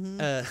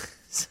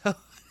 So,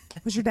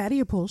 Was your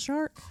daddy a pool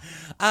shark?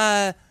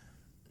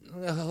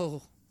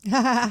 oh,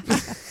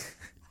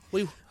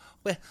 well,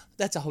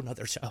 that's a whole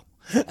nother show.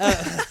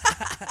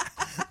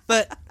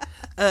 But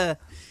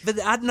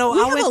I know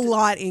We I have went a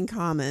lot in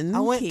common. I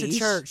went to Quiche.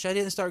 church. I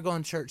didn't start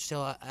going to church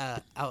till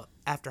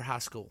after high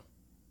school.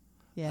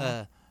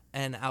 Yeah.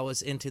 And I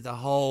was into the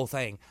whole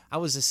thing. I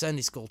was a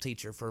Sunday school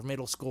teacher for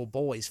middle school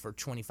boys for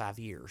 25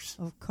 years.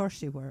 Of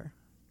course you were.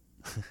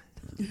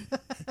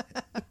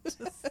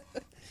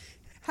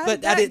 How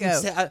But did I that didn't.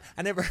 go? Say,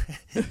 I never,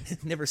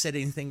 never said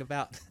anything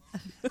about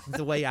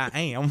the way I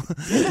am.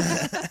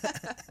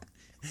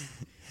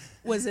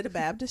 Was it a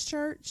Baptist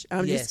church?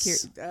 I'm Yes.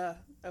 just curious.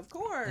 Of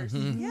course.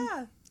 Mm-hmm.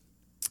 Yeah.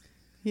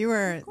 You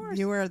course.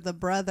 were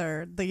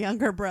the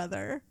younger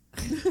brother.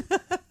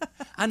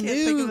 I think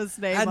knew. of his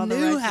name I on the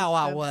knew record how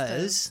I books,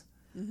 was.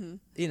 Mm-hmm.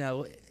 You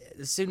know,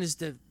 as soon as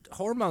the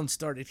hormones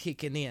started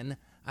kicking in,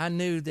 I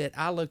knew that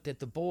I looked at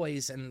the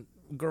boys and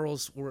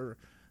girls were.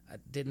 I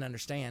didn't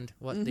understand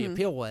what the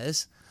appeal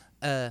was,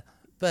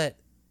 but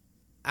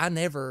I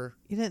never.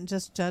 You didn't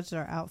just judge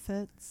their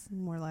outfits.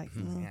 More like,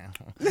 Yeah.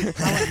 I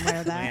wouldn't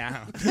wear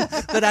that.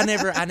 Yeah. But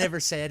I never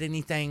said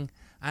anything.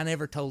 I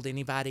never told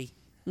anybody.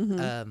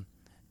 I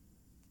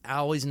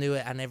always knew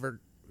it. I never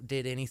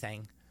did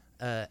anything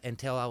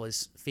until I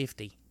was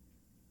 50.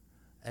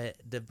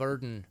 The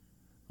burden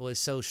was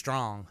so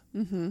strong.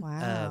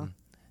 Wow.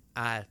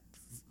 My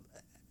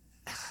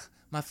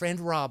friend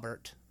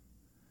Robert,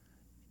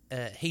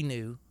 he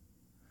knew.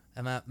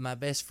 My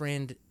best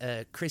friend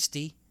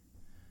Christy,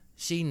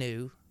 she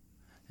knew.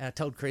 And I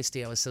told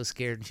Christy I was so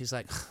scared, and she's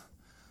like,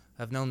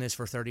 I've known this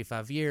for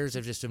 35 years.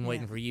 I've just been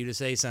waiting for you to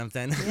say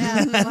something.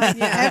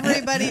 Yeah,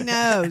 everybody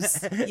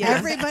knows.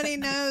 Everybody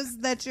knows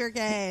that you're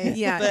gay.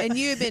 Yeah, and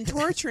you had been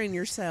torturing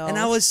yourself. And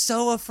I was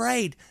so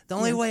afraid. The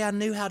only way I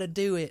knew how to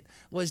do it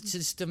was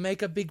just to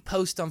make a big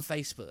post on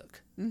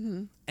Facebook.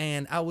 Mm-hmm.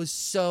 And I was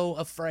so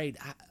afraid.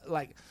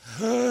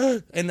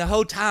 And the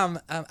whole time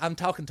I'm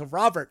talking to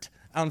Robert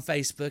on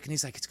Facebook, and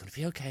he's like, it's going to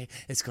be okay.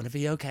 It's going to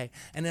be okay.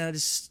 And then I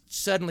just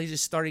suddenly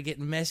just started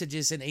getting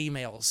messages and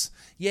emails.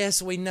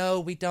 Yes, we know.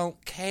 We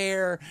don't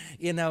care.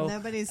 You know.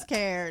 Nobody's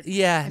cared.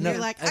 Yeah. And no, you're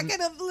like, I could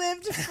have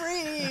lived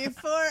free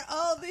for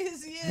all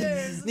these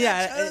years. And I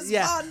yeah. chose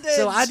Yeah. bondage.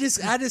 So I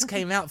just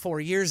came out 4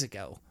 years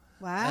ago.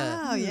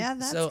 Wow. Yeah.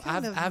 That's So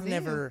kind of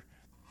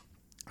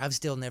I've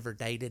still never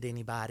dated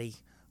anybody,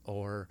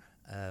 or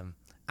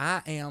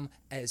I am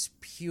as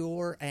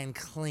pure and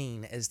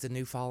clean as the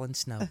new fallen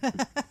snow.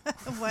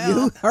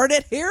 Well, You heard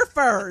it here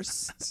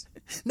first.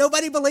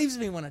 Nobody believes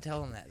me when I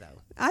tell them that,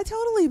 though. I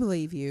totally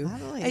believe you. I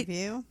believe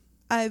you.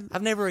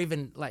 I've never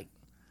even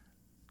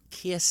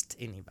kissed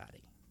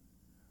anybody,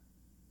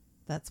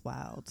 That's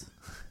wild.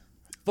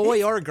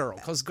 boy or girl.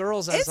 Because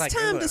girls, I was It's like,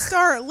 time to "Ugh."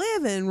 start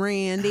living,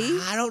 Randy.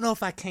 I don't know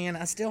if I can.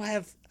 I still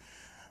have.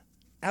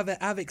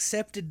 I've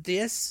accepted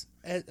this.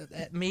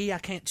 At me, I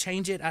can't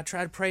change it. I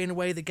tried praying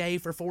away the gay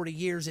for 40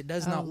 years. It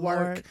does not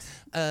work.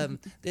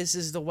 This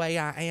is the way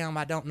I am.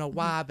 I don't know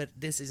why, but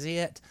this is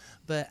it.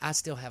 But I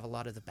still have a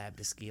lot of the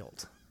Baptist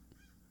guilt.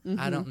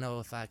 I don't know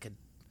if I could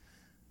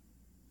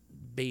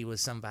be with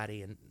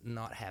somebody and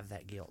not have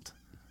that guilt.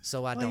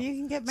 So I Well, don't. you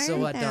can get married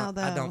so I now, don't.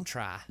 I though. don't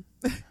try.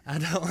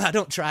 I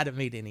don't try to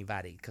meet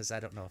anybody because I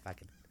don't know if I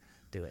can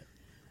do it.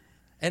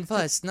 And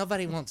plus,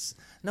 nobody wants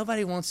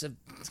a.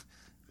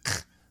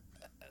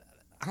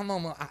 I'm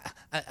almost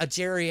a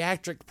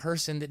geriatric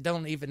person that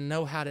don't even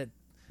know how to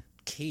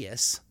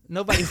kiss.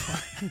 Nobody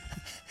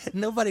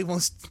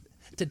wants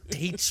to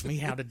teach me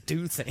how to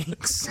do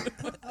things.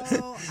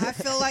 Oh, I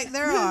feel like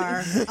there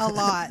are a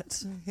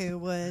lot who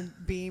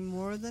would be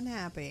more than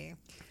happy.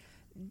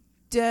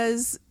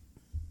 Does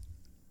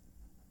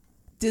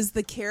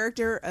the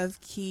character of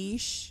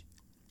Quiche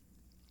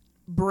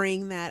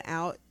bring that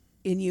out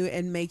in you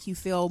and make you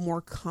feel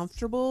more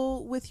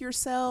comfortable with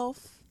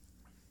yourself?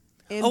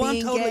 And I'm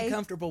being totally gay?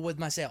 comfortable with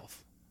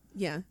myself.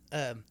 Yeah.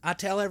 I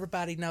tell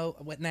everybody no.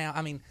 What now?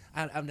 I mean,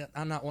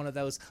 I'm not one of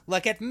those.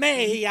 Look at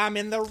me, I'm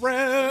in the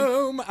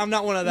room. I'm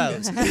not one of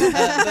those.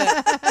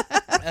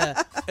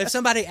 But if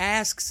somebody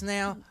asks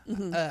now,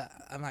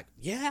 I'm like,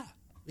 yeah,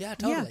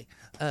 totally.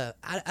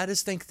 I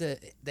just think the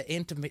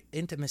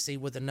intimacy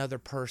with another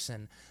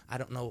person. I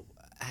don't know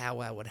how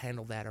I would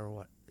handle that, or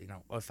what,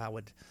 or if I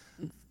would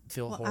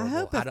feel horrible. I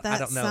hope if I that's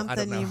don't know. I don't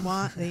something know. you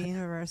want, the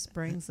universe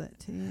brings it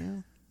to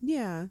you.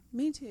 Yeah,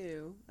 me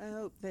too. I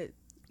hope that.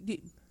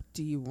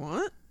 Do you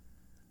want?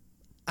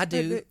 I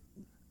do.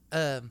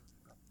 I've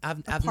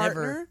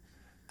partner?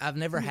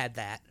 never had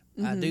that.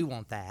 I do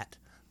want that,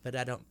 but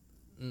I don't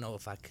know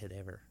if I could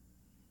ever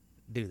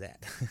do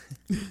that.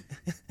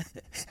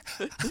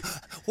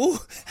 Ooh,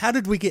 how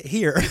did we get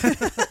here?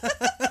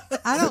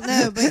 I don't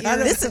know, but you're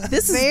This is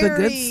the good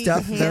very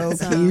stuff, though,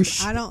 handsome.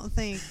 Quiche. I don't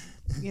think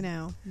you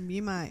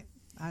might.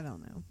 I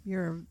don't know.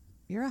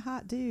 You're a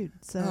hot dude,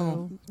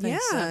 so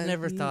Thanks. Yeah, I've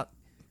never thought.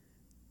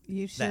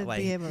 you should way.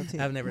 be able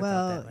to. I've never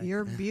well, thought that way.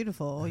 you're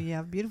beautiful. You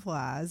have beautiful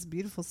eyes,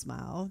 beautiful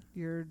smile.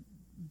 You're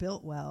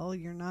built well.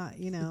 You're not.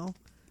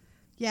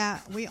 Yeah,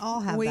 we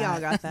all have. We that. all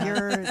got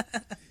that.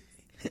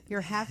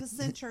 You're half a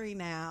century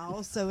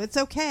now, so it's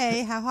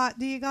okay. How hot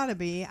do you gotta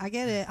be? I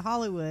get it,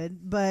 Hollywood,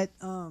 but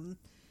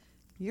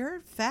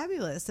you're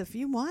fabulous. If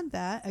you want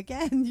that,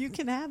 again, you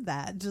can have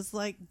that, just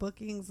like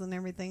bookings and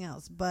everything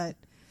else. But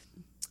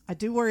I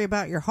do worry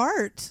about your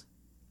heart.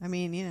 I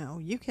mean,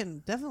 you can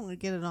definitely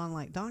get it on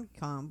like Donkey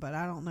Kong, but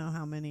I don't know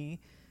how many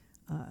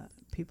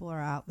people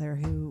are out there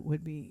who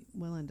would be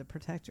willing to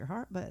protect your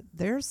heart. But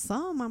there's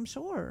some, I'm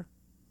sure.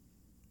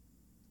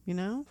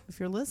 If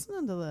you're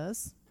listening to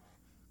this,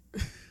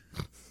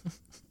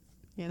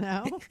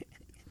 email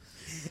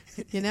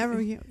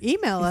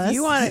us. If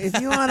you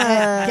want to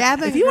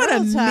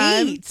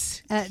GabandGirlTime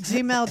meet at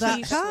Quiche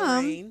gmail.com.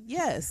 Lorraine,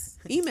 yes,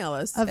 email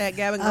us A at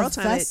Gab and Girl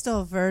Time.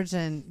 Vestal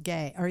Virgin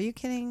Gay. Are you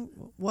kidding?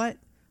 What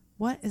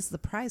is the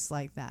price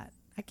like that?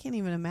 I can't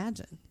even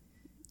imagine.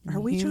 Are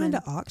we trying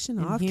to auction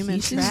off human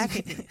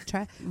Quiche's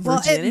tracking? Well,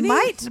 it virginity?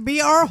 might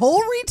be our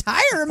whole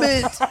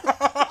retirement.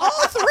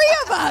 All three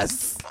of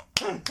us.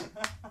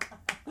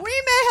 We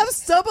may have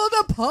stumbled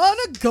upon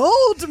a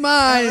gold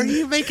mine. Are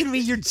you making me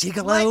your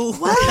gigolo?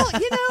 Well,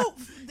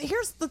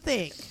 here's the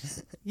thing.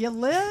 You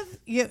live,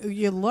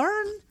 you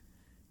learn,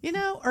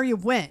 or you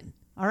win.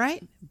 All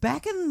right?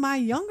 Back in my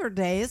younger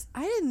days,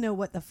 I didn't know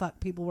what the fuck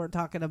people were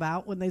talking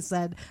about when they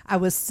said I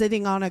was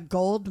sitting on a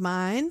gold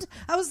mine.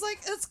 I was like,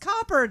 it's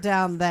copper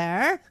down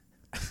there.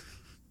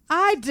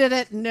 I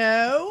didn't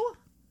know.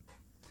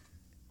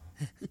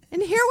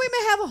 And here we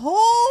may have a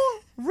whole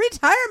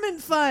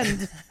retirement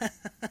fund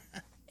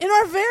in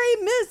our very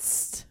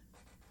midst.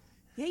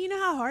 Yeah, you know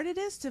how hard it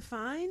is to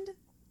find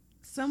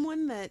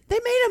someone that. They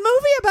made a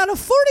movie about a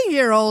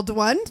 40-year-old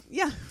one.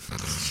 Yeah.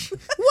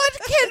 What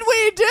can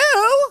we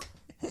do?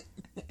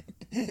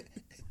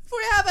 If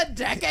we have a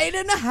decade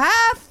and a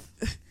half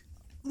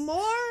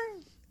more.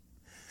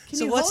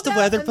 So what's the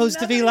weather supposed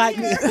to be like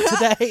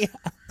today?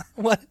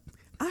 What?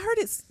 I heard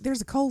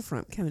there's a cold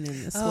front coming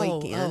in this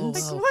weekend.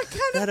 What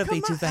kind That'll of? be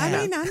too bad.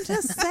 I mean, I'm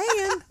just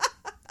saying.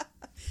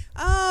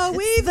 Oh,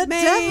 It's the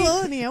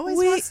devil, and he always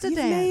wants to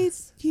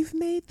dance. You've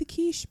made the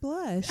Quiche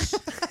blush.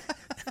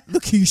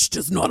 The Quiche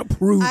does not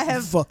approve. I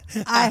have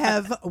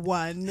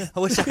one. I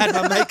wish I had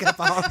my makeup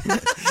on.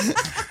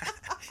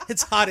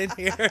 It's hot in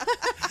here.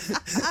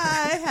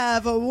 I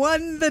have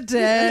won the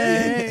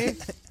day.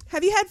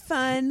 Have you had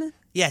fun?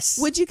 Yes.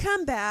 Would you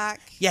come back?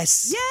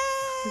 Yes.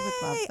 We would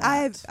love Yay!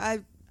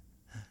 that.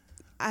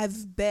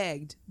 I've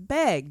begged.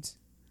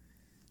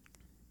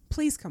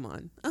 Please come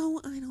on.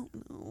 Oh, I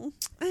don't know.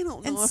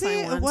 And if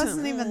see, I want it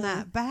wasn't to. even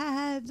that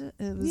bad.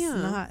 It was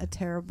not a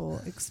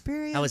terrible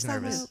experience. I was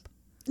nervous.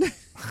 hope.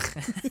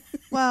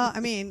 Well, I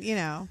mean,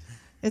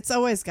 it's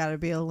always got to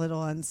be a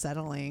little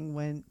unsettling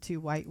when two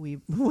white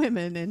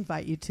women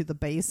invite you to the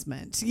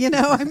basement.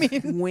 I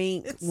mean,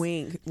 Wink,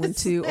 wink. When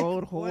two like,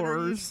 old what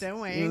are you whores.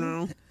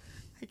 doing?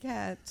 I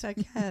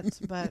can't.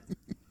 But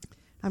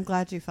I'm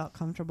glad you felt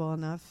comfortable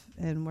enough,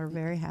 and we're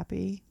very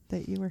happy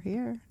that you were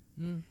here.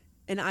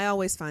 And I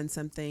always find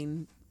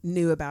something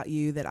new about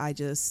you that I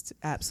just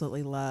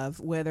absolutely love,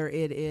 whether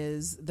it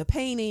is the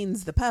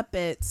paintings, the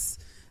puppets,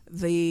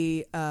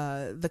 the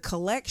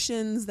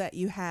collections that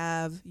you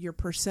have, your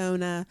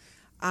persona.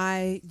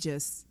 I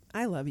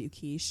I love you,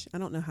 Quiche. I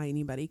don't know how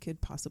anybody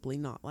could possibly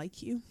not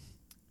like you.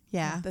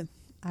 Yeah,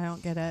 I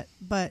don't get it.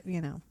 But,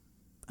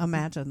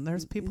 imagine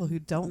there's people who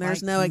don't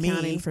There's like no me.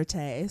 accounting for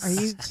taste. Are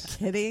you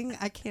kidding?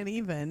 I can't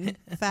even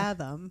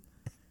fathom.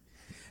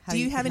 how Do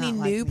you have any cannot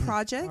like new me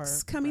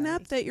projects or coming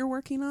up Brady. that you're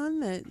working on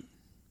that?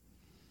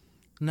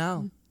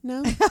 No.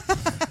 No?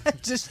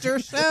 Just your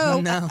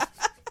show. No.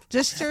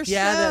 Just your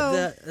Yeah, show.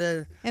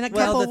 the In a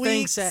well, couple the thing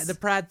weeks. the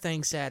Pride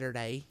thing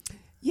Saturday.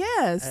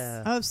 Yes.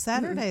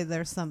 Saturday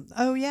there's some.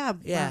 Oh, yeah.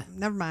 Yeah. Well,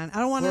 never mind. I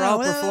don't want to We're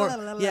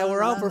know. all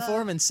we're all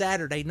performing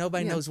Saturday.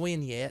 Nobody knows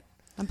when yet.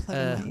 I'm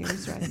plugging my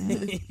ears right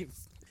now.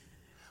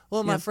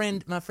 Well, my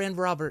friend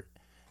Robert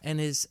and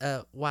his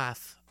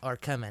wife are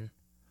coming,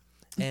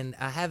 and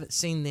I haven't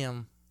seen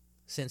them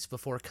since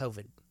before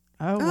COVID.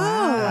 Oh, wow.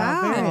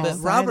 wow. Very But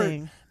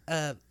exciting.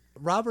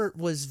 Robert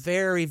was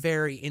very,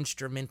 very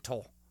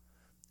instrumental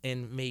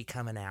in me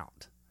coming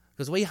out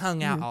because we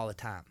hung out all the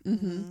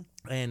time,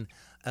 and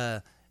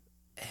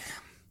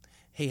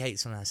he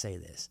hates when I say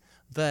this,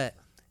 but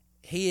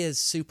he is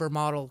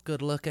supermodel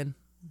good looking.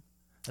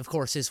 Of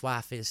course, his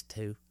wife is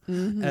too. Why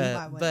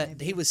wouldn't But they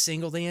be? he was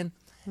single then,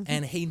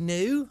 and he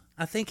knew.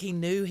 I think he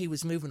knew he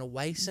was moving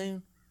away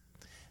soon,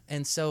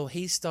 and so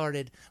he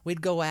started.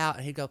 We'd go out,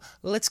 and he'd go,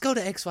 "Let's go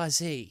to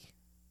XYZ,"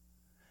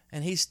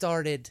 and he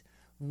started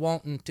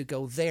wanting to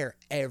go there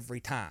every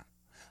time.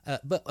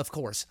 But of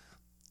course,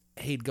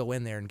 he'd go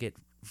in there and get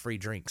free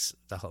drinks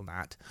the whole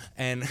night,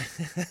 and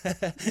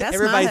That's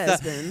my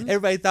husband.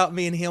 everybody thought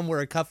me and him were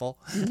a couple.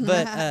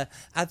 But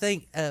I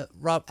think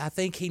I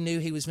think he knew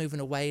he was moving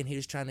away, and he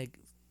was trying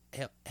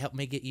to help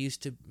me get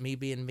used to me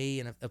being me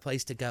and a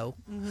place to go.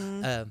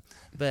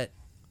 But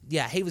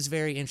yeah, he was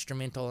very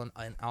instrumental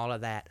in all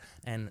of that,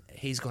 and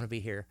he's going to be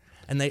here.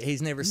 And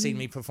he's never seen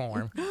me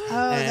perform.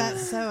 Oh, And-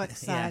 that's so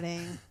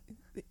exciting.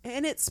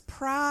 And it's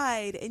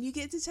pride, and you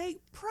get to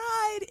take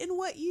pride in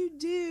what you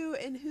do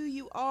and who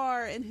you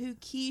are and who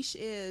Quiche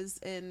is,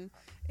 and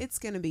it's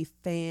going to be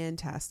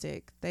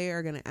fantastic. They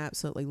are going to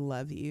absolutely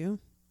love you.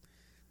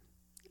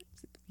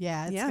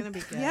 Yeah, it's yeah. going to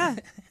be good. Yeah.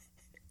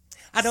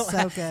 I don't.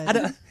 So good. I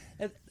don't.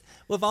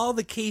 With all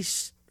the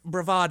quiche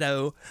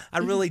bravado, I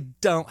really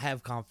don't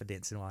have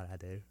confidence in what I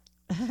do.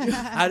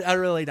 I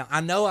really don't.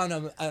 I know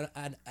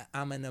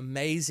I'm an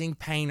amazing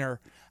painter.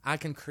 I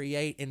can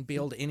create and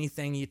build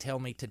anything you tell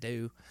me to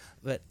do,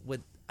 but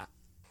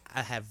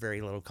I have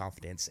very little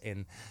confidence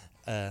in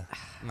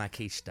my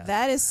quiche stuff.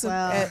 That is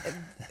Well-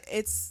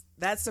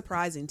 that's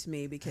surprising to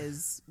me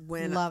because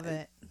Love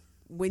it.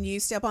 when you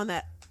step on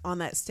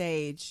that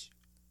stage,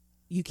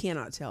 you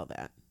cannot tell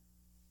that.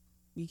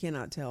 You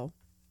cannot tell.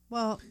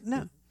 Well,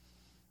 no.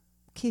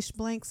 Quiche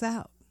blanks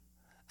out.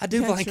 I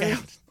do Yeah, blank true.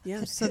 out.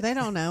 Yeah. So they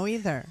don't know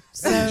either.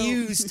 The So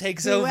muse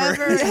takes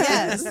whoever, over.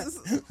 yes.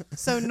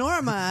 So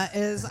Norma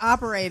is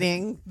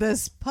operating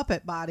this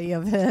puppet body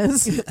of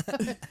his.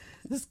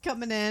 Just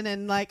coming in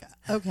and like,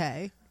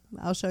 okay,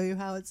 I'll show you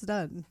how it's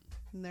done.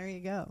 And there you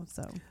go.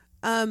 So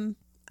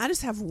I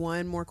just have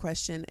one more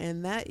question,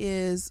 and that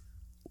is,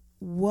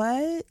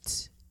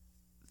 what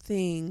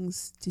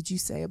things did you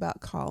say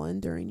about Colin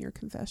during your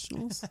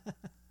confessionals?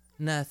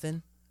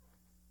 Nothing.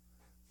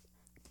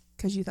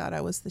 Because you thought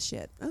I was the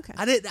shit. Okay.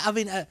 I didn't. I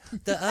mean,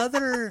 the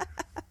other.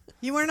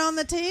 you weren't on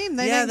the team.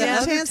 They Yeah, didn't the get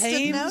a other chance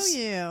to know teams-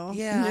 you.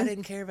 Yeah, I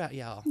didn't care about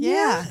y'all.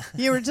 Yeah.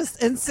 You were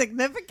just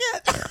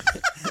insignificant.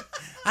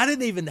 I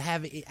didn't even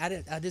have it.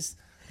 I just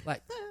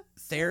like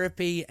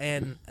therapy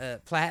and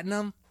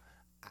platinum.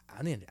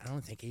 I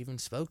don't think I even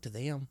spoke to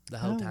them the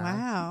whole Oh, time.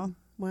 wow.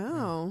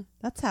 Wow.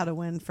 That's how to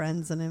win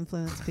friends and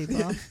influence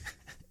people.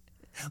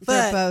 But-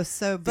 They're both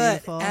so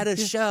beautiful. But at a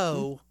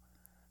show,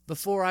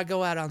 before I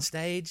go out on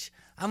stage,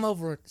 I'm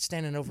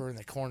standing over in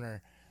the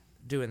corner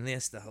doing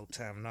this the whole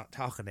time, not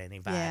talking to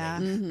anybody, Yeah.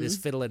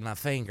 just fiddling my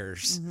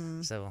fingers.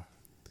 So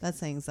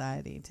That's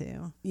anxiety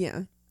too.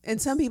 Yeah. And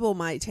some people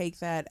might take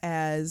that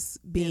as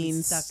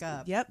being stuck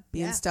up. Yep,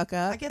 being Yeah. stuck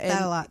up. I get and-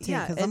 that a lot too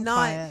yeah, because and I'm not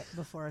quiet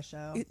before a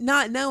show.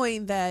 not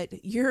knowing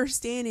that you're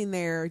standing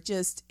there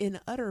just in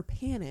utter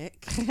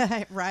panic.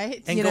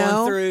 Right? and You going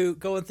know?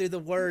 through the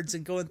words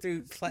and going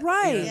through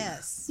Right.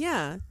 Yes.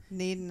 Yeah.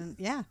 Needing.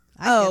 Yeah.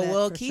 I Oh get it,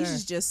 well, for Quiche sure.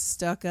 is just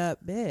stuck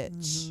up,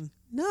 bitch.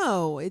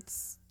 No,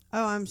 it's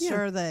Oh, I'm Yeah.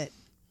 sure that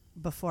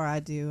before I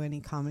do any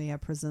comedy, I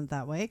present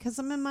that way because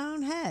I'm in my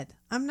own head.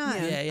 I'm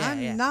not. Yeah.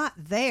 I'm not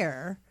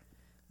there.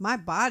 My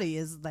body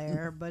is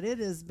there, but it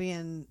is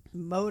being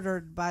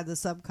motored by the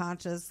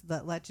subconscious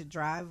that lets you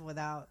drive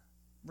without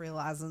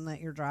realizing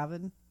that you're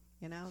driving.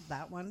 You know,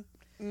 that one.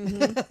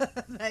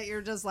 That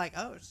you're just like,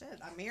 oh shit,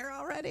 I'm here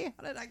already.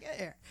 How did I get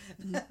here?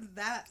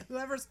 That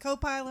whoever's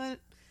co-pilot,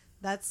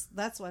 that's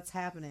what's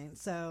happening.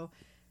 So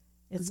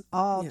it's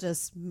all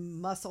just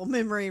muscle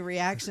memory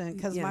reaction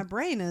because Yeah. my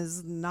brain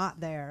is not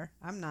there.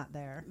 I'm not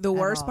there. the at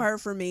worst all.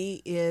 part for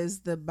me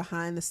is the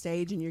behind the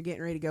stage and you're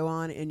getting ready to go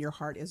on and your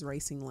heart is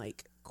racing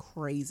like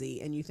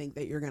crazy and you think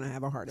that you're gonna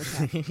have a heart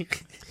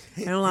attack.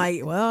 And I'm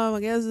like, well,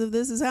 I guess if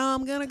this is how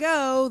I'm gonna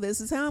go,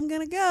 this is how I'm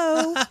gonna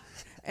go.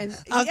 And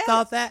I've yeah,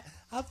 thought that.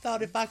 I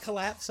thought if I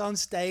collapse on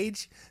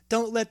stage,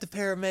 don't let the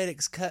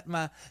paramedics cut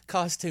my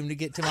costume to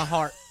get to my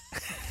heart.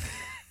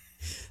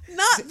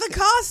 Not the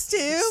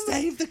costume.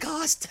 Save the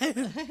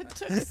costume. It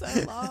took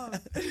so long.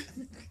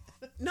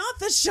 Not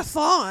the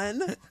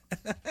chiffon.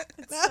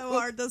 It's so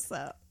hard to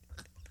sew.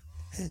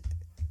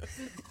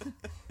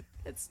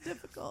 It's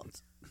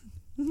difficult.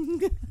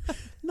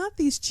 Not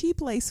these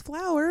cheap lace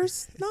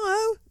flowers.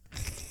 No.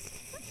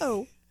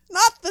 No.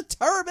 Not the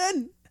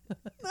turban.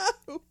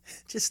 No.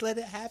 Just let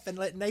it happen.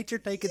 Let nature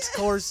take its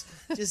course.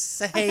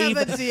 Just I save,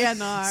 have a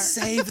DNR.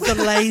 save the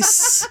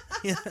lace.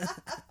 Yeah.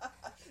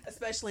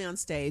 Especially on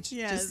stage.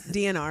 Yes. Just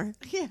DNR.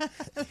 Yeah,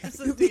 there's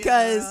a DNR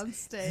Because on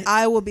stage.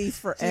 I will be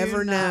forever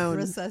Do not known.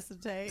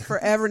 resuscitate.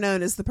 Forever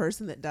known as the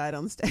person that died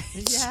on stage.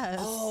 Yes.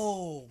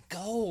 Oh,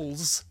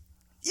 goals.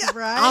 Yeah.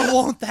 Right. I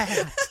want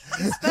that.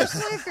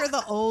 Especially if you're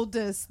the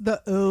oldest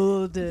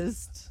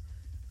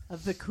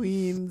of the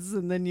queens,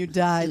 and then you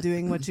die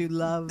doing what you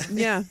love.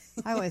 Yeah.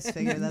 I always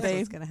figure that's Babe.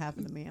 what's going to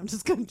happen to me. I'm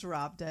just going to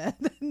drop dead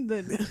and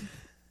then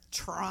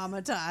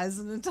traumatize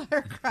an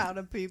entire crowd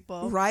of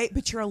people. Right?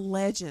 But you're a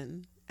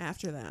legend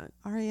after that.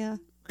 Are you?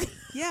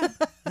 Yeah.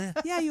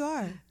 Yeah, you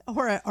are.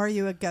 Or are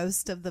you a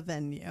ghost of the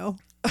venue?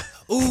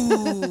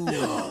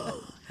 Ooh.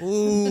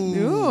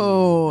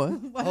 Ooh.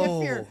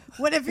 Ooh.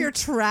 What if you're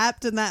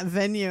trapped in that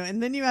venue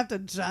and then you have to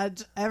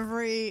judge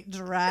every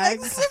drag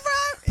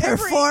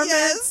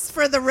performance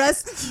for the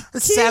rest?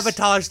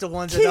 Sabotage the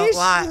ones that don't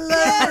like.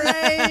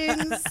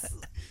 Lorraine's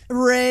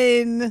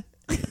Rain.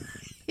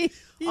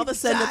 All of a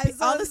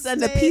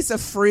sudden, a piece of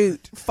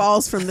fruit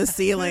falls from the Who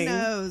ceiling.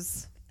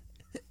 knows?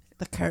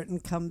 The curtain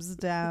comes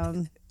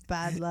down.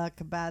 Bad luck,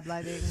 bad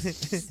lighting.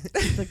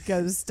 The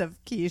ghost of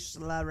Quiche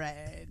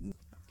Lorraine.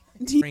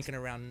 Drinking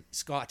around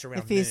scotch around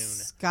If he's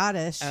noon.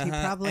 Scottish, he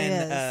probably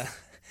is.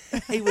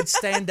 He would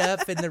stand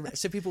up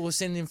so people would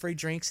send him free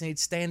drinks, and he'd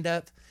stand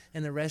up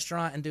in the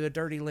restaurant and do a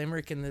dirty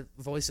limerick in the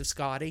voice of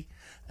Scotty.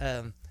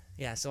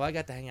 Yeah, so I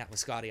got to hang out with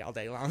Scotty all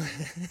day long.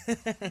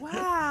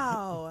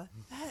 Wow.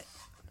 That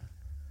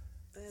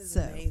is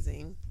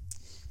amazing.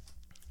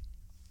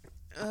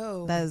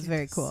 Oh, That is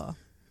very cool.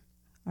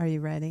 Are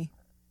you ready?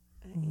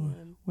 I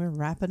am. We're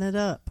wrapping it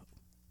up.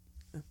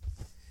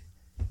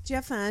 Did you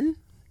have fun?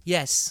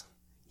 Yes.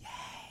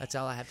 That's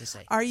all I have to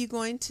say. Are you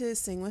going to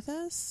sing with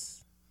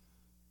us?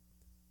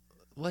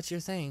 What's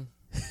your thing?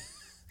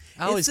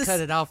 I always just-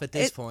 cut it off at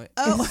this point.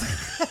 Oh,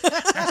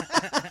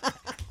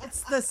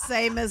 It's the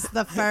same as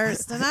the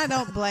first, and I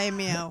don't blame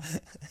you.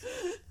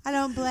 I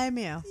don't blame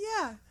you.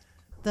 yeah.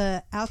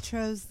 The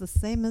outro's the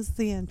same as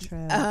the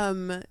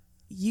intro.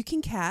 You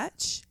can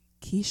catch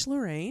Quiche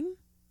Lorraine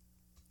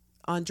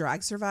on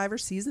Drag Survivor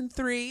Season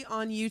 3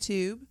 on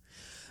YouTube.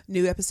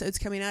 New episodes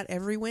coming out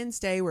every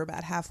Wednesday. We're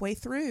about halfway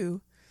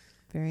through.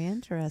 Very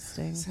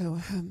interesting. So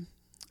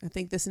I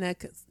think this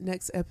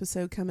next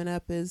episode coming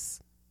up is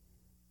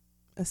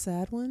a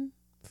sad one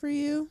for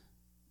you.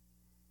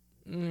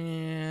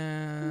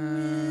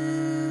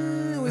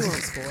 Yeah. We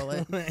won't spoil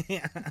it.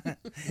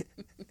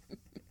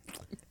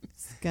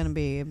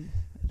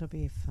 It'll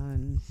be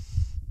fun.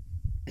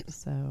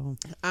 So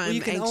Well,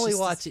 you can only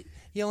watch it.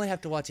 You only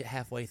have to watch it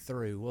halfway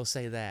through. We'll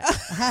say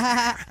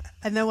that.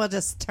 and then we'll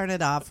just turn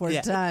it off. We're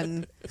Yeah.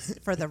 done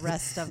for the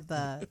rest of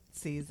the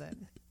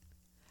season.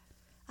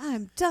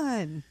 I'm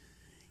done.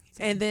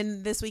 And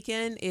then this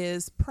weekend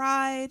is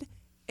Pride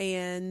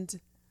and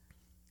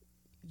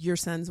your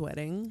son's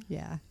wedding.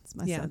 Yeah, it's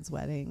my Yeah. son's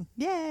wedding.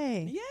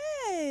 Yay!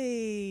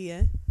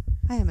 Yay!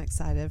 I am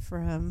excited for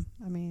him.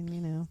 I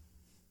mean,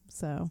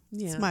 so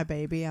Yeah. it's my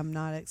baby. I'm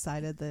not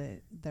excited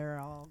that they're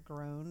all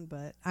grown,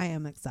 but I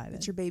am excited.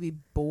 It's your baby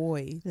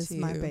boy, This too. is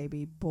my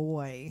baby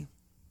boy.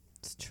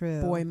 It's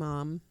true. Boy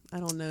mom. I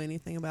don't know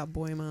anything about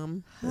boy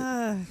mom.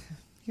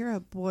 You're a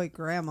boy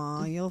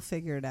grandma. You'll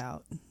figure it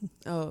out.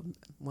 Oh,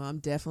 well, I'm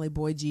definitely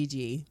boy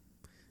Gigi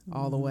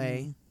all the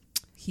way.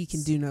 He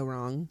can do no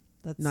wrong.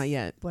 That's Not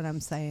yet. what I'm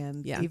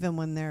saying. Yeah. Even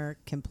when they're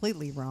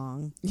completely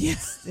wrong,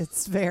 Yes.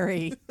 it's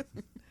very,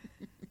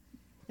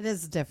 it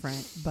is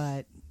different,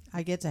 but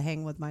I get to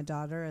hang with my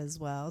daughter as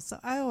well. So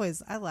I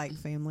like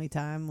family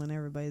time when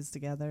everybody's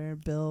together.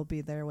 Bill will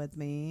be there with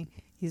me.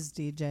 He's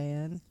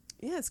DJing.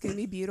 Yeah, it's going to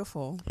be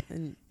beautiful.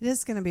 And It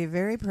is going to be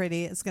very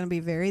pretty. It's going to be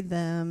very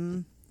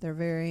them. They're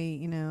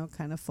very,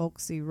 kind of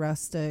folksy,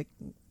 rustic.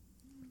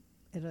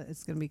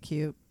 It's going to be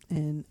cute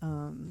and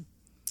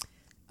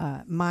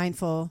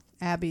mindful.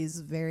 Abby's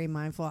very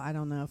mindful. I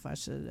don't know if I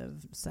should have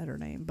said her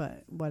name,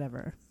 but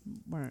whatever.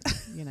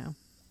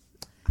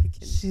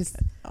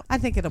 I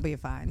think it'll be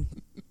fine.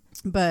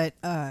 But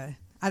I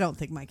don't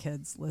think my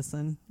kids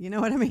listen. You know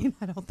what I mean?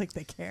 I don't think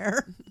they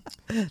care.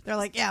 They're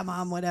like, yeah,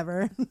 Mom,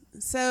 whatever.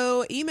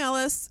 so email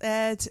us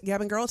at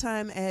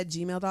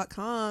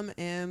gabandgirltime@gmail.com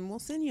and we'll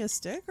send you a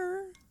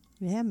sticker.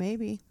 Yeah,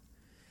 maybe.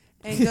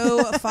 And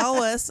go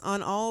follow us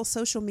on all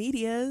social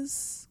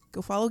medias.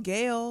 Go follow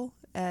Gail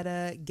at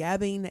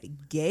Gabbing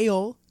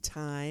Gail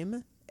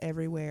Time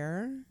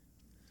everywhere.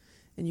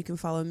 And you can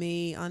follow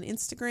me on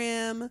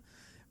Instagram,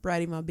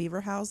 Bridie Ma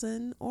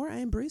Beaverhausen, or I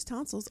am Bruce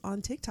Tonsils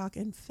on TikTok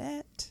and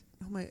FET.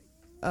 Oh my,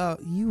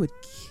 You would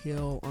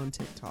kill on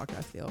TikTok,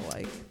 I feel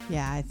like.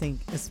 Yeah, I think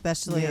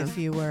especially Yeah. if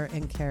you were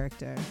in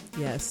character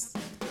Yes.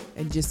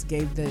 And just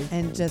gave the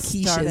and just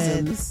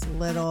quicheisms. started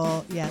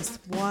little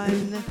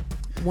one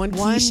One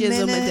quicheism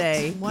minute, a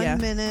day. 1 yeah.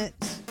 minute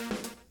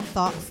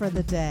thought for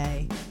the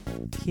day.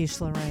 Quiche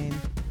Lorraine.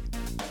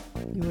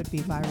 You would be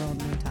viral in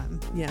no time.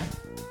 Yeah.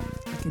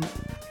 I can.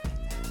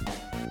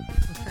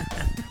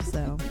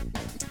 So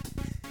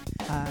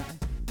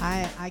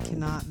I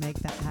cannot make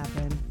that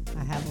happen.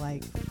 I have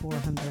like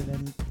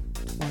 420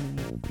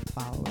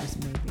 followers,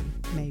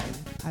 maybe.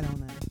 I don't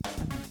know.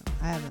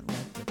 I haven't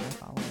looked at my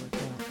followers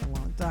in a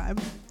long time.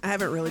 I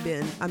haven't really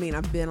been. I mean,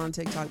 I've been on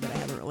TikTok, but I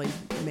haven't really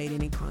made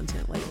any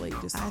content lately.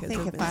 Just I because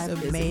think I've if been I so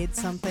busy. made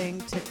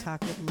something,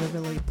 TikTok would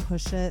literally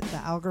push it. The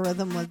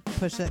algorithm would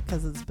push it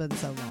because it's been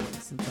so long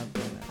since I've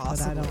done it.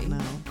 Possibly. But I don't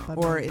know. But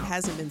Or maybe. it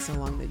hasn't been so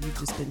long that you've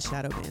just been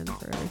shadow banned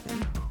for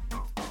everything.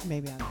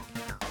 Maybe I don't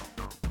care.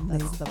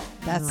 Maybe.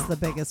 That's No. the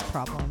biggest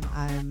problem.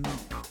 I'm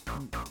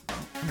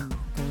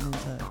going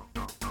into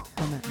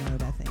hermit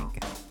mode, I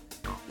think.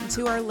 And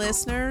to our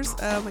listeners,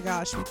 oh my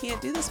gosh, we can't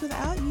do this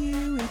without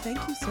you. And thank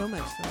you so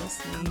much for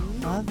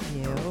listening. Love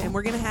you. And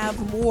we're going to have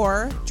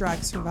more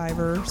Drag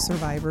survivors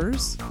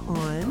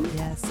on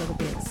Yes, it'll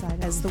be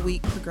exciting. as the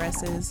week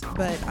progresses.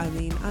 But I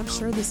mean, I'm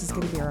sure this is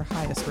going to be our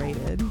highest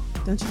rated.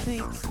 Don't you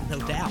think? No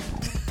doubt.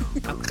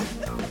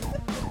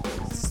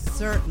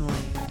 Certainly.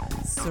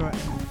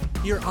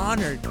 You're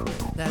honored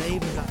that I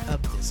even got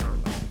up this early.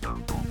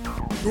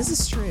 This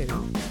is true.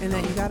 And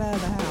that you got out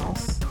of the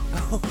house.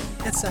 Oh,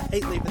 yes, I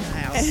hate leaving the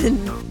house. And,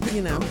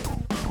 you know,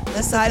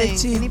 decided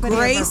to Anybody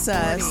grace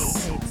over 40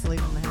 us hates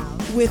leaving the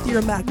house. with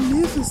your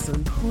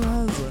magnificent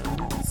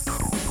presence.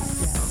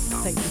 Yes.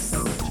 Thank you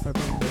so much for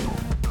being here.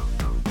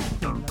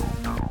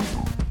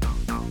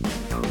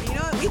 You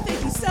know what? We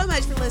thank you so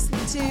much for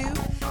listening to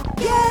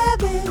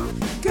Gavin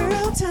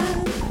Girl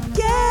Time.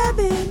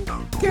 Gavin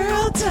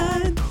Girl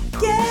Time.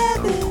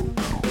 Gavin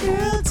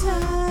Girl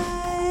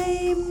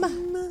Time.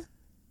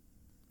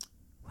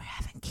 We're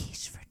having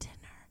quiche for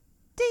dinner.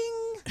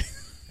 Ding.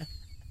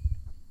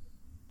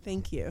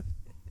 Thank you.